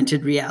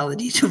augmented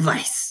reality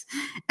device?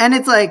 And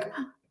it's like,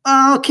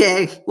 oh,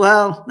 okay,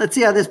 well, let's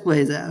see how this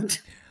plays out.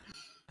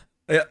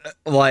 Yeah,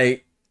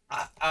 like,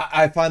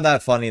 I find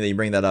that funny that you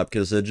bring that up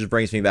because it just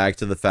brings me back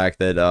to the fact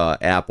that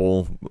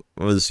Apple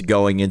was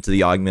going into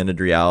the augmented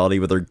reality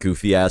with their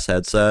goofy ass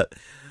headset.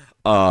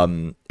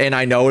 And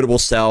I know it will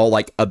sell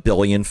like 1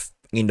 billion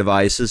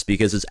devices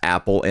because it's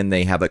Apple and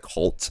they have a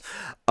cult.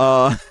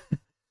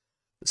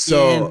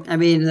 So yeah, I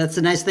mean, that's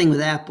the nice thing with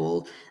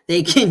Apple.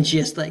 They can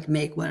just like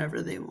make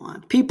whatever they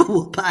want. People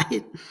will buy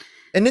it.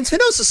 And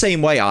Nintendo's the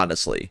same way,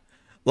 honestly.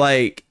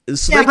 Like,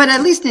 so yeah, but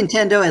at least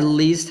Nintendo at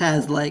least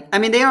has like, I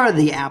mean, they are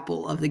the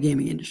Apple of the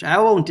gaming industry. I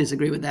won't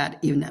disagree with that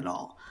even at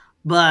all.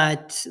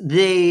 But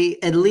they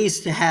at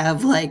least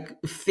have like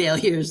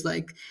failures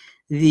like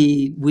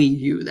the Wii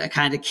U that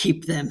kind of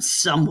keep them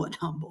somewhat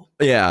humble.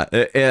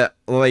 Yeah,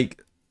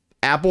 like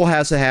Apple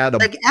has had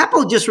like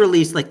Apple just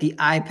released like the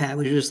iPad,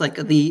 which is like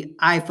the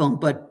iPhone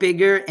but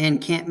bigger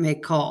and can't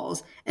make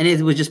calls, and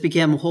it would just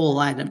become a whole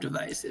line of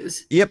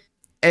devices. Yep,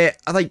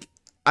 like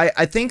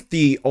I think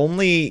the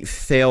only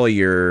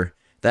failure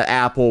that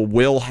Apple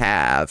will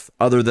have,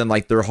 other than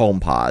like their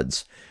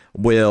HomePods,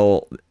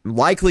 will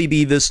likely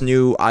be this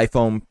new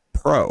iPhone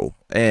Pro,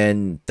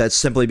 and that's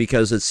simply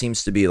because it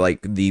seems to be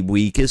like the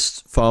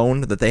weakest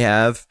phone that they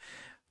have,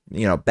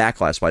 you know,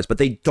 backlash wise. But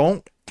they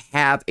don't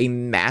have a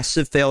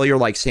massive failure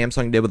like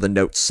Samsung did with the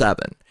Note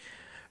 7,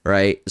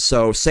 right?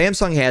 So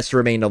Samsung has to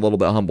remain a little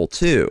bit humble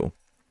too.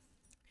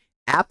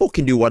 Apple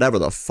can do whatever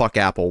the fuck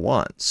Apple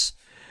wants,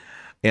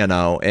 you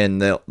know,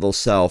 and they'll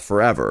sell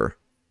forever,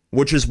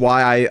 which is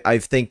why I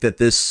think that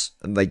this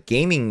like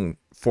gaming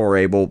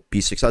foray will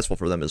be successful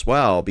for them as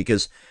well,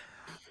 because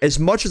as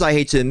much as I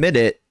hate to admit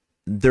it,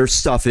 their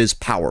stuff is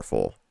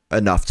powerful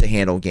enough to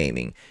handle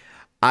gaming.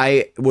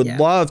 I would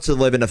love to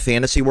live in a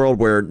fantasy world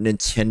where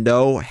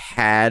Nintendo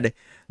had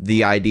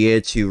the idea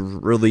to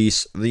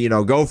release, you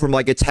know, go from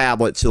like a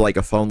tablet to like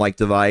a phone-like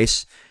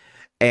device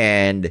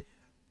and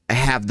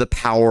have the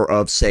power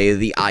of, say,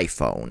 the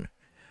iPhone.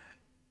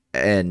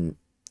 And,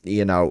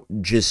 you know,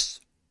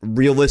 just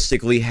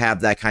realistically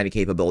have that kind of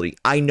capability.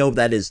 I know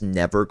that is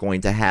never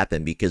going to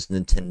happen because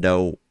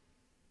Nintendo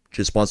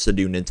just wants to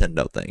do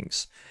Nintendo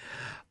things.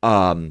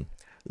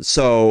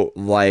 So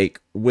like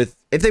if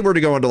they were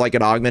to go into like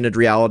an augmented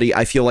reality,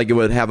 I feel like it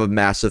would have a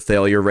massive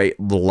failure rate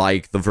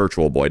like the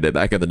Virtual Boy did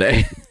back in the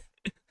day.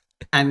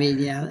 I mean,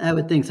 yeah, I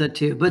would think so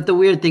too. But the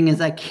weird thing is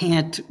I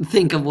can't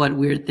think of what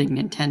weird thing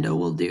Nintendo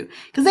will do.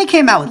 Because they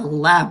came out with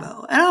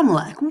Labo. And I'm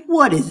like,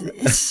 what is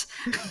this?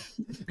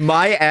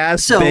 My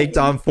ass baked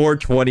on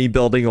 420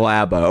 building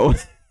Labo.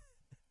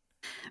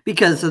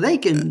 because so they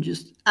can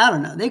just, I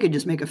don't know, they could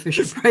just make a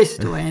Fisher Price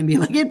toy and be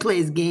like, it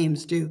plays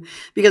games too,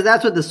 because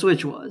that's what the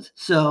Switch was.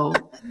 So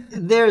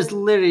there's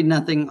literally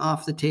nothing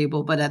off the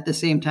table, but at the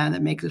same time,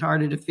 that makes it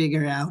harder to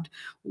figure out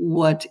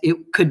what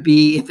it could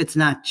be if it's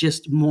not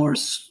just more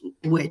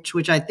Switch,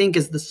 which I think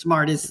is the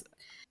smartest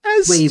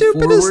As way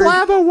stupid forward. as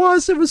Lava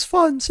was, it was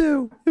fun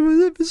too.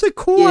 It was a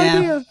cool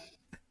idea.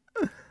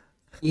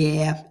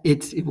 Yeah,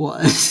 it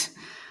was.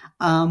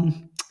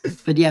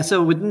 But yeah,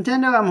 so with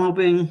Nintendo, I'm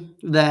hoping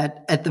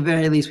that at the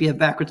very least we have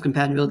backwards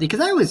compatibility,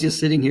 because I was just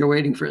sitting here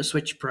waiting for a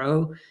Switch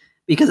Pro,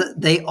 because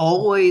they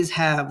always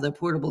have the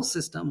portable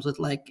systems with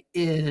like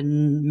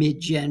in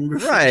mid-gen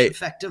refresh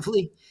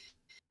effectively.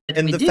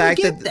 And we the didn't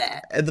fact get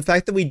that and the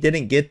fact that we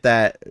didn't get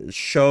that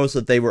shows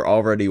that they were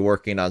already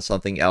working on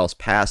something else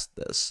past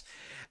this.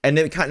 And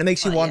it kind of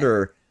makes you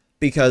wonder,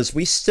 because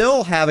we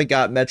still haven't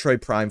got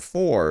Metroid Prime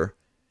 4,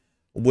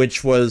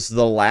 which was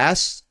the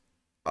last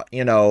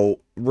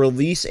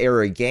release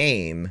era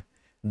game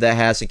that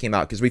hasn't came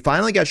out, because we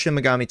finally got Shin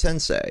Megami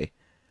Tensei,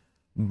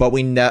 but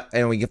we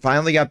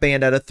finally got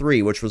Bayonetta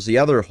 3, which was the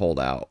other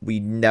holdout. We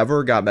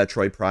never got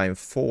Metroid Prime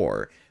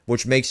 4,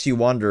 which makes you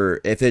wonder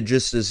if it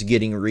just is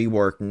getting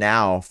reworked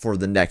now for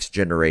the next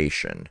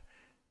generation.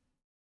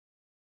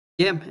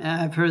 Yeah,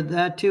 I've heard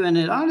that too, and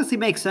it honestly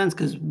makes sense,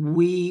 because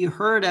we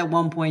heard at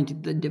one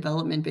point the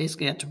development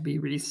basically had to be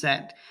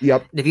reset.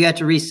 Yep. And if you had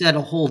to reset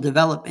a whole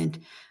development,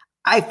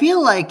 I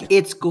feel like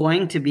it's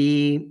going to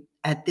be,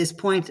 at this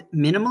point,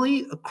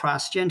 minimally a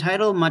cross-gen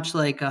title, much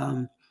like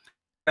Breath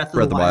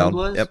of the Wild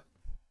was. Yep.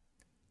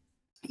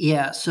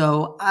 Yeah,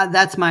 so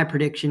that's my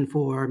prediction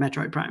for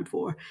Metroid Prime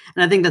 4.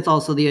 And I think that's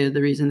also the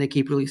reason they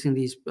keep releasing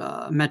these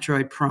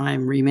Metroid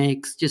Prime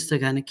remakes, just to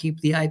kind of keep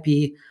the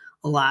IP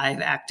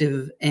alive,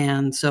 active.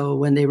 And so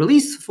when they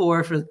release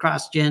 4 for the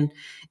cross-gen,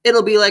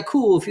 it'll be like,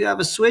 cool, if you have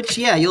a Switch,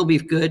 yeah, you'll be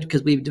good,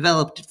 because we've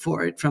developed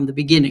for it from the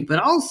beginning. But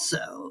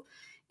also,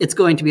 it's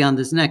going to be on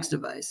this next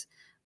device.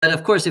 But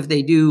of course, if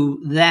they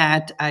do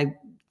that, I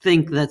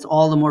think that's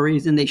all the more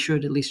reason they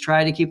should at least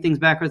try to keep things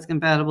backwards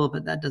compatible,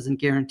 but that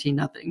doesn't guarantee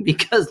nothing,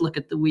 because look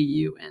at the Wii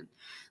U and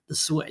the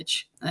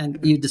Switch, and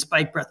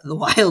despite Breath of the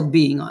Wild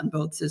being on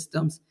both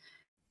systems.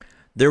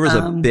 There was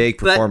a big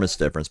performance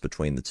difference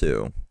between the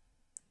two.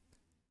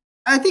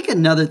 I think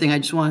another thing I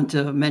just wanted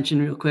to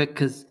mention real quick,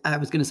 because I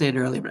was going to say it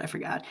earlier, but I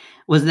forgot,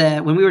 was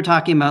that when we were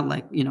talking about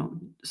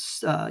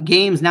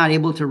games not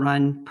able to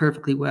run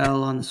perfectly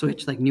well on the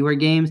Switch, like newer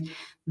games,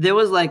 there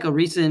was like a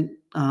recent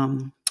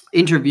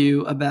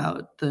interview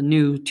about the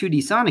new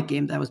 2D Sonic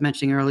game that I was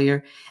mentioning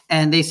earlier,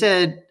 and they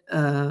said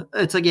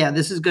it's like, yeah,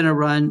 this is going to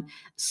run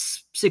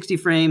 60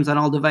 frames on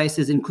all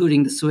devices,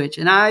 including the Switch.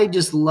 And I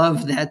just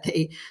love that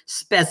they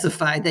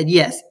specified that,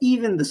 yes,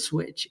 even the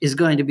Switch is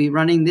going to be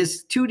running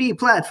this 2D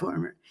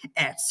platformer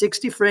at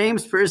 60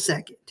 frames per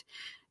second.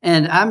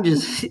 And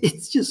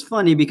it's just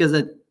funny, because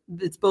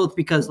it's both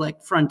because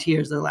like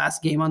Frontiers, the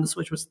last game on the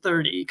Switch, was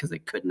 30, because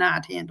it could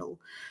not handle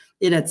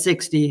it at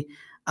 60,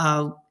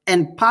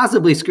 and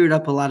possibly screwed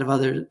up a lot of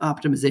other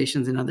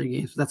optimizations in other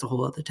games. That's a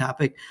whole other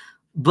topic.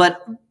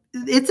 But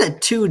it's a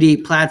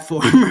 2D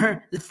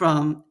platformer.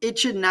 It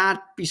should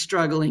not be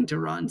struggling to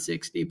run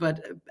 60,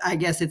 but I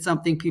guess it's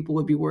something people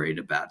would be worried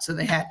about. So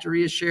they had to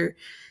reassure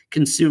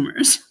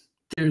consumers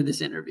through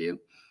this interview.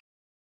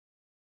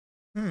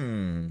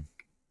 So,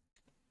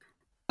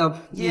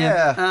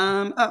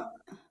 yeah.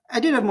 I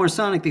did have more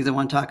Sonic things I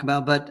want to talk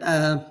about,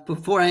 but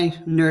before I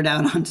nerd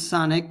out on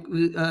Sonic,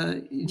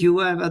 do you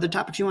have other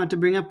topics you want to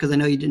bring up? Because I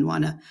know you didn't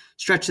want to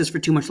stretch this for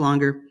too much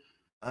longer.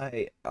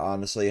 I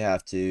honestly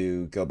have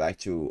to go back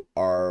to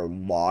our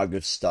log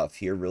of stuff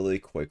here really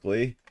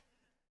quickly.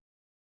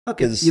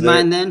 Okay, you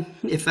mind then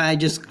if I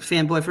just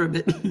fanboy for a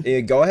bit?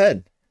 Yeah, go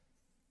ahead.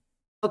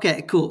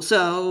 Okay, cool.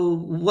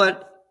 So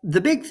the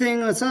big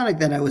thing with Sonic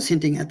that I was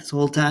hinting at this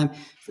whole time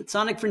is that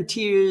Sonic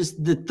Frontiers,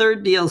 the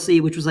third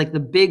DLC, which was like the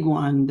big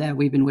one that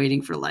we've been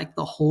waiting for like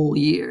the whole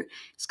year,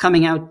 is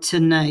coming out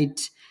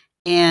tonight.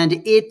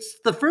 And it's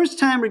the first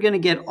time we're going to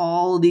get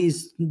all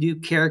these new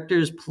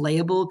characters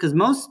playable, because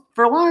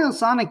for a while,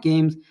 Sonic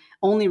games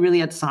only really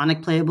had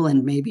Sonic playable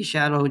and maybe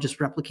Shadow just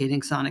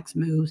replicating Sonic's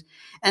moves.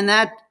 And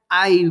that,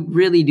 I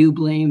really do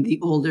blame the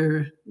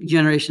older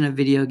generation of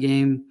video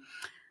game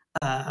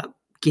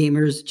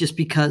gamers, just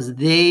because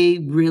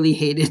they really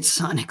hated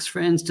Sonic's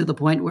friends, to the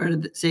point where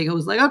Sega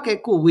was like, okay,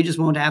 cool, we just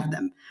won't have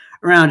them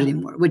around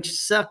anymore, which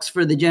sucks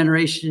for my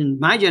generation,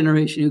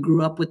 who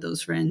grew up with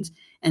those friends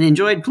and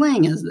enjoyed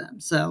playing as them.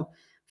 So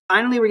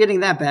finally, we're getting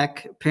that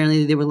back.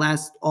 Apparently, they were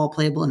last all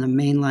playable in a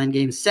mainline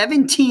game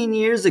 17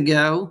 years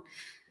ago.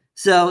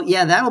 So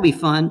yeah, that'll be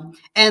fun.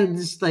 And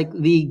just like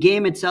the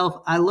game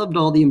itself, I loved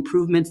all the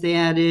improvements they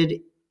added,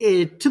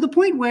 to the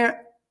point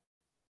where,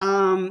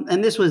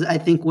 and this was, I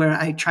think, where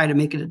I try to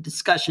make it a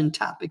discussion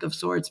topic of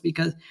sorts,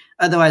 because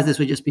otherwise this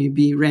would just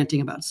be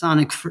ranting about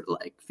Sonic for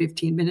like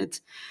 15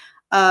 minutes.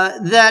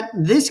 That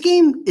this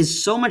game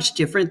is so much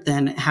different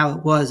than how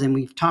it was. And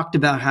we've talked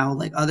about how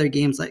like other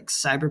games like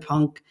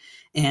Cyberpunk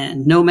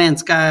and No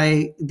Man's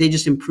Sky, they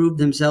just improved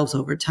themselves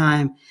over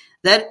time,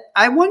 that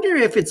I wonder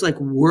if it's like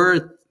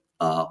worth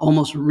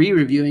almost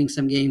re-reviewing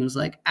some games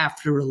like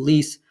after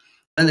release,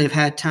 and they've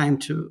had time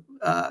to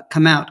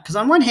come out. Because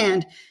on one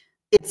hand,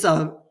 it's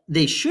a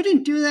they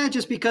shouldn't do that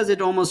just because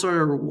it almost sort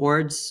of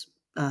rewards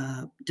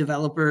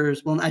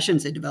developers. Well, I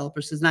shouldn't say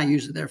developers. It's not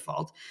usually their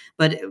fault,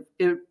 but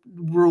it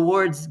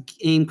rewards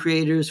game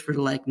creators for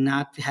like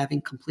not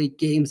having complete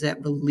games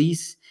at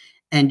release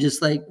and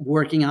just like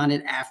working on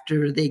it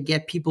after they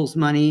get people's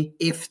money,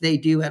 if they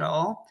do at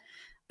all.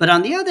 But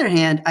on the other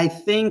hand, I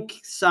think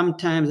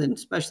sometimes, and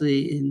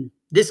especially in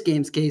this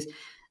game's case,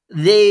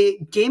 they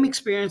game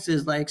experience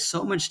is like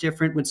so much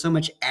different with so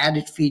much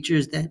added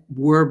features that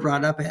were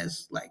brought up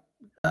as like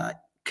uh,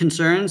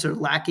 concerns or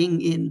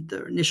lacking in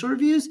the initial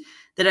reviews,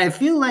 that I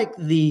feel like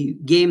the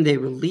game they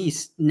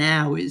released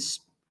now is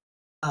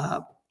uh,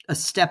 a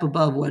step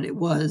above what it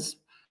was.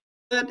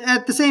 But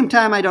at the same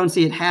time, I don't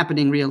see it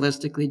happening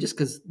realistically, just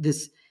because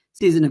this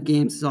season of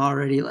games is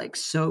already like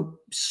so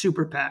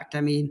super packed.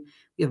 I mean,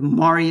 we have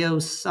Mario,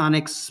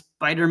 Sonic,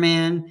 Spider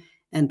Man,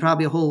 and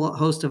probably a whole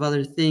host of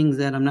other things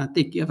that I'm not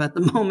thinking of at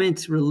the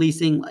moment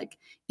releasing like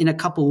in a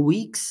couple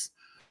weeks,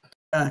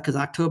 because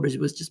October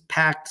was just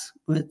packed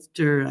with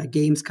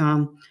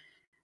Gamescom.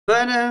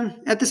 But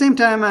at the same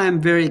time, I'm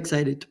very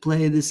excited to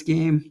play this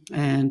game,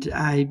 and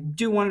I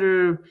do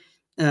wonder,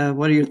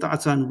 what are your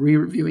thoughts on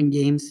re-reviewing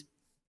games?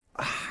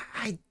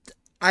 I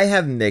I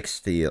have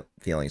mixed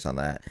feelings on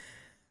that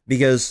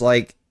because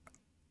like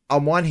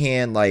on one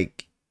hand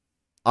like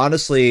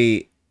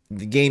honestly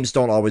the games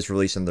don't always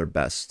release in their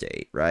best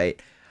state, right?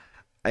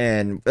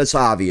 And it's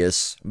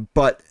obvious,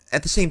 but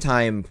at the same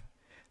time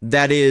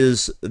that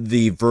is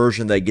the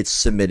version that gets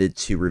submitted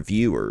to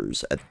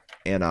reviewers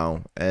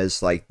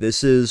as like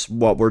this is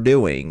what we're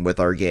doing with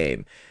our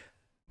game.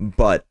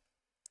 But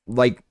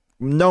like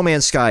No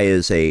Man's Sky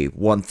is a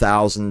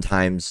 1,000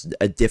 times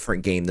a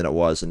different game than it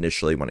was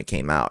initially when it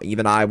came out.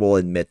 Even I will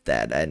admit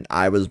that, and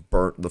I was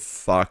burnt the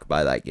fuck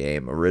by that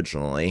game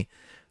originally,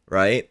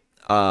 right?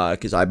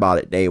 Because I bought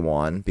it day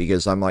one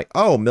because I'm like,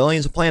 oh,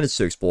 millions of planets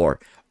to explore.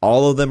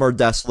 All of them are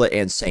desolate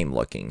and same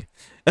looking.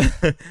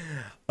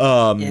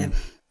 Yeah,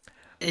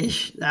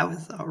 that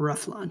was a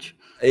rough launch.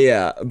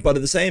 Yeah, but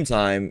at the same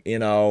time,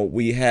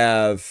 we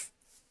have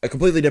a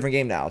completely different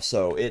game now,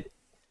 so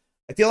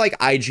I feel like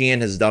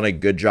IGN has done a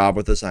good job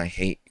with this. And I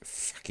hate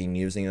fucking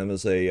using them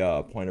as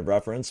a point of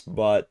reference,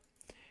 but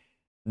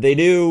they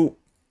do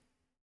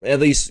at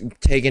least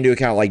take into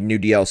account like new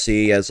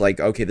DLC as like,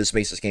 okay, this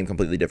makes this game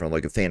completely different.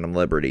 Like a Phantom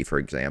Liberty, for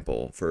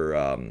example, for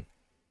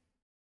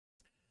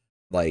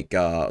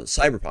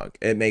Cyberpunk,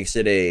 it makes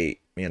it the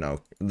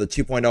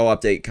 2.0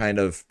 update kind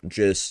of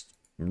just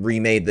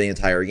remade the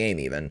entire game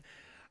even.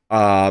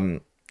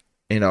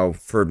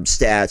 From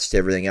stats to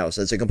everything else.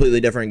 It's a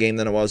completely different game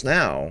than it was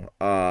now.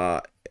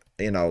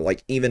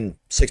 Like even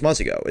 6 months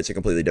ago, it's a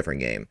completely different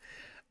game.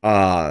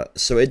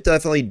 So it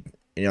definitely,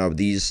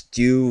 these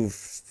do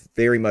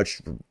very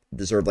much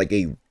deserve like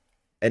and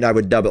I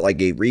would dub it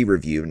like a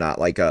re-review, not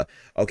like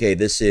okay,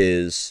 this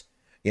is,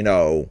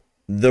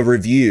 the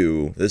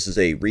review. This is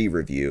a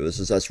re-review. This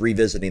is us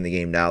revisiting the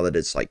game now that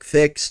it's like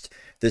fixed.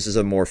 This is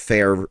a more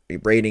fair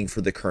rating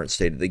for the current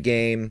state of the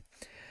game.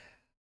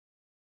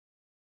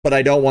 But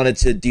I don't want it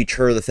to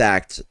deter the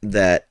fact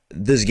that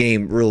this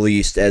game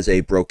released as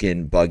a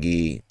broken,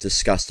 buggy,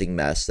 disgusting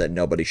mess that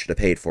nobody should have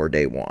paid for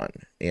day one.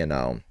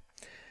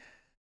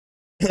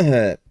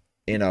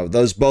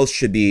 Those both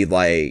should be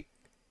like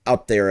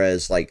up there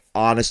as like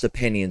honest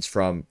opinions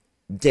from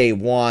day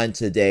one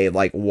to day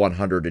like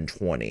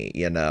 120.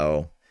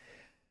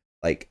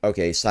 Like,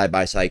 okay, side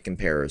by side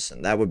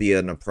comparison. That would be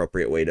an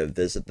appropriate way to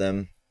visit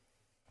them.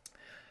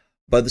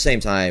 But at the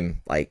same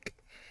time, like,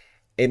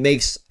 it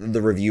makes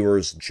the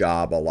reviewer's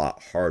job a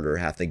lot harder,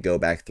 have to go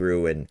back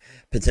through and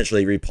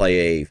potentially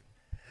replay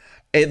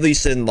at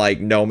least in like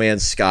No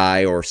Man's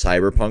Sky or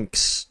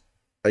Cyberpunk's,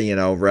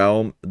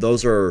 realm.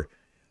 Those are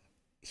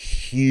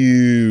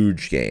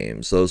huge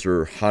games. Those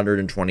are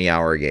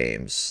 120-hour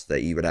games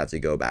that you would have to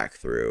go back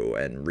through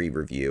and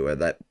re-review, and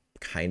that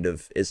kind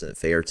of isn't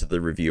fair to the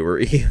reviewer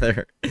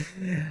either.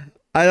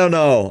 I don't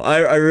know.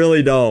 I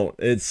really don't.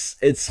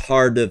 It's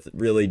hard to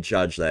really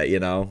judge that,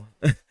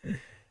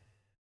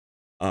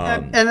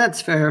 And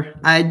that's fair.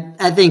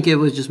 I think it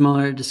was just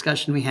more a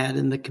discussion we had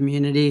in the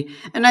community,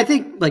 and I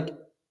think like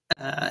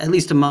at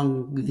least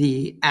among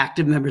the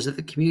active members of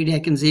the community, I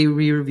can see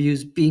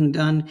re-reviews being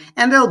done,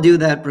 and they'll do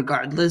that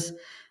regardless.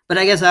 But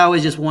I guess I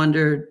always just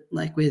wondered,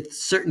 like with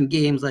certain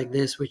games like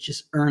this, which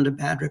just earned a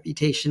bad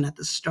reputation at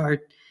the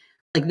start,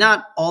 like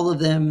not all of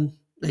them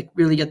like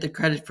really get the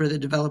credit for the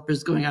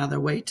developers going out of their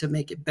way to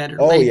make it better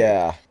Oh later.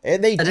 yeah,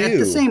 and they But do. at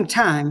the same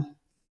time,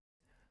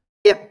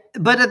 yep.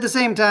 But at the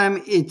same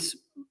time, it's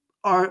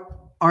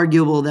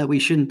arguable that we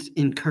shouldn't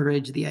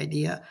encourage the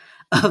idea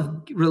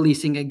of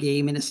releasing a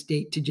game in a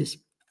state to just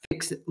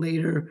fix it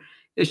later.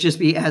 It should just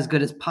be as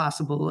good as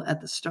possible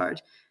at the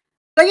start.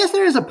 But I guess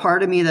there is a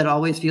part of me that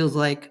always feels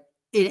like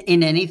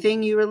in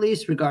anything you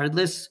release,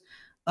 regardless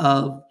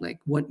of like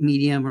what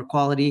medium or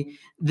quality,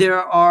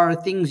 there are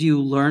things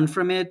you learn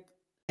from it,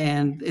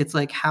 and it's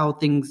like how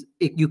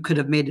you could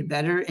have made it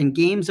better. And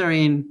games are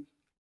in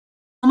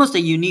almost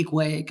a unique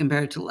way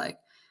compared to like,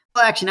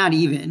 well, actually not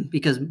even,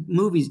 because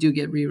movies do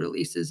get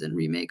re-releases and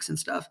remakes and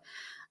stuff.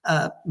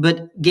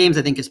 But games,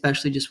 I think,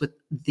 especially just with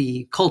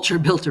the culture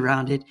built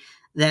around it,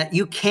 that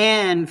you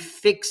can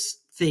fix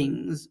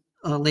things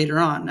later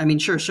on. I mean,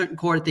 sure, certain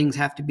core things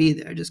have to be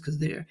there just because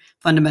they're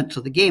fundamental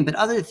to the game, but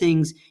other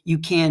things you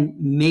can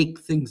make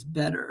things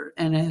better.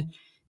 And in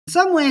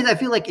some ways, I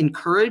feel like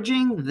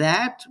encouraging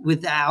that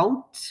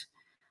without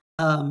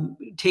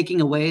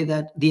taking away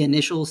that the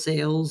initial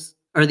sales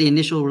or the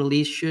initial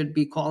release should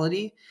be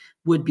quality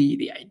would be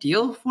the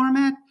ideal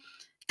format.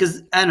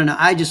 Because I don't know,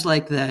 I just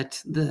like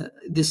that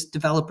this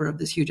developer of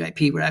this huge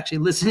IP, we're actually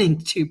listening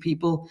to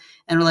people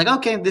and we're like,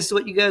 okay, this is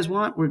what you guys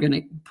want. We're going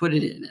to put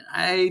it in. And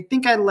I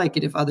think I'd like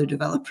it if other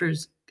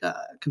developers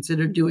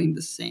consider doing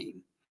the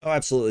same. Oh,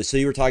 absolutely. So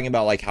you were talking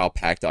about like how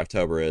packed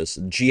October is.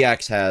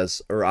 GX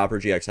has, or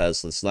Opera GX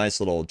has this nice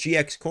little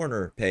GX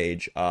corner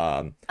page.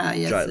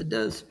 Yes, it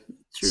does.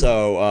 True.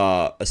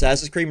 So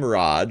Assassin's Creed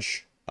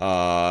Mirage,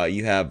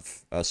 you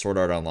have a Sword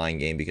Art Online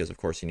game because of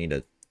course you need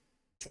a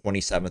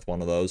 27th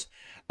one of those.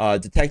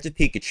 Detective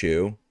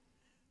Pikachu,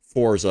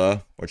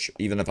 Forza, which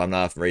even if I'm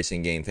not a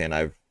racing game fan,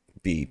 I'd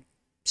be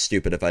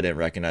stupid if I didn't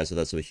recognize that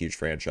that's a huge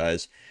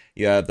franchise.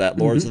 You have that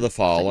Lords of the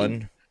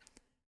Fallen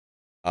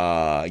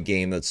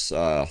game that's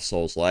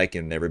Souls-like,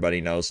 and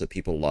everybody knows that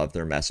people love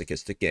their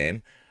masochistic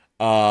game.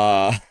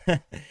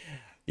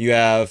 You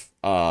have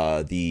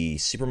the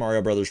Super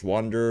Mario Brothers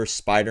Wonder,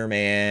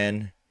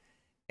 Spider-Man,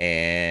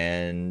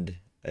 and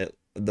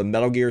the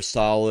Metal Gear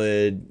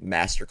Solid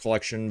Master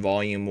Collection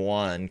Volume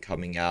 1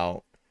 coming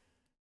out.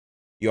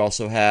 You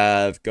also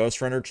have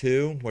Ghost Runner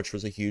 2, which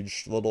was a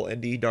huge little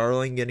indie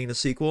darling getting a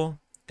sequel,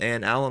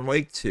 and Alan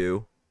Wake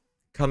 2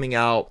 coming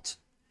out,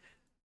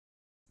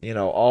 you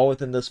know, all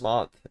within this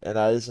month, and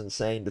that is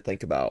insane to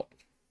think about.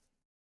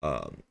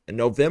 And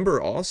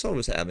November also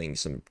was having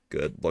some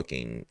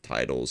good-looking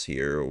titles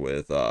here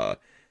with the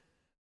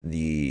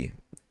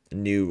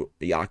new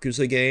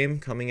Yakuza game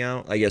coming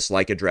out. I guess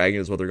Like a Dragon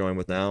is what they're going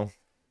with now.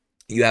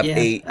 You have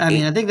I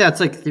think that's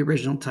like the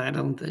original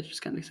title. They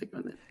just kind of stick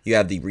with it. You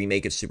have the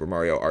remake of Super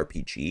Mario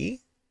RPG.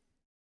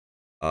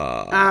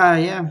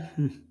 Yeah.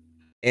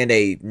 And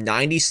a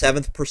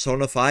 97th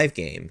Persona 5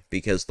 game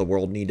because the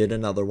world needed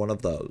another one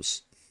of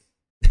those.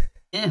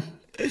 Yeah.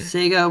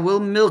 Sega will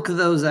milk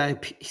those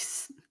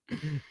IPs.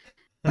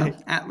 Well,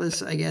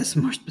 Atlas, I guess,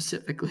 more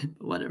specifically,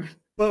 but whatever.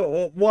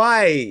 But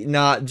why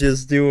not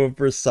just do a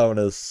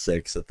Persona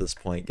 6 at this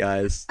point,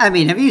 guys? I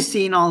mean, have you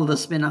seen all the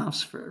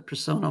spin-offs for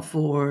Persona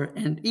 4?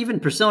 And even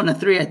Persona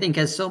 3, I think,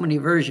 has so many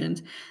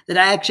versions that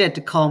I actually had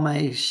to call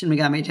my Shin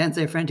Megami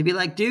Tensei friend to be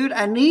like, dude,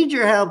 I need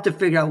your help to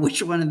figure out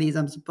which one of these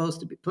I'm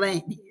supposed to be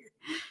playing here.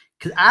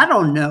 Because I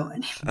don't know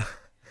anymore.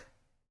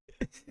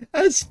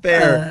 That's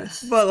fair.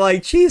 But,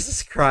 like,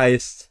 Jesus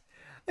Christ.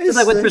 It's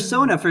like with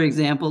Persona, for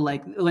example,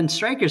 like when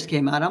Strikers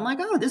came out, I'm like,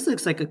 oh, this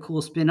looks like a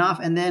cool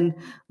spin-off. And then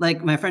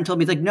like my friend told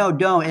me, he's like, no,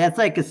 don't. That's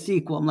like a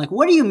sequel. I'm like,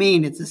 what do you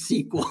mean it's a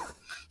sequel?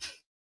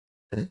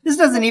 This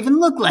doesn't even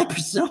look like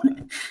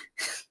Persona.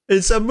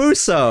 It's a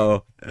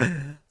Muso.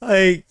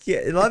 Like,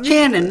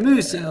 Canon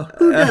Muso.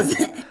 Who does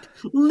that?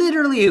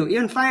 Literally who?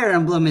 Even Fire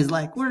Emblem is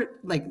like, we're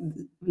like,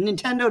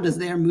 Nintendo does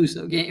their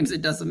Muso games.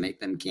 It doesn't make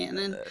them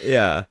canon.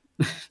 Yeah.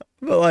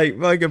 But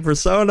like a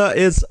Persona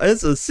is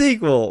a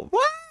sequel.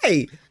 Why?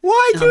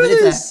 Why do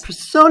this?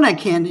 Persona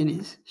canon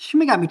is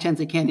Shin Megami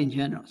Tensei canon in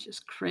general. It's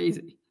just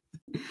crazy.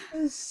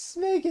 Just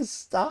make it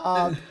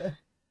stop.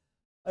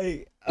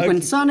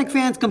 When Sonic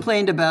fans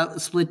complained about the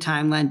split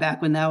timeline back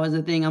when that was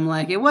a thing, I'm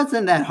like, it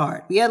wasn't that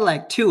hard. We had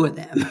like 2 of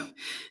them.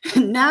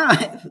 Now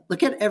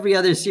look at every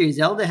other series.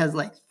 Zelda has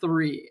like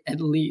 3 at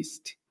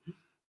least.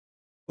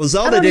 Well,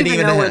 Zelda didn't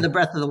even know where the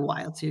Breath of the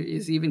Wild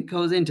series even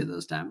goes into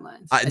those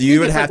timelines.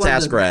 You would have to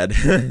ask Red.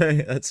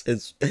 That's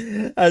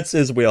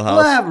his wheelhouse.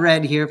 We'll have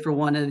Red here for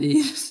one of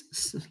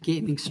these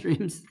gaming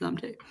streams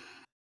someday.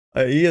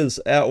 He is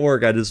at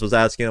work. I just was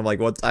asking him like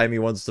what time he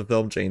wants to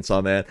film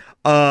Chainsaw Man.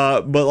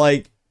 But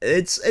like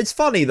it's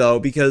funny though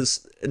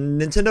because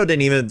Nintendo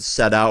didn't even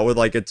set out with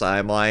like a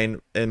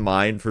timeline in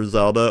mind for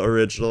Zelda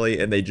originally,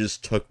 and they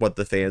just took what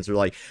the fans were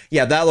like,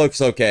 yeah, that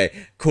looks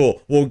okay,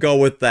 cool, we'll go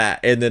with that,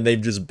 and then they've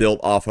just built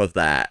off of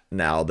that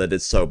now that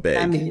it's so big.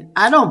 I mean,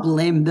 I don't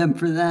blame them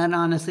for that,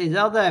 honestly.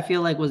 Zelda, I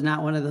feel like, was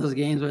not one of those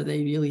games where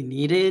they really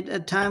needed a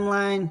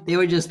timeline. They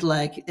were just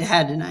like, they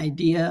had an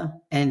idea,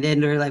 and then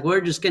they're like, we're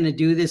just going to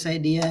do this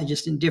idea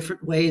just in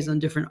different ways on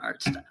different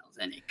art styles,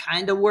 and it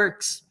kind of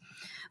works.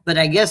 But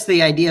I guess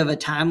the idea of a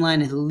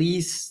timeline at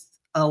least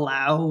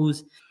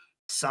allows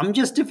some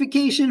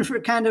justification for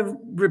kind of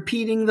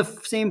repeating the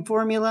same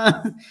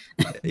formula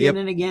again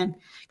and again.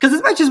 Because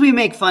as much as we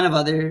make fun of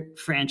other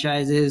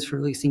franchises for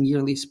releasing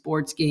yearly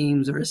sports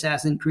games or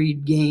Assassin's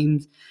Creed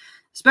games,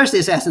 especially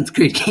Assassin's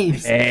Creed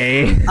games,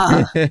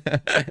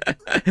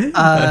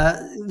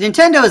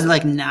 Nintendo is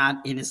like not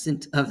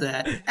innocent of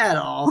that at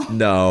all.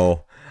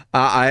 No.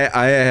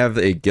 I have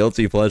a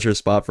guilty pleasure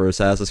spot for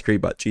Assassin's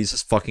Creed, but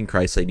Jesus fucking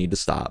Christ, they need to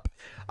stop.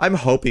 I'm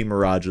hoping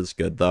Mirage is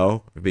good,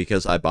 though,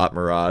 because I bought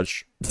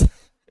Mirage.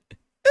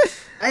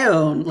 I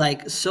own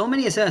like so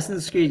many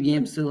Assassin's Creed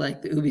games through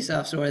like the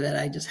Ubisoft store that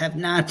I just have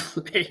not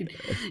played,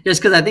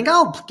 just because I think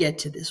I'll get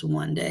to this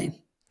one day.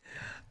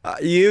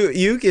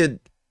 You could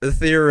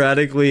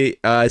theoretically,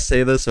 I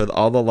say this with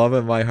all the love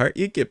in my heart,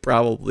 you could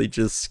probably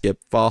just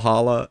skip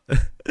Valhalla.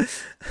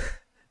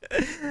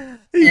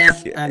 Yeah,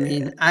 I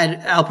mean,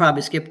 I'll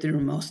probably skip through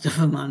most of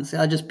them. Honestly,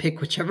 I'll just pick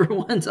whichever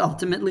ones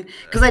ultimately.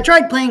 Because I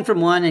tried playing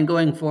from one and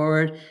going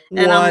forward,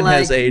 and I'm One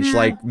has like, aged nah,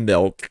 like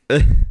milk.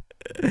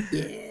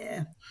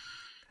 yeah.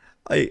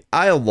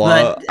 I love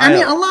But I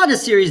mean, a lot of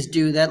series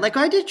do that. Like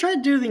I did try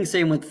doing the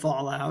same with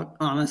Fallout.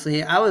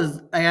 Honestly,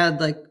 I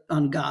had like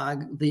on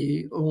GOG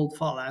the old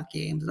Fallout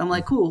games, and I'm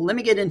like, cool. Let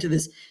me get into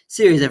this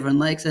series everyone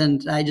likes,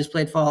 and I just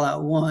played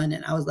Fallout 1,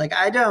 and I was like,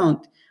 I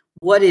don't.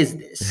 What is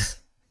this?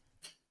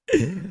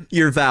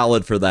 You're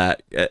valid for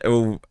that.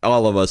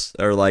 All of us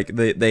are like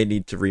they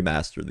need to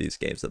remaster these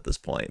games at this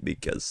point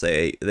because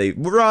they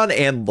run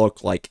and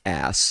look like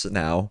ass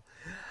now.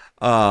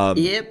 Um,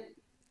 Yep.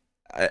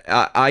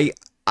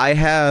 I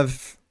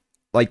have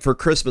like for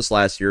Christmas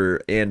last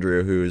year,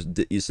 Andrew, who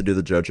used to do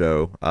the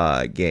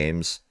JoJo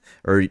games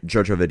or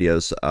JoJo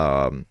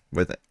videos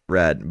with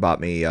Red, bought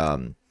me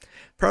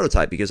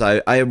Prototype because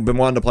I have been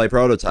wanting to play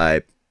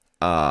Prototype.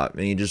 And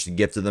he just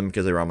gifted them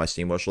because they were on my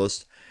Steam wish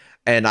list,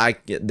 and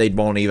they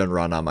won't even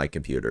run on my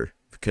computer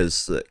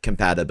because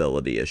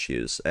compatibility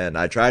issues. And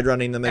I tried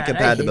running them in God, I hate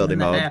compatibility when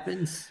that mode,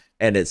 happens.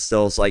 and it's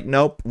still like,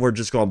 nope, we're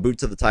just going to boot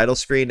to the title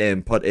screen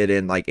and put it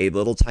in like a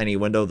little tiny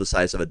window the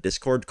size of a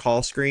Discord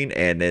call screen,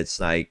 and it's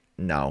like,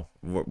 no,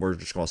 we're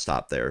just going to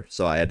stop there.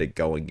 So I had to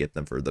go and get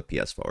them for the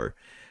PS4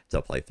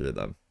 to play through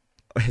them.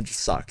 It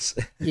just sucks.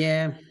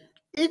 Yeah,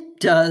 it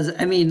does.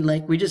 I mean,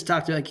 like we just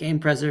talked about game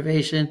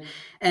preservation,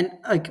 and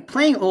like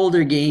playing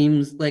older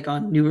games like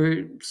on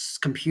newer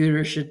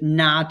computers should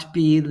not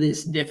be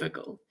this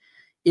difficult.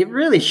 It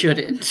really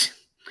shouldn't.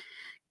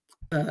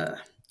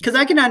 Because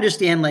I can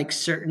understand like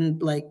certain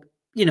like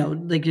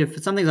like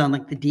if something's on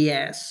like the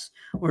DS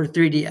or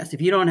 3DS,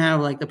 if you don't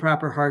have like the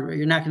proper hardware,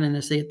 you're not going to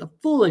necessarily get the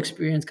full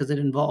experience because it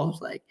involves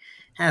like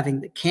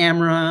having the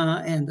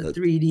camera and the The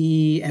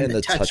 3D and and the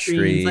the touch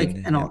screens, like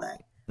touchscreen, and all yep.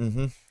 that.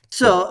 Mm-hmm.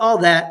 So all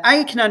that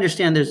I can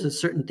understand. There's a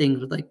certain things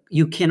with like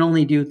you can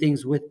only do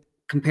things with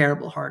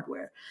comparable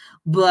hardware,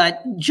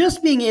 but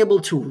just being able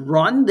to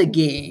run the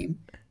game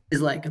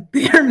is like a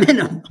bare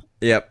minimum.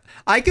 Yep.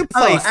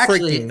 Oh,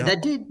 actually,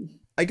 that did.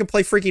 I can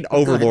play freaking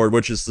Oh, go ahead. Overlord,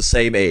 which is the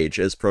same age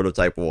as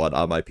Prototype 1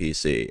 on my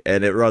PC,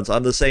 and it runs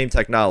on the same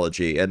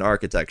technology and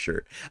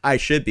architecture. I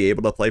should be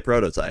able to play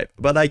Prototype,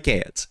 but I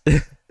can't.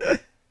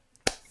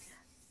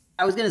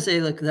 I was gonna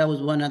say, like, that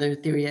was one other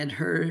theory I'd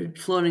heard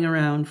floating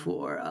around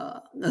for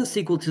a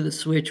sequel to the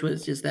Switch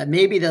was just that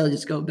maybe they'll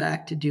just go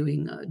back to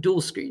doing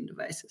dual screen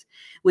devices,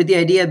 with the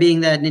idea being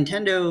that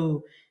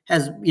Nintendo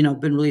has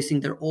been releasing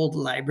their old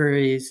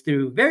libraries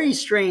through very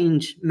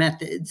strange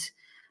methods,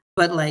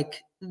 but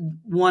like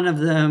one of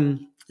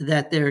them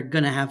that they're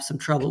gonna have some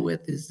trouble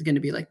with is going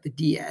to be like the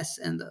DS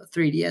and the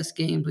 3DS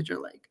games, which are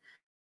like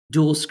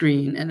dual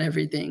screen and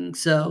everything.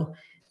 So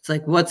it's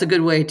like, what's a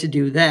good way to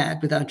do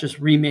that without just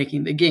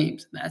remaking the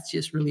games? That's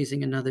just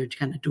releasing another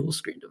kind of dual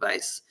screen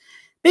device.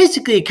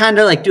 Basically, kind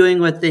of like doing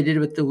what they did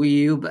with the Wii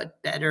U,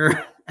 but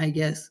better, I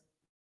guess.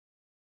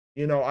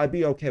 I'd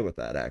be okay with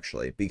that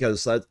actually,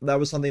 because that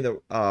was something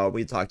that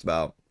we talked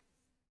about.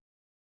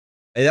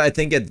 And I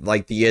think at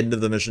like the end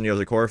of the Mission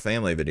Yosa Core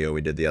family video we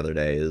did the other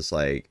day is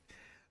like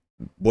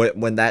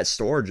when that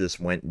store just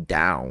went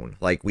down,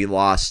 like we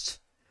lost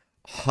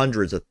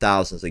hundreds of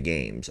thousands of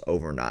games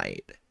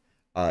overnight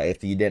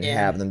if you didn't Yeah.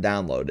 have them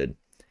downloaded,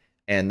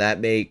 and that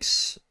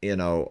makes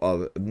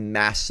a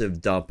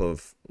massive dump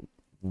of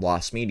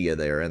lost media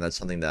there, and that's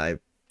something that I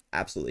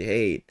absolutely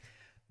hate.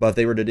 But if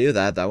they were to do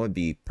that, that would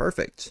be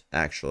perfect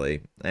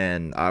actually,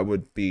 and I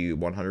would be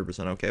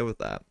 100% okay with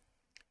that.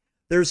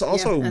 There's Yeah.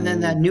 also And then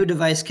that new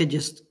device could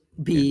just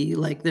be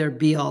like their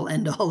be all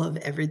end all of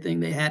everything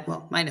they had.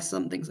 Well, minus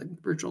some things like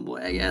Virtual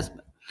Boy, I guess,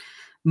 but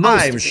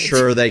most I'm of it.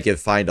 sure they could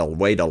find a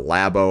way to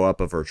labo up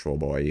a Virtual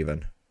Boy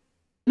even.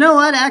 You know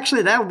what?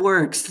 Actually, that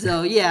works.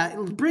 So yeah,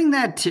 bring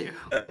that too.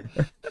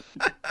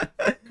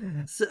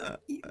 So,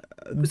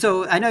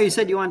 so I know you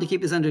said you wanted to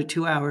keep this under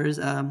 2 hours.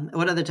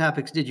 What other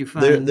topics did you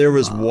find? There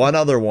was one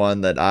other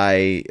one that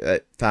I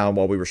found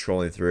while we were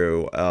scrolling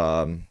through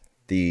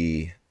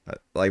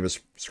I was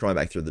scrolling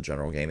back through the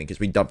general gaming because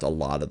we dumped a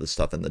lot of the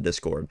stuff in the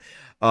Discord.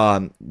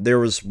 There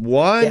was Yeah,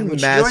 one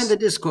which join the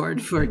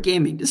Discord for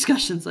gaming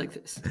discussions like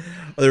this.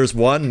 there was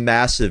one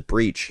massive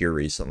breach here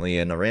recently,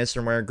 and a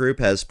ransomware group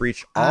has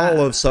breached all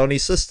of Sony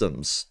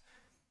systems.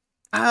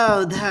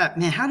 Oh, that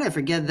man! How did I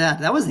forget that?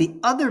 That was the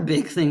other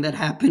big thing that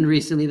happened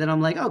recently. That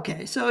I'm like,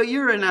 okay, so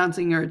you're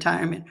announcing your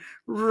retirement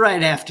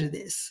right after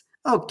this.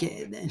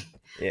 Okay, then.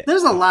 Yeah.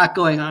 There's a lot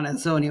going on at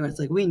Sony where it's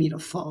like we need a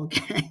fall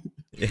game.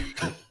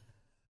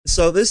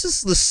 So this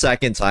is the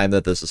second time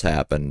that this has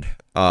happened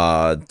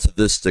to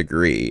this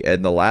degree,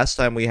 and the last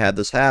time we had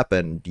this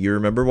happen, do you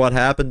remember what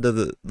happened to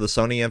the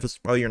Sony emphasis?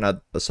 Well, you're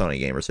not a Sony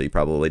gamer, so you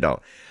probably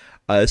don't.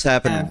 This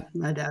happened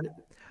I doubt it.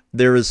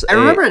 there was I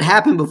remember it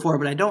happened before,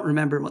 but I don't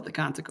remember what the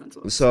consequence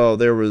was. so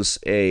there was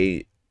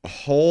a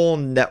whole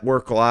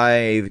network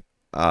live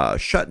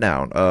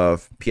shutdown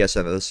of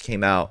PSN. This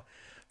came out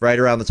right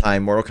around the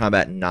time Mortal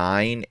Kombat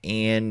 9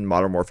 and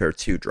Modern Warfare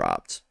 2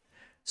 dropped.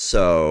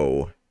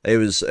 So it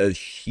was a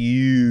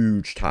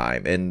huge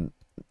time and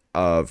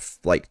of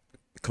like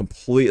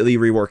completely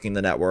reworking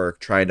the network,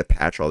 trying to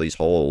patch all these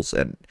holes,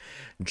 and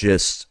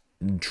just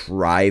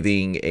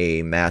driving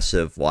a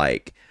massive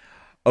like,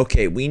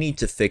 okay, we need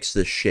to fix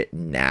this shit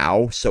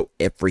now so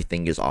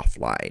everything is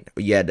offline.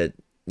 You had to,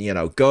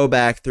 go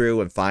back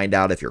through and find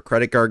out if your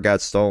credit card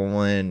got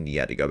stolen. You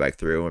had to go back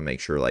through and make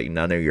sure like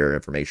none of your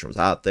information was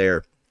out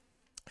there.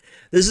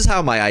 This is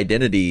how my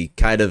identity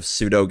kind of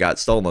pseudo got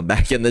stolen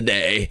back in the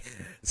day.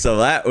 So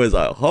that was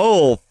a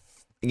whole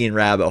fucking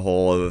rabbit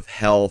hole of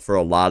hell for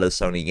a lot of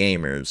Sony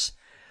gamers.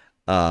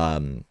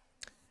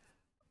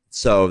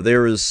 So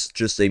there was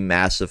just a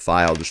massive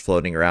file just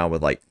floating around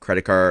with like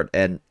credit card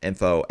and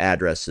info,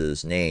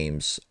 addresses,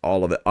 names,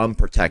 all of it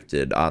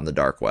unprotected on the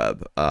dark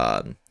web.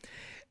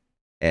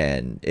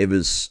 And it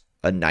was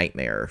a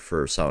nightmare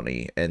for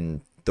Sony. And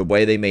the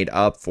way they made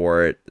up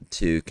for it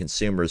to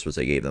consumers was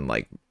they gave them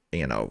like,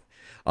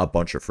 a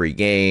bunch of free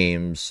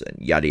games and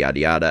yada, yada,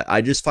 yada.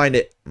 I just find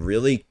it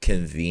really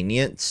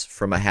convenient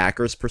from a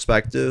hacker's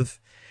perspective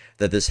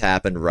that this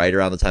happened right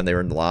around the time they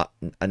were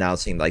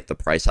announcing like the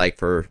price hike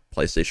for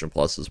PlayStation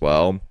Plus as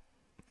well.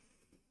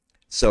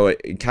 So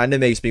it kind of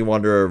makes me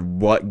wonder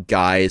what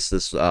guise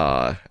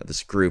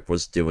this group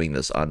was doing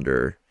this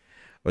under.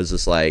 Was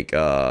this like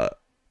a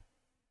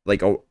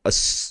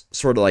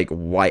sort of like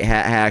white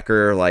hat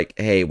hacker, like,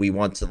 hey, we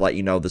want to let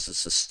you know this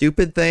is a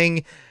stupid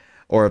thing,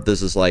 or if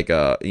this is like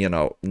a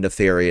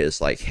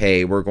nefarious, like,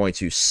 hey, we're going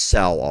to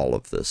sell all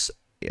of this,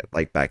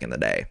 like back in the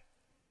day.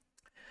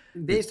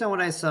 Based on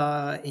what I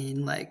saw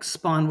in like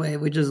Spawnwave,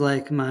 which is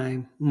like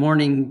my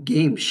morning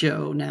game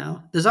show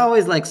now, there's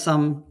always like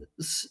some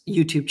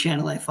YouTube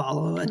channel I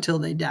follow until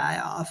they die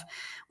off,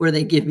 where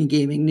they give me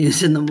gaming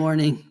news in the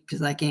morning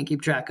because I can't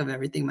keep track of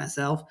everything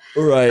myself.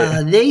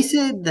 Right. They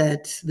said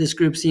that this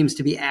group seems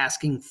to be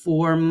asking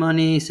for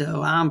money,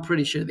 so I'm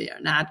pretty sure they are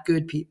not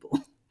good people.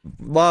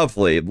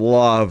 Lovely.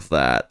 Love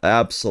that.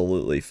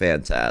 Absolutely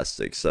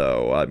fantastic.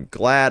 So I'm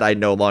glad I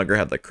no longer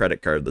have the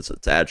credit card that's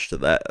attached to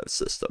that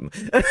system.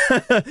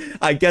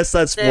 I guess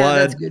that's one.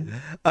 That's good.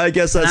 I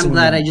guess that's. I'm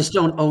glad I just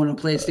don't own a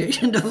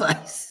PlayStation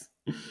device.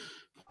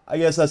 I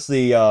guess that's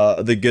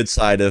the good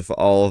side of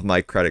all of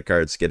my credit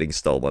cards getting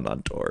stolen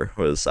on tour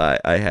was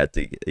I had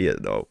to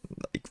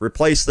like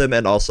replace them,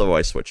 and also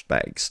I switched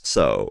banks.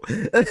 So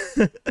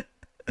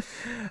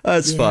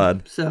that's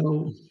fun.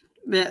 So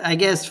I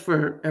guess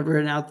for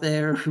everyone out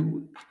there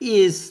who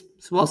is,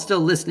 well,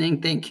 still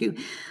listening, thank you.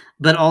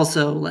 But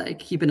also, like,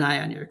 keep an eye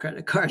on your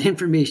credit card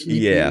information if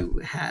you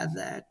have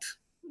that.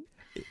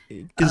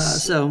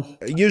 So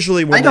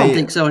usually when I don't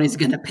think Sony's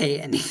going to pay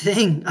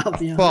anything. I'll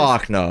be honest.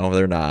 Fuck no,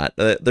 they're not.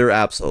 They're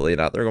absolutely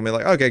not. They're going to be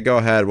like, okay, go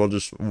ahead. We'll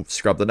just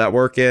scrub the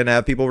network and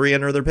have people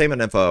re-enter their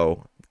payment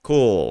info.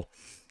 Cool.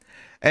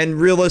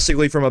 And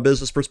realistically, from a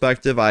business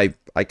perspective, I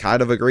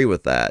kind of agree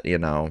with that.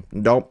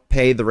 Don't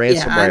pay the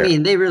ransomware. Yeah, I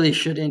mean, they really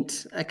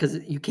shouldn't, because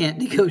you can't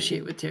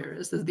negotiate with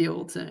terrorists, as the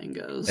old saying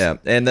goes. Yeah,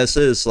 and this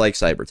is like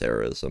cyber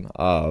terrorism.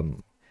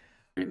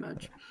 Pretty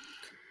much.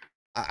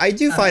 I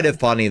do find it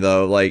funny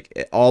though,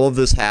 like all of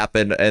this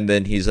happened, and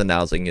then he's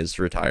announcing his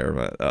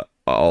retirement.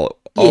 And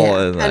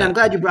I'm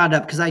glad you brought it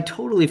up because I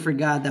totally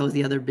forgot that was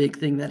the other big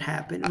thing that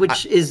happened,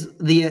 which is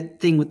the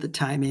thing with the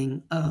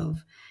timing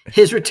of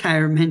his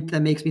retirement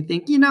that makes me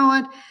think, you know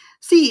what?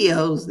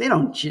 CEOs, they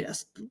don't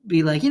just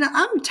be like,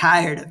 I'm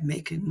tired of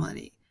making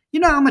money. You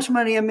know how much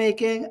money I'm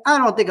making? I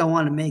don't think I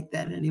want to make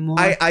that anymore.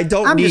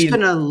 I'm just going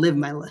to live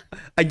my life.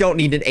 I don't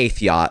need an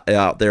eighth yacht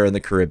out there in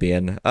the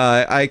Caribbean.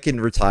 I can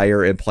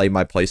retire and play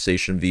my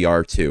PlayStation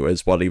VR 2,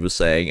 is what he was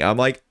saying. I'm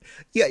like,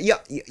 yeah,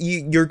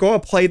 you're going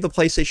to play the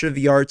PlayStation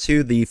VR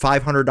 2, the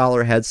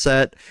 $500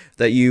 headset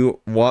that you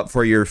want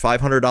for your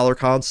 $500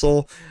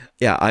 console?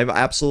 Yeah, I'm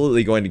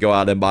absolutely going to go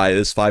out and buy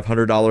this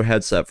 $500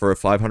 headset for a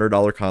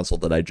 $500 console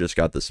that I just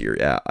got this year.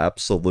 Yeah,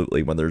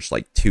 absolutely, when there's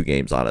like 2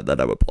 games on it that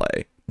I would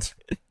play.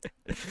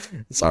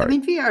 Sorry. I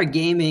mean, VR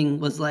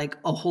gaming was like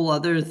a whole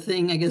other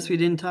thing I guess we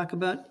didn't talk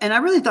about. And I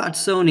really thought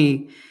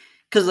Sony,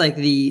 because like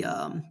the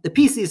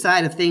PC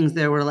side of things,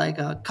 there were like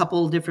a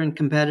couple different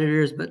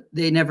competitors, but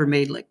they never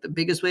made like the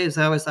biggest waves.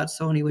 I always thought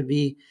Sony would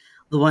be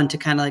the one to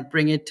kind of like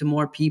bring it to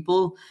more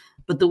people.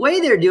 But the way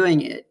they're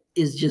doing it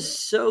is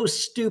just so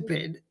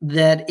stupid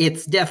that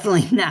it's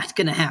definitely not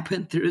going to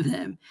happen through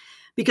them.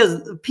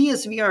 Because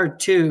PSVR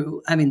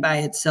 2, I mean, by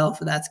itself,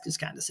 that's just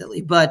kind of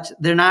silly. But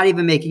they're not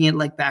even making it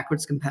like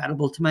backwards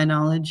compatible, to my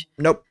knowledge.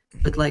 Nope.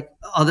 With like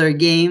other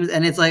games.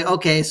 And it's like,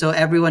 okay, so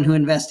everyone who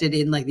invested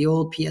in like the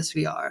old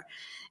PSVR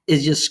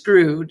is just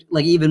screwed,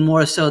 like even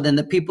more so than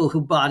the people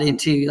who bought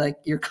into like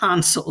your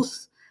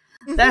consoles.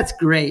 That's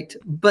great.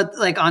 But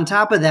like on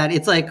top of that,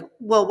 it's like,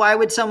 well, why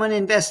would someone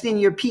invest in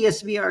your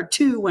PSVR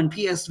 2 when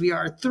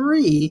PSVR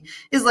 3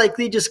 is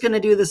likely just going to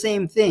do the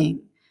same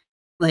thing?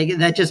 Like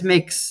that just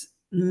makes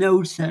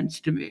no sense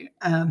to me.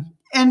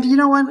 And you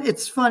know what?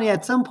 It's funny.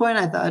 At some point,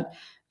 I thought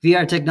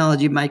VR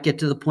technology might get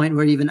to the point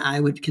where even I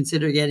would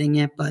consider getting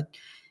it, but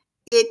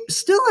it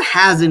still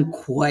hasn't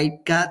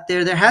quite got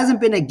there. There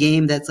hasn't been a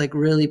game that's like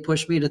really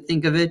pushed me to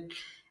think of it.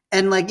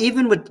 And like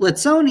even with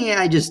Sony,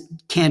 I just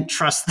can't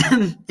trust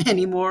them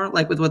anymore,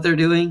 like with what they're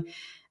doing.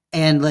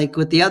 And like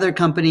with the other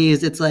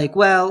companies, it's like,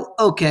 well,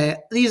 okay,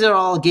 these are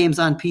all games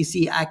on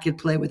PC I could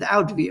play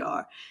without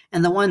VR.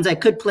 And the ones I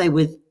could play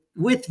with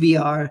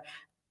VR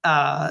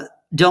uh,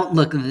 don't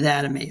look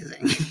that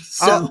amazing.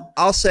 So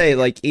I'll say,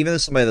 like, even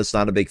as somebody that's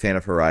not a big fan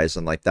of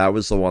Horizon, like that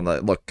was the one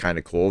that looked kind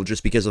of cool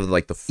just because of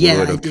like the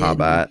yeah, fluid I of did.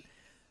 combat.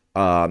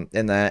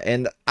 And that,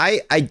 and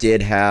I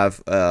did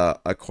have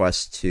a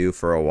Quest 2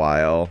 for a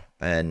while,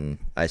 and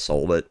I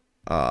sold it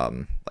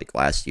like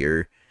last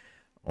year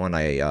when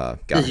I got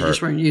Because you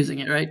just hurt. weren't using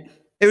it, right?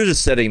 It was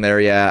just sitting there.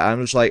 Yeah,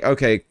 I'm just like,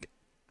 okay.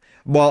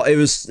 Well, it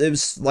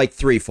was like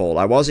threefold.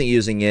 I wasn't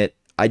using it.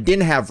 I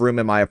didn't have room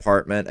in my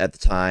apartment at the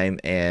time,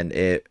 and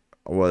it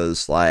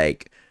was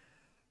like,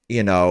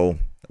 you know,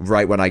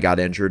 right when I got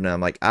injured, and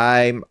I'm like,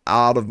 I'm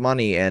out of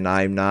money, and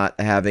I'm not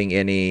having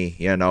any,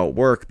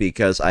 work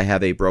because I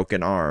have a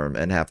broken arm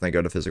and have to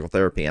go to physical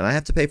therapy, and I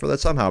have to pay for that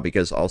somehow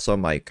because also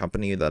my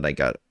company that I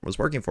got was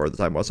working for at the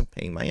time wasn't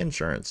paying my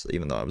insurance,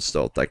 even though I was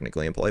still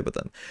technically employed with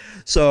them.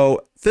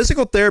 So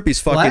physical therapy's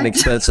fucking What?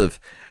 expensive.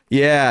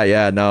 Yeah,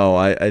 yeah, no,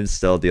 I'm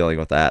still dealing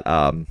with that.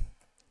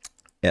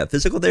 Yeah,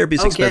 physical therapy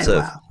is Okay, expensive.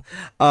 wow.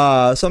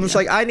 So I'm just Yeah,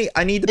 like,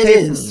 I need to it pay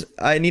for is.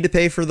 I need to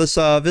pay for this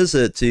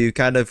visit to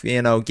kind of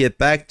get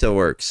back to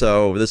work.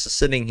 So this is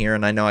sitting here,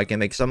 and I know I can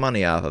make some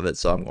money off of it.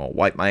 So I'm gonna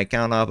wipe my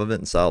account off of it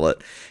and sell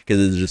it because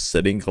it's just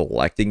sitting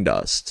collecting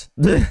dust.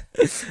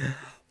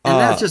 And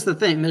that's uh, just the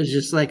thing. There's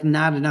just like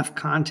not enough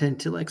content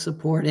to like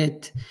support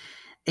it,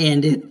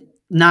 and it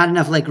not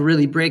enough like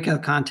really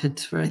breakout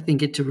content for I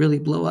think it to really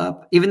blow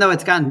up. Even though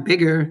it's gotten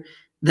bigger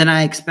than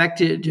I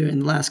expected during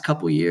the last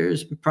couple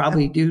years,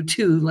 probably due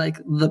to like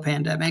the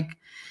pandemic.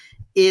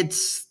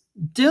 It's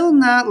still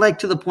not like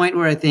to the point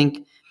where I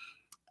think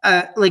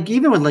like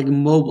even with like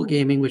mobile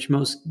gaming, which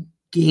most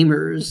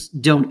gamers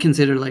don't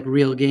consider like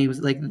real games,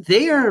 like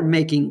they are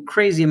making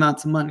crazy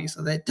amounts of money.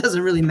 So that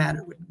doesn't really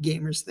matter what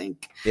gamers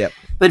think. yep.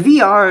 But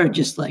VR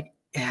just like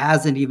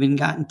hasn't even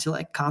gotten to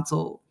like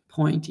console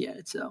point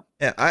yet. So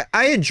Yeah,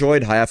 I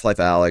enjoyed Half-Life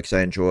Alyx.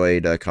 I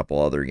enjoyed a couple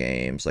other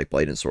games like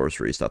Blade and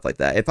Sorcery, stuff like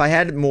that. If I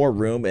had more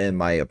room in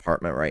my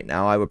apartment right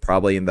now, I would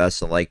probably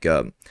invest in like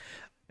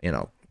you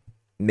know,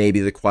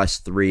 maybe the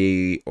Quest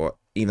 3, or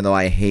even though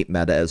I hate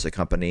Meta as a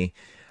company,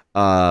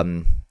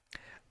 um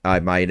I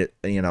might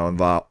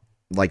involve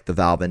like the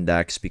Valve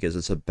Index because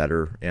it's a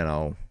better,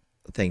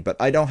 thing. But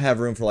I don't have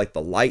room for like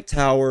the light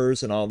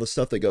towers and all the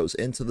stuff that goes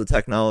into the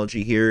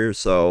technology here.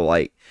 So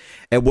like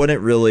it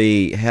wouldn't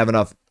really have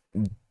enough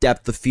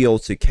depth of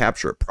field to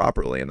capture it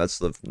properly, and that's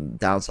the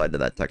downside to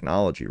that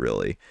technology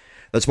really.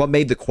 That's what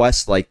made the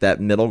Quest like that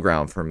middle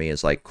ground for me,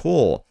 is like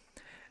cool.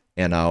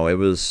 It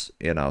was,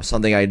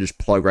 something I just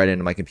plug right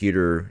into my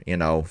computer,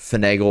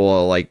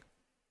 finagle, like,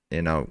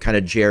 kind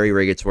of jerry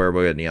rig it to where it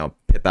would,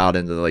 pip out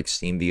into like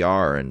Steam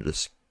VR and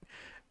just,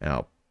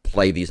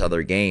 play these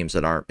other games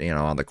that aren't,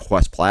 on the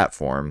Quest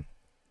platform.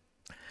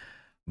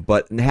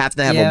 But have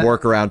to have a yeah,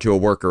 workaround to a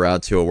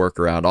workaround to a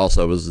workaround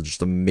also was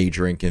just a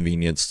major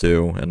inconvenience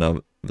too in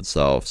of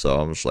itself. So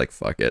I'm just like,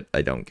 fuck it,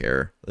 I don't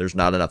care. There's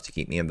not enough to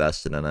keep me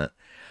invested in it.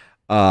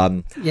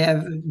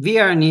 yeah,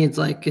 VR needs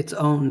like its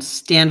own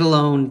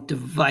standalone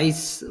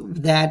device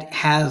that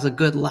has a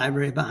good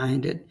library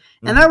behind it.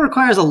 And mhm. that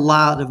requires a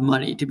lot of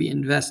money to be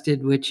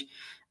invested, which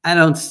I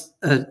don't,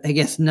 I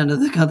guess none of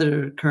the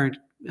other current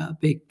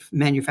big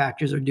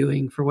manufacturers are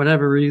doing for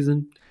whatever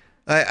reason.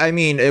 I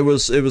mean, it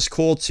was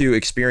cool to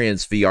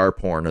experience VR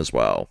porn as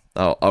well.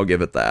 I'll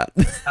give it that.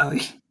 Oh,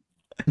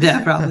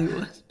 that probably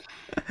was.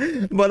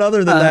 But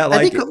other than that, I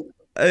like think,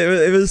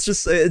 it was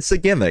just, it's a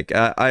gimmick.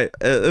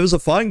 It was a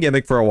fun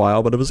gimmick for a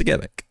while, but it was a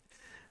gimmick.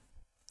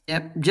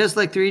 yep, just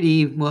like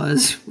 3D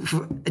was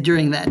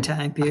during that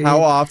time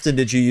How period. often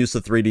did you use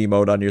the 3D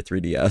mode on your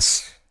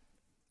 3DS?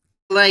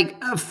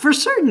 Like for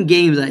certain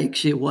games,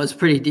 actually, it was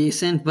pretty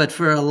decent, but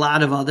for a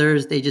lot of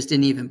others, they just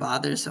didn't even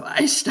bother. So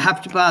I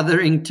stopped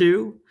bothering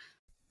too.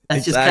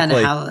 That's just kind of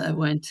Exactly. how that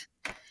went.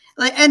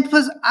 Like, and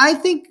plus, I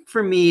think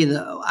for me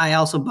though, I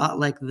also bought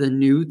like the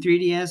new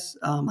 3DS.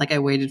 Like I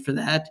waited for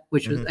that,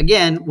 which was Hmm.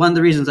 again one of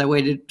the reasons I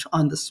waited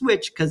on the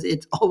Switch because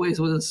it always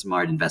was a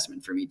smart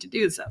investment for me to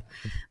do so.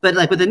 But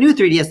like with the new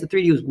 3DS, the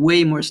 3D was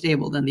way more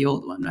stable than the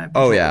old one. I've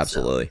been Oh yeah, told so.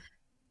 absolutely.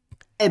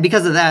 And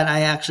because of that,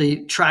 I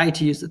actually tried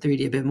to use the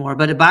 3D a bit more.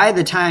 But by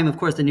the time, of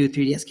course, the new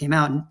 3DS came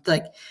out, and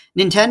like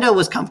Nintendo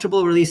was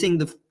comfortable releasing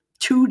the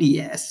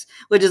 2DS,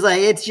 which is like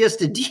it's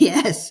just a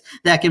DS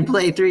that can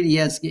play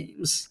 3DS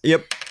games.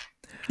 Yep.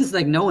 It's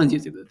like no one's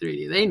using the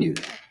 3D. They knew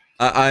that.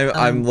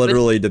 I'm But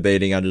literally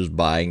debating on just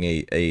buying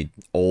a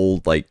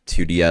old like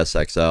 2DS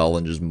XL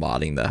and just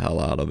modding the hell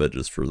out of it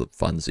just for the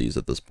funsies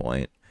at this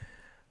point.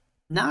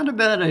 not a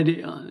bad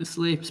idea,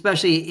 honestly,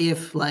 especially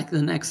if like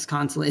the next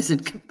console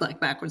isn't like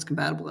backwards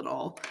compatible at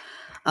all.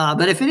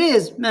 But if it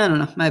is, I don't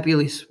know, might be at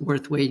least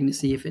worth waiting to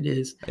see if it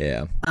is.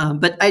 Yeah.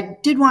 But I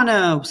did want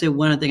to say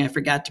one other thing I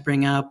forgot to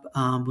bring up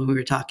when we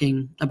were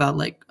talking about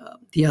like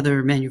the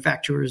other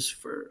manufacturers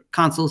for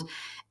consoles,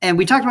 and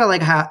we talked about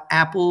like how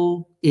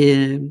Apple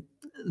in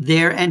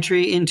their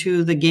entry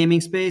into the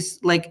gaming space.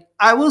 Like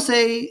I will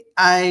say,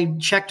 I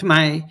checked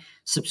my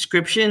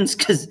subscriptions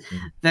because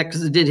Vex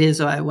did his,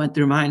 so I went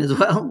through mine as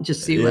well,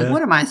 just see like Yeah.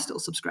 what am I still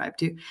subscribed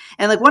to,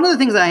 and like one of the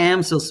things I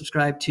am still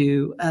subscribed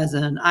to as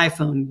an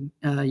iPhone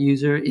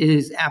user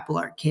is Apple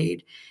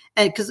Arcade.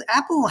 And because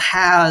Apple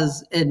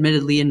has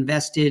admittedly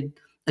invested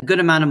a good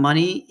amount of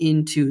money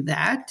into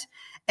that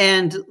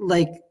and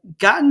like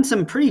gotten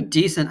some pretty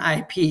decent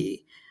IP.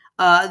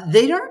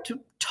 They aren't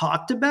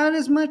talked about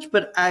as much,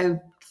 but I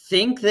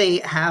think they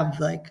have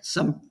like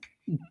some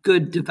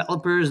good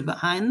developers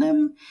behind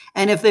them.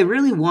 And if they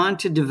really want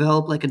to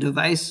develop like a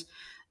device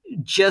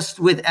just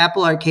with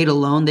Apple Arcade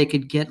alone, they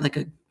could get like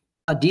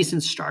a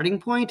decent starting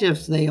point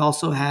if they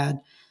also had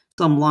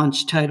some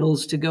launch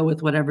titles to go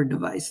with whatever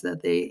device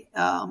that they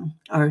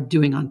are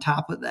doing on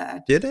top of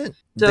that. Didn't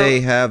So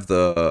they have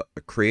the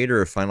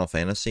creator of Final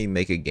Fantasy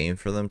make a game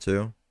for them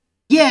too?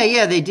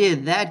 yeah, they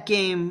did that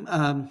game.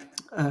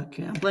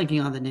 Okay, I'm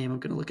blanking on the name. I'm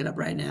going to look it up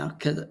right now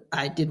because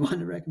I did want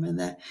to recommend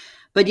that.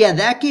 But yeah,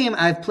 that game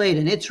I've played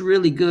and it's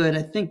really good.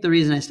 I think the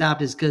reason I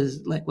stopped is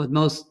because, like with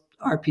most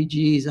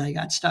RPGs, I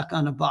got stuck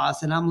on a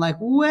boss and I'm like,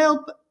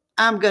 well,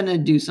 I'm going to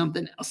do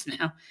something else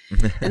now.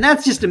 And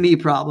that's just a me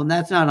problem.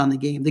 That's not on the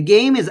game. The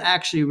game is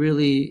actually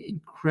really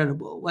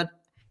incredible. What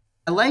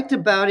I liked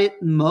about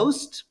it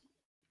most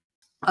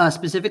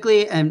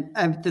specifically, and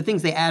the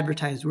things they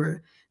advertised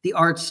were the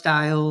art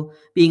style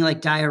being like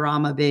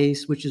diorama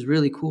based, which is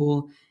really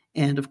cool,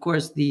 and of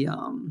course the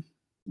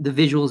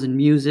visuals and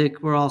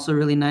music were also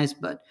really nice.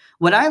 But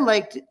what I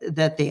liked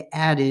that they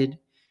added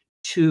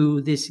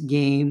to this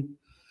game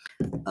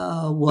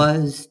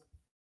was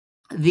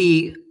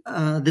the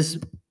this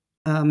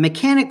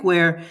mechanic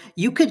where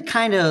you could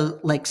kind of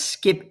like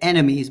skip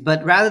enemies,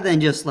 but rather than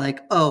just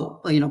like,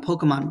 oh, you know,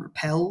 Pokemon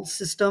repel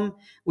system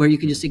where you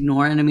can just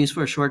ignore enemies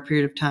for a short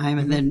period of time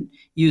and then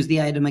use the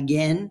item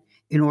again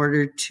in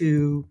order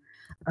to,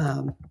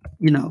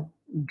 you know,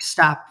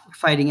 stop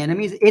fighting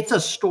enemies. It's a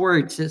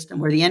storage system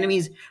where the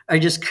enemies are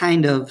just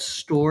kind of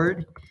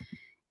stored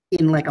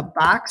in like a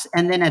box.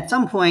 And then at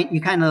some point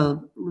you kind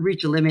of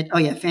reach a limit. Oh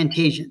yeah,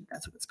 Fantasian,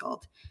 that's what it's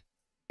called.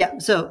 Yeah,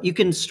 so you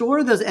can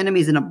store those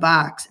enemies in a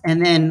box,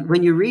 and then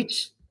when you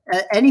reach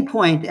at any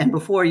point and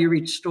before you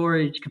reach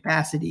storage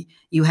capacity,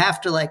 you have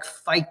to like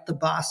fight the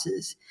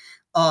bosses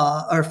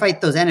or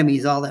fight those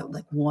enemies all at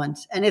like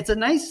once. And it's a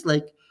nice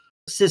like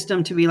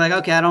system to be like,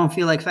 okay, I don't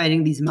feel like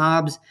fighting these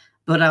mobs,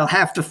 but I'll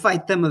have to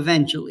fight them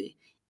eventually.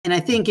 And I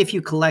think if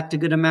you collect a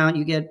good amount,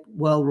 you get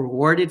well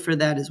rewarded for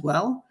that as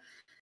well,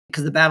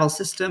 because the battle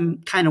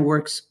system kind of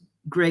works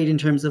great in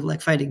terms of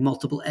like fighting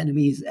multiple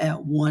enemies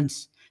at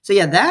once. So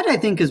yeah, that I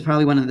think is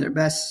probably one of their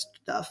best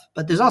stuff.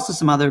 But there's also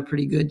some other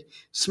pretty good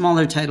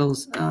smaller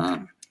titles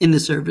in the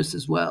service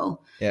as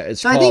well. Yeah, it's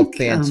So I called think,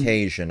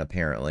 Fantasian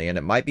apparently, and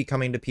it might be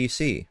coming to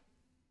PC.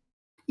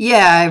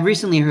 yeah, I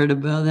recently heard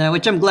about that,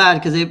 which I'm glad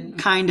because it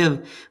kind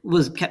of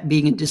was kept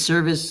being a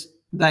disservice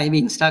by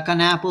being stuck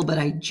on Apple. But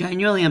I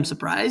genuinely am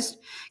surprised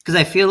because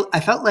I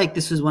felt like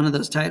this was one of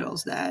those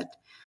titles that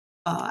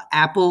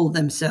Apple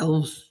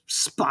themselves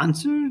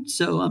sponsored.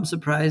 So I'm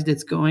surprised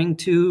it's going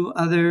to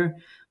other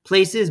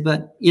places,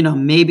 but you know,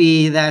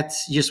 maybe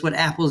that's just what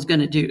Apple's going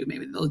to do.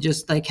 Maybe they'll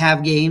just like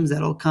have games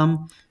that'll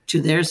come to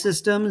their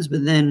systems,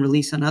 but then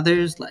release on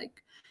others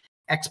like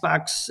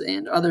Xbox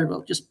and other,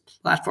 well, just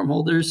platform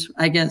holders,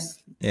 I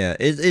guess. Yeah,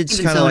 it's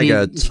Even kind of like Sony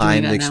a is doing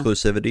timed that now.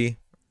 exclusivity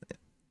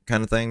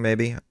kind of thing,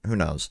 maybe. Who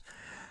knows?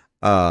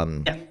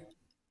 Um, Yeah.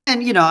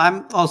 And you know,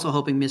 I'm also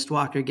hoping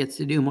Mistwalker gets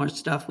to do more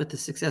stuff with the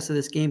success of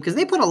this game because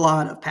they put a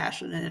lot of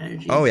passion and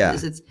energy oh into yeah,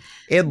 this. It's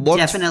it looked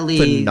definitely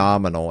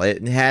phenomenal.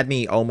 It had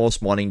me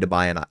almost wanting to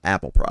buy an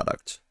Apple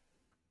product.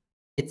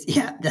 it's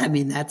yeah, I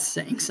mean that's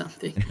saying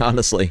something.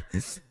 Honestly.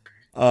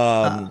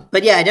 Um,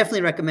 But yeah, I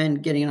definitely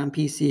recommend getting it on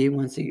PC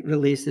once it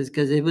releases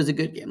because it was a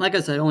good game. Like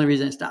I said, the only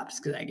reason I stopped is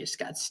because I just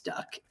got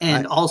stuck, I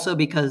and also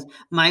because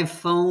my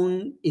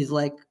phone is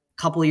like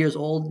a couple years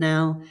old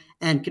now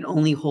and can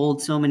only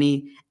hold so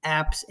many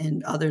apps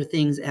and other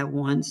things at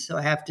once. So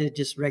I have to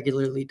just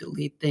regularly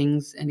delete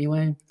things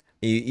anyway.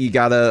 you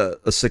gotta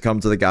succumb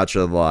to the gotcha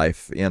of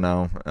life, you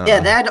know.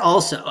 Yeah, that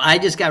also. I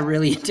just got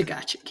really into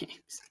gotcha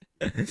games.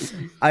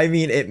 I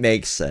mean, it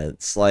makes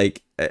sense.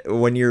 Like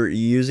when you're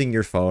using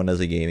your phone as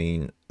a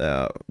gaming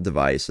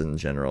device in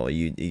general,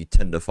 you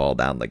tend to fall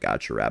down the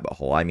gotcha rabbit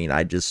hole. I mean,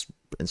 I just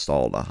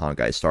installed a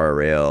Honkai Star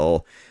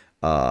Rail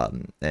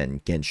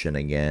and Genshin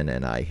again,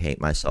 and I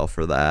hate myself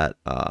for that.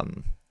 I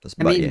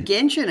But mean, yeah,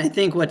 Genshin, I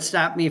think what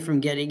stopped me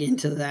from getting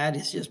into that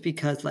is just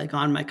because, like,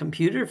 on my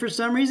computer, for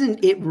some reason,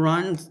 it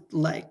runs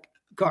like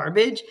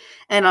garbage.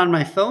 And on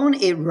my phone,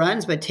 it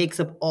runs but takes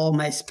up all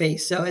my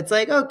space. So it's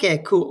like, okay,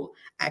 cool.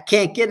 I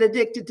can't get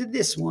addicted to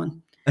this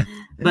one.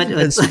 But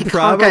it's it's like Honkai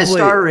probably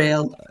Star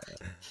Rail.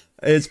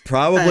 It's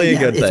probably a Yeah,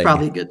 good it's thing.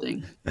 probably a good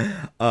thing.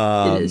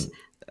 It is. Um,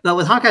 But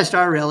with Hawkeye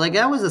Star Rail, like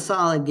that was a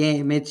solid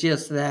game. It's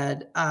just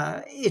that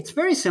it's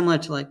very similar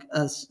to like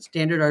a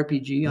standard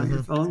RPG on your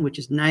mhm. phone, which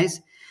is nice.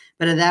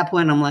 But at that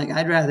point, I'm like,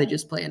 I'd rather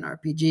just play an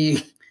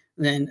RPG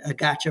than a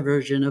gotcha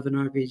version of an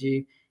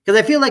RPG. Because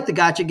I feel like the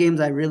gotcha games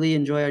I really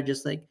enjoy are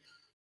just like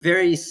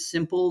very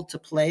simple to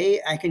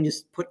play. I can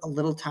just put a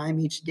little time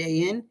each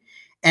day in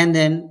and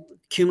then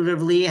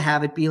cumulatively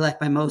have it be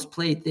like my most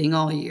played thing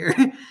all year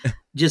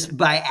just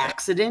by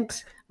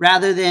accident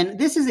rather than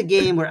this is a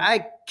game where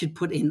I could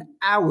put in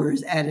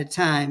hours at a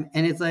time.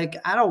 And it's like,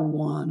 I don't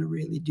want to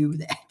really do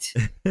that.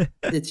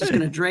 It's just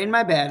going to drain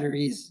my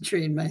batteries,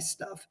 drain my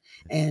stuff.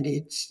 And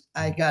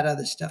I got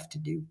other stuff to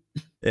do.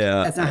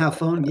 Yeah, That's not how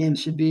phone games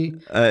should be.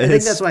 I think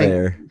it's that's why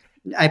fair.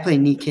 I play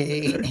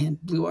Nikkei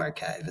and Blue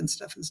Archive and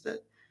stuff instead.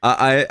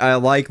 I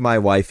like my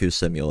waifu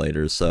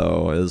simulator,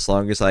 so as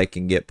long as I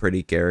can get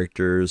pretty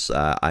characters,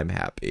 I'm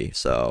happy.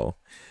 So,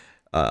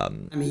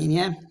 um, I mean,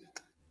 yeah.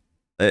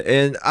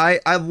 and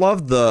I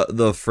love the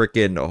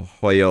freaking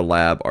Hoyo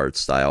Lab art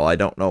style. I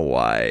don't know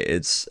why.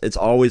 It's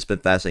always been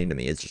fascinating to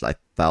me. It's just I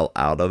fell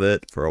out of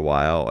it for a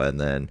while, and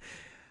then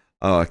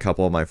a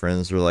couple of my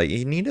friends were like,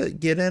 "You need to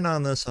get in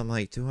on this." I'm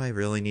like, "Do I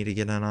really need to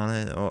get in on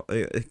it? Oh,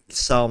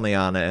 sell me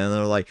on it." And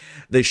they're like,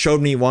 they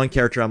showed me one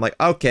character. I'm like,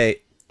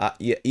 "Okay,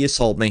 you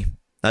sold me."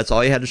 That's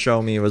all you had to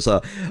show me was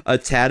a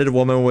tatted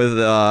woman with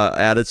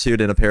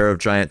attitude and a pair of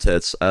giant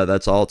tits.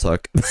 That's all it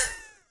took.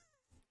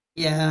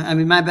 Yeah, I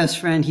mean, my best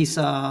friend, he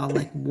saw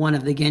like one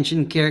of the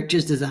Genshin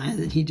characters designs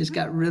and he just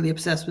got really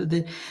obsessed with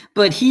it.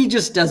 But he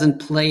just doesn't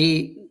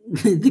play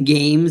the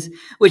games,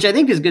 which I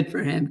think is good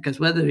for him because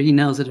whether he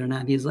knows it or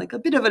not, he's like a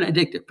bit of an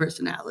addictive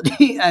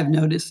personality. I've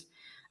noticed.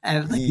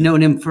 I've like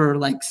known him for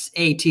like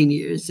 18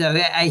 years, so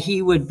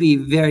he would be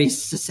very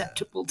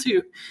susceptible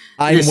to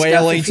I'm this stuff.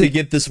 wailing to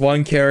get this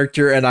one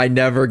character and I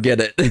never get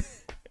it.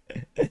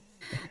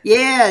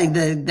 Yeah,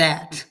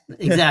 that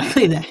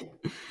exactly that.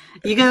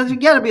 You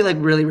gotta be like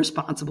really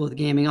responsible with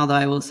gaming. Although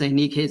I will say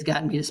Nikkei's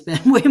gotten me to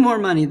spend way more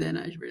money than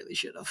I really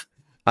should have.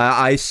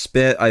 I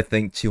spent, I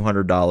think,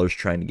 $200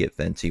 trying to get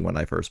Fenty when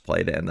I first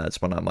played it, and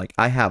that's when I'm like,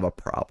 I have a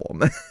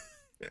problem.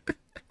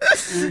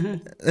 Mm-hmm.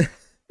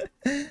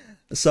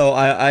 So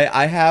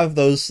I have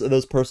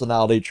those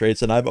personality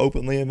traits, and I've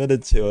openly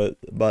admitted to it.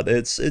 But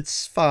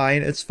it's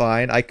fine. It's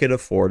fine. I could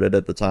afford it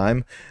at the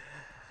time.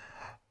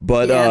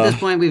 But Yeah, at this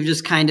point, we've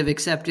just kind of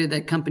accepted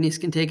that companies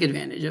can take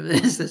advantage of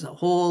this. There's a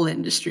whole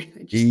industry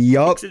that just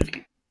yup, takes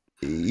advantage.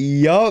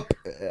 yup,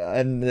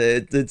 and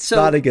it's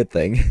not So, a good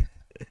thing.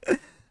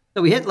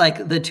 so we hit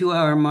like the 2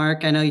 hour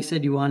mark. I know you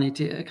said you wanted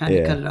to kind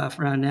of Yeah, cut it off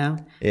around now.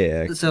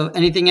 yeah. So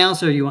anything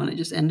else, or you want to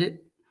just end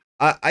it?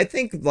 I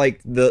think like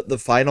the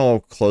final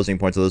closing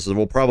points of this is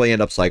we'll probably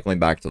end up cycling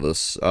back to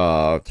this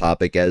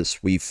topic as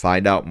we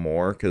find out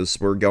more because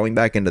we're going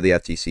back into the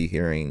FTC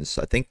hearings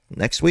I think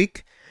next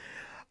week.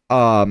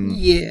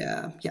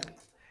 Yeah, yeah.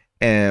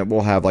 And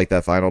we'll have like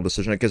that final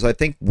decision because I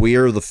think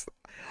we're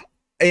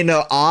in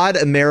an odd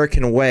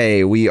American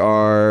way, we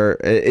are.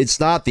 It's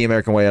not the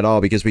American way at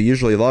all because we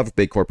usually love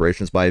big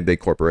corporations by big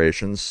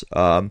corporations.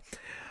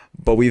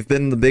 But we've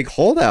been the big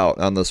holdout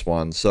on this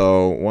one.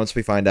 So once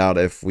we find out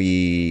if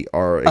we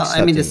are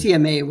accepting, I mean, the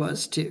CMA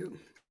was too.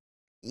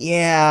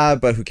 yeah,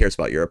 but who cares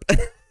about Europe?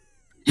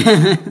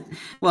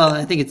 Well,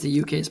 I think it's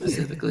the UK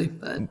specifically,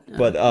 but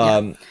But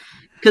yeah.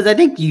 Because I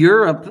think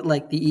Europe,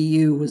 like the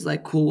EU, was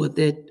like cool with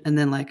it, and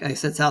then like I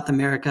said, South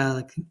America,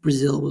 like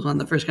Brazil was one of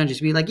the first countries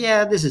to be like,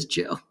 "Yeah, this is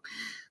chill."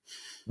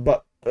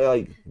 but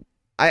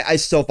I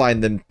still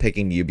find them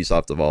picking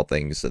Ubisoft of all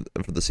things, and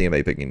for the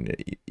CMA picking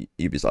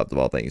Ubisoft of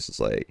all things is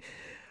like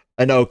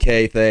an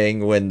okay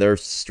thing when their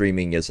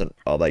streaming isn't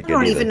all that I good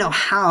don't either. even know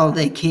how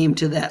they came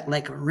to that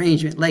like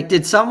arrangement. Like,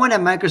 did someone at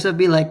Microsoft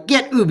be like,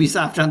 "Get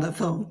Ubisoft on the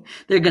phone.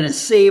 They're gonna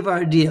save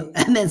our deal,"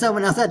 and then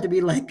someone else had to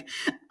be like,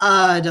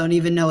 "I don't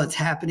even know what's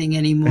happening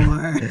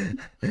anymore."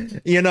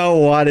 You know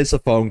what? It's a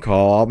phone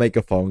call. I'll make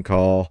a phone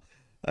call.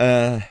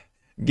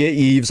 Get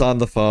Eves on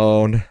the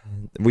phone.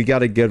 We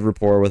got a good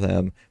rapport with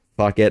him.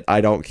 Fuck it.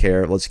 I don't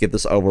care. Let's get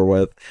this over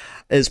with.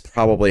 Is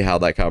probably how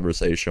that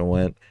conversation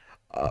went.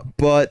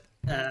 But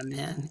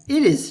Man,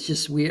 it is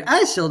just weird.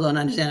 I still don't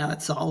understand how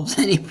it solves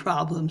any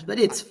problems, but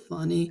it's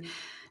funny.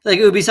 Like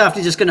Ubisoft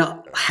is just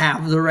gonna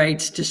have the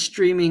rights to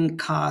streaming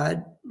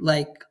COD,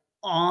 like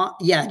on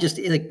yeah, just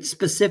like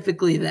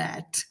specifically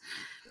that.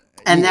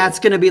 And that's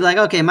gonna be like,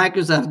 okay,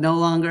 Microsoft no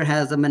longer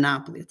has a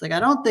monopoly. It's like I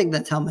don't think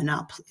that's how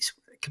monopolies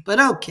work, but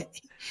okay.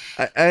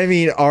 I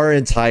mean, our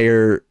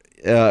entire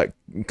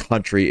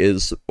country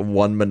is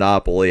one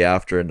monopoly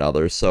after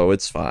another, so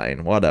it's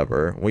fine.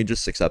 Whatever. We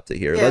just accept it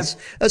here. Yeah.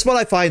 That's what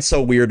I find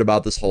so weird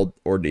about this whole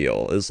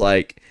ordeal. Is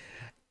like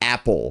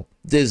Apple,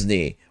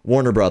 Disney,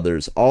 Warner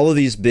Brothers, all of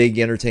these big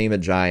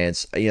entertainment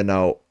giants, you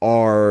know,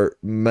 are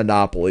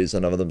monopolies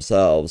in of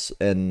themselves,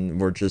 and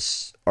we're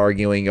just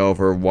arguing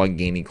over one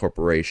gaming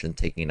corporation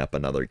taking up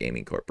another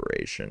gaming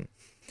corporation.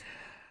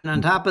 And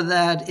on top of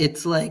that,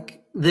 it's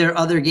like there are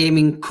other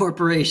gaming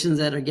corporations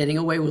that are getting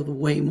away with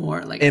way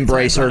more. Like I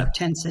brought Embracer. up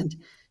Tencent.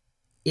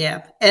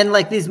 Yeah, and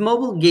like these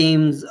mobile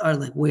games are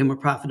like way more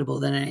profitable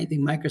than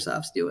anything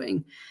Microsoft's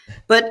doing.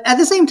 But at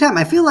the same time,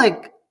 I feel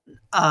like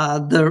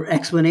the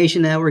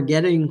explanation that we're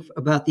getting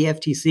about the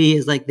FTC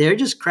is like they're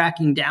just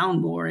cracking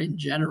down more in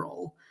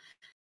general.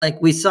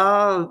 Like we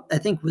saw, I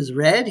think it was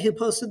Red who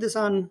posted this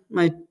on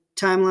my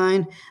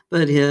timeline,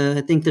 but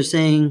I think they're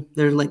saying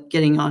they're like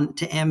getting on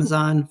to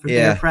Amazon for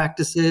their Yeah,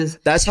 practices.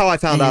 that's how I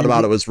found out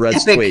about And it, was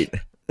Red's Epic,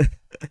 tweet.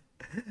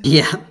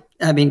 yeah,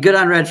 I mean, good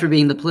on Red for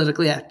being the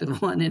politically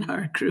active one in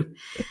our group,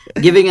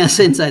 giving us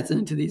insights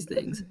into these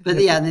things. But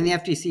yeah, and then the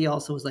FTC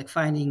also was like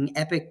finding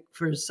Epic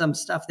for some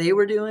stuff they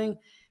were doing.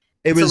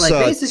 It And so was like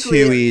too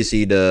basically,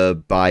 easy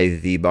to buy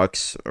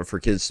V-Bucks, or for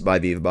kids to buy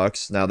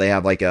V-Bucks. Now they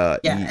have like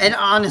a yeah, and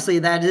honestly,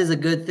 that is a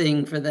good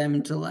thing for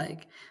them to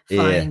like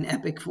yeah. find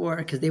Epic for,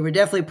 because they were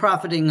definitely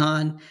profiting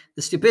on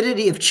the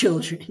stupidity of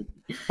children.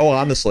 Oh,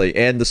 honestly,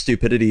 and the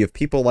stupidity of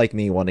people like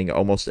me wanting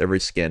almost every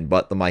skin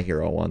but the My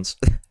Hero ones.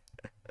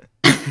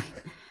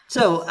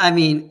 So, I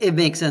mean, it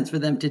makes sense for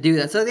them to do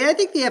that. So, I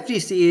think the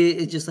FTC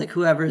is just like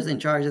whoever's in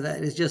charge of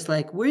that is just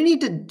like, we need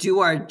to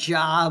do our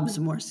jobs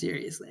more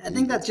seriously. I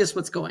think that's just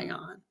what's going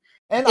on.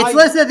 And It's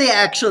less that they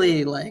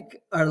actually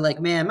like are like,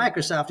 man,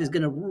 Microsoft is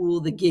going to rule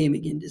the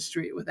gaming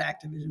industry with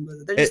Activision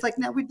Blizzard. They're just like,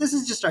 no, this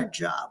is just our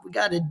job. We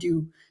got to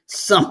do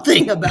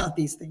something about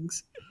these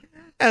things.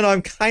 and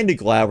I'm kind of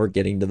glad we're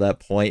getting to that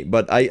point,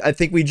 but I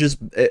think we just,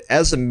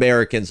 as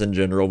Americans in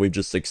general, we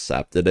just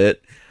accepted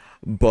it.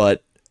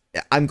 But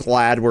I'm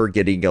glad we're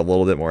getting a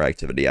little bit more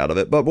activity out of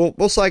it. But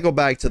we'll cycle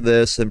back to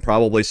this and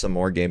probably some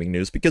more gaming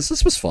news, because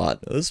this was fun.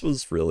 This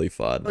was really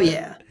fun. Oh,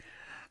 yeah.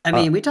 I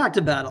mean, we talked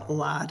about a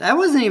lot. I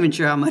wasn't even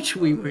sure how much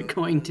we were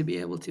going to be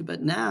able to,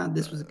 but now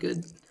this was a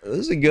good, This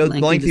is a good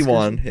lengthy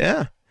one.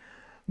 Yeah.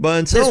 But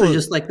until this was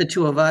just like the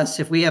two of us.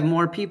 If we have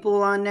more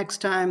people on next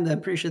time, I'm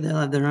pretty sure they'll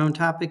have their own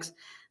topics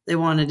they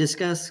want to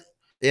discuss.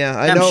 yeah,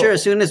 I I'm know. sure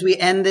as soon as we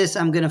end this,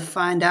 I'm going to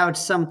find out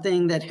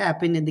something that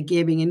happened in the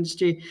gaming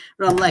industry.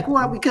 But I'm like,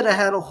 well, we could have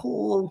had a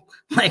whole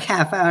like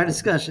half-hour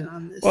discussion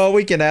on this. Well,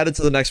 we can add it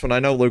to the next one. I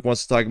know Luke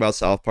wants to talk about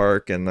South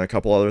Park and a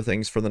couple other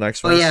things for the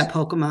next one. Oh yeah,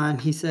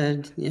 Pokemon. He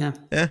said, yeah.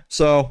 Yeah.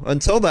 So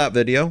until that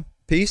video,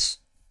 peace.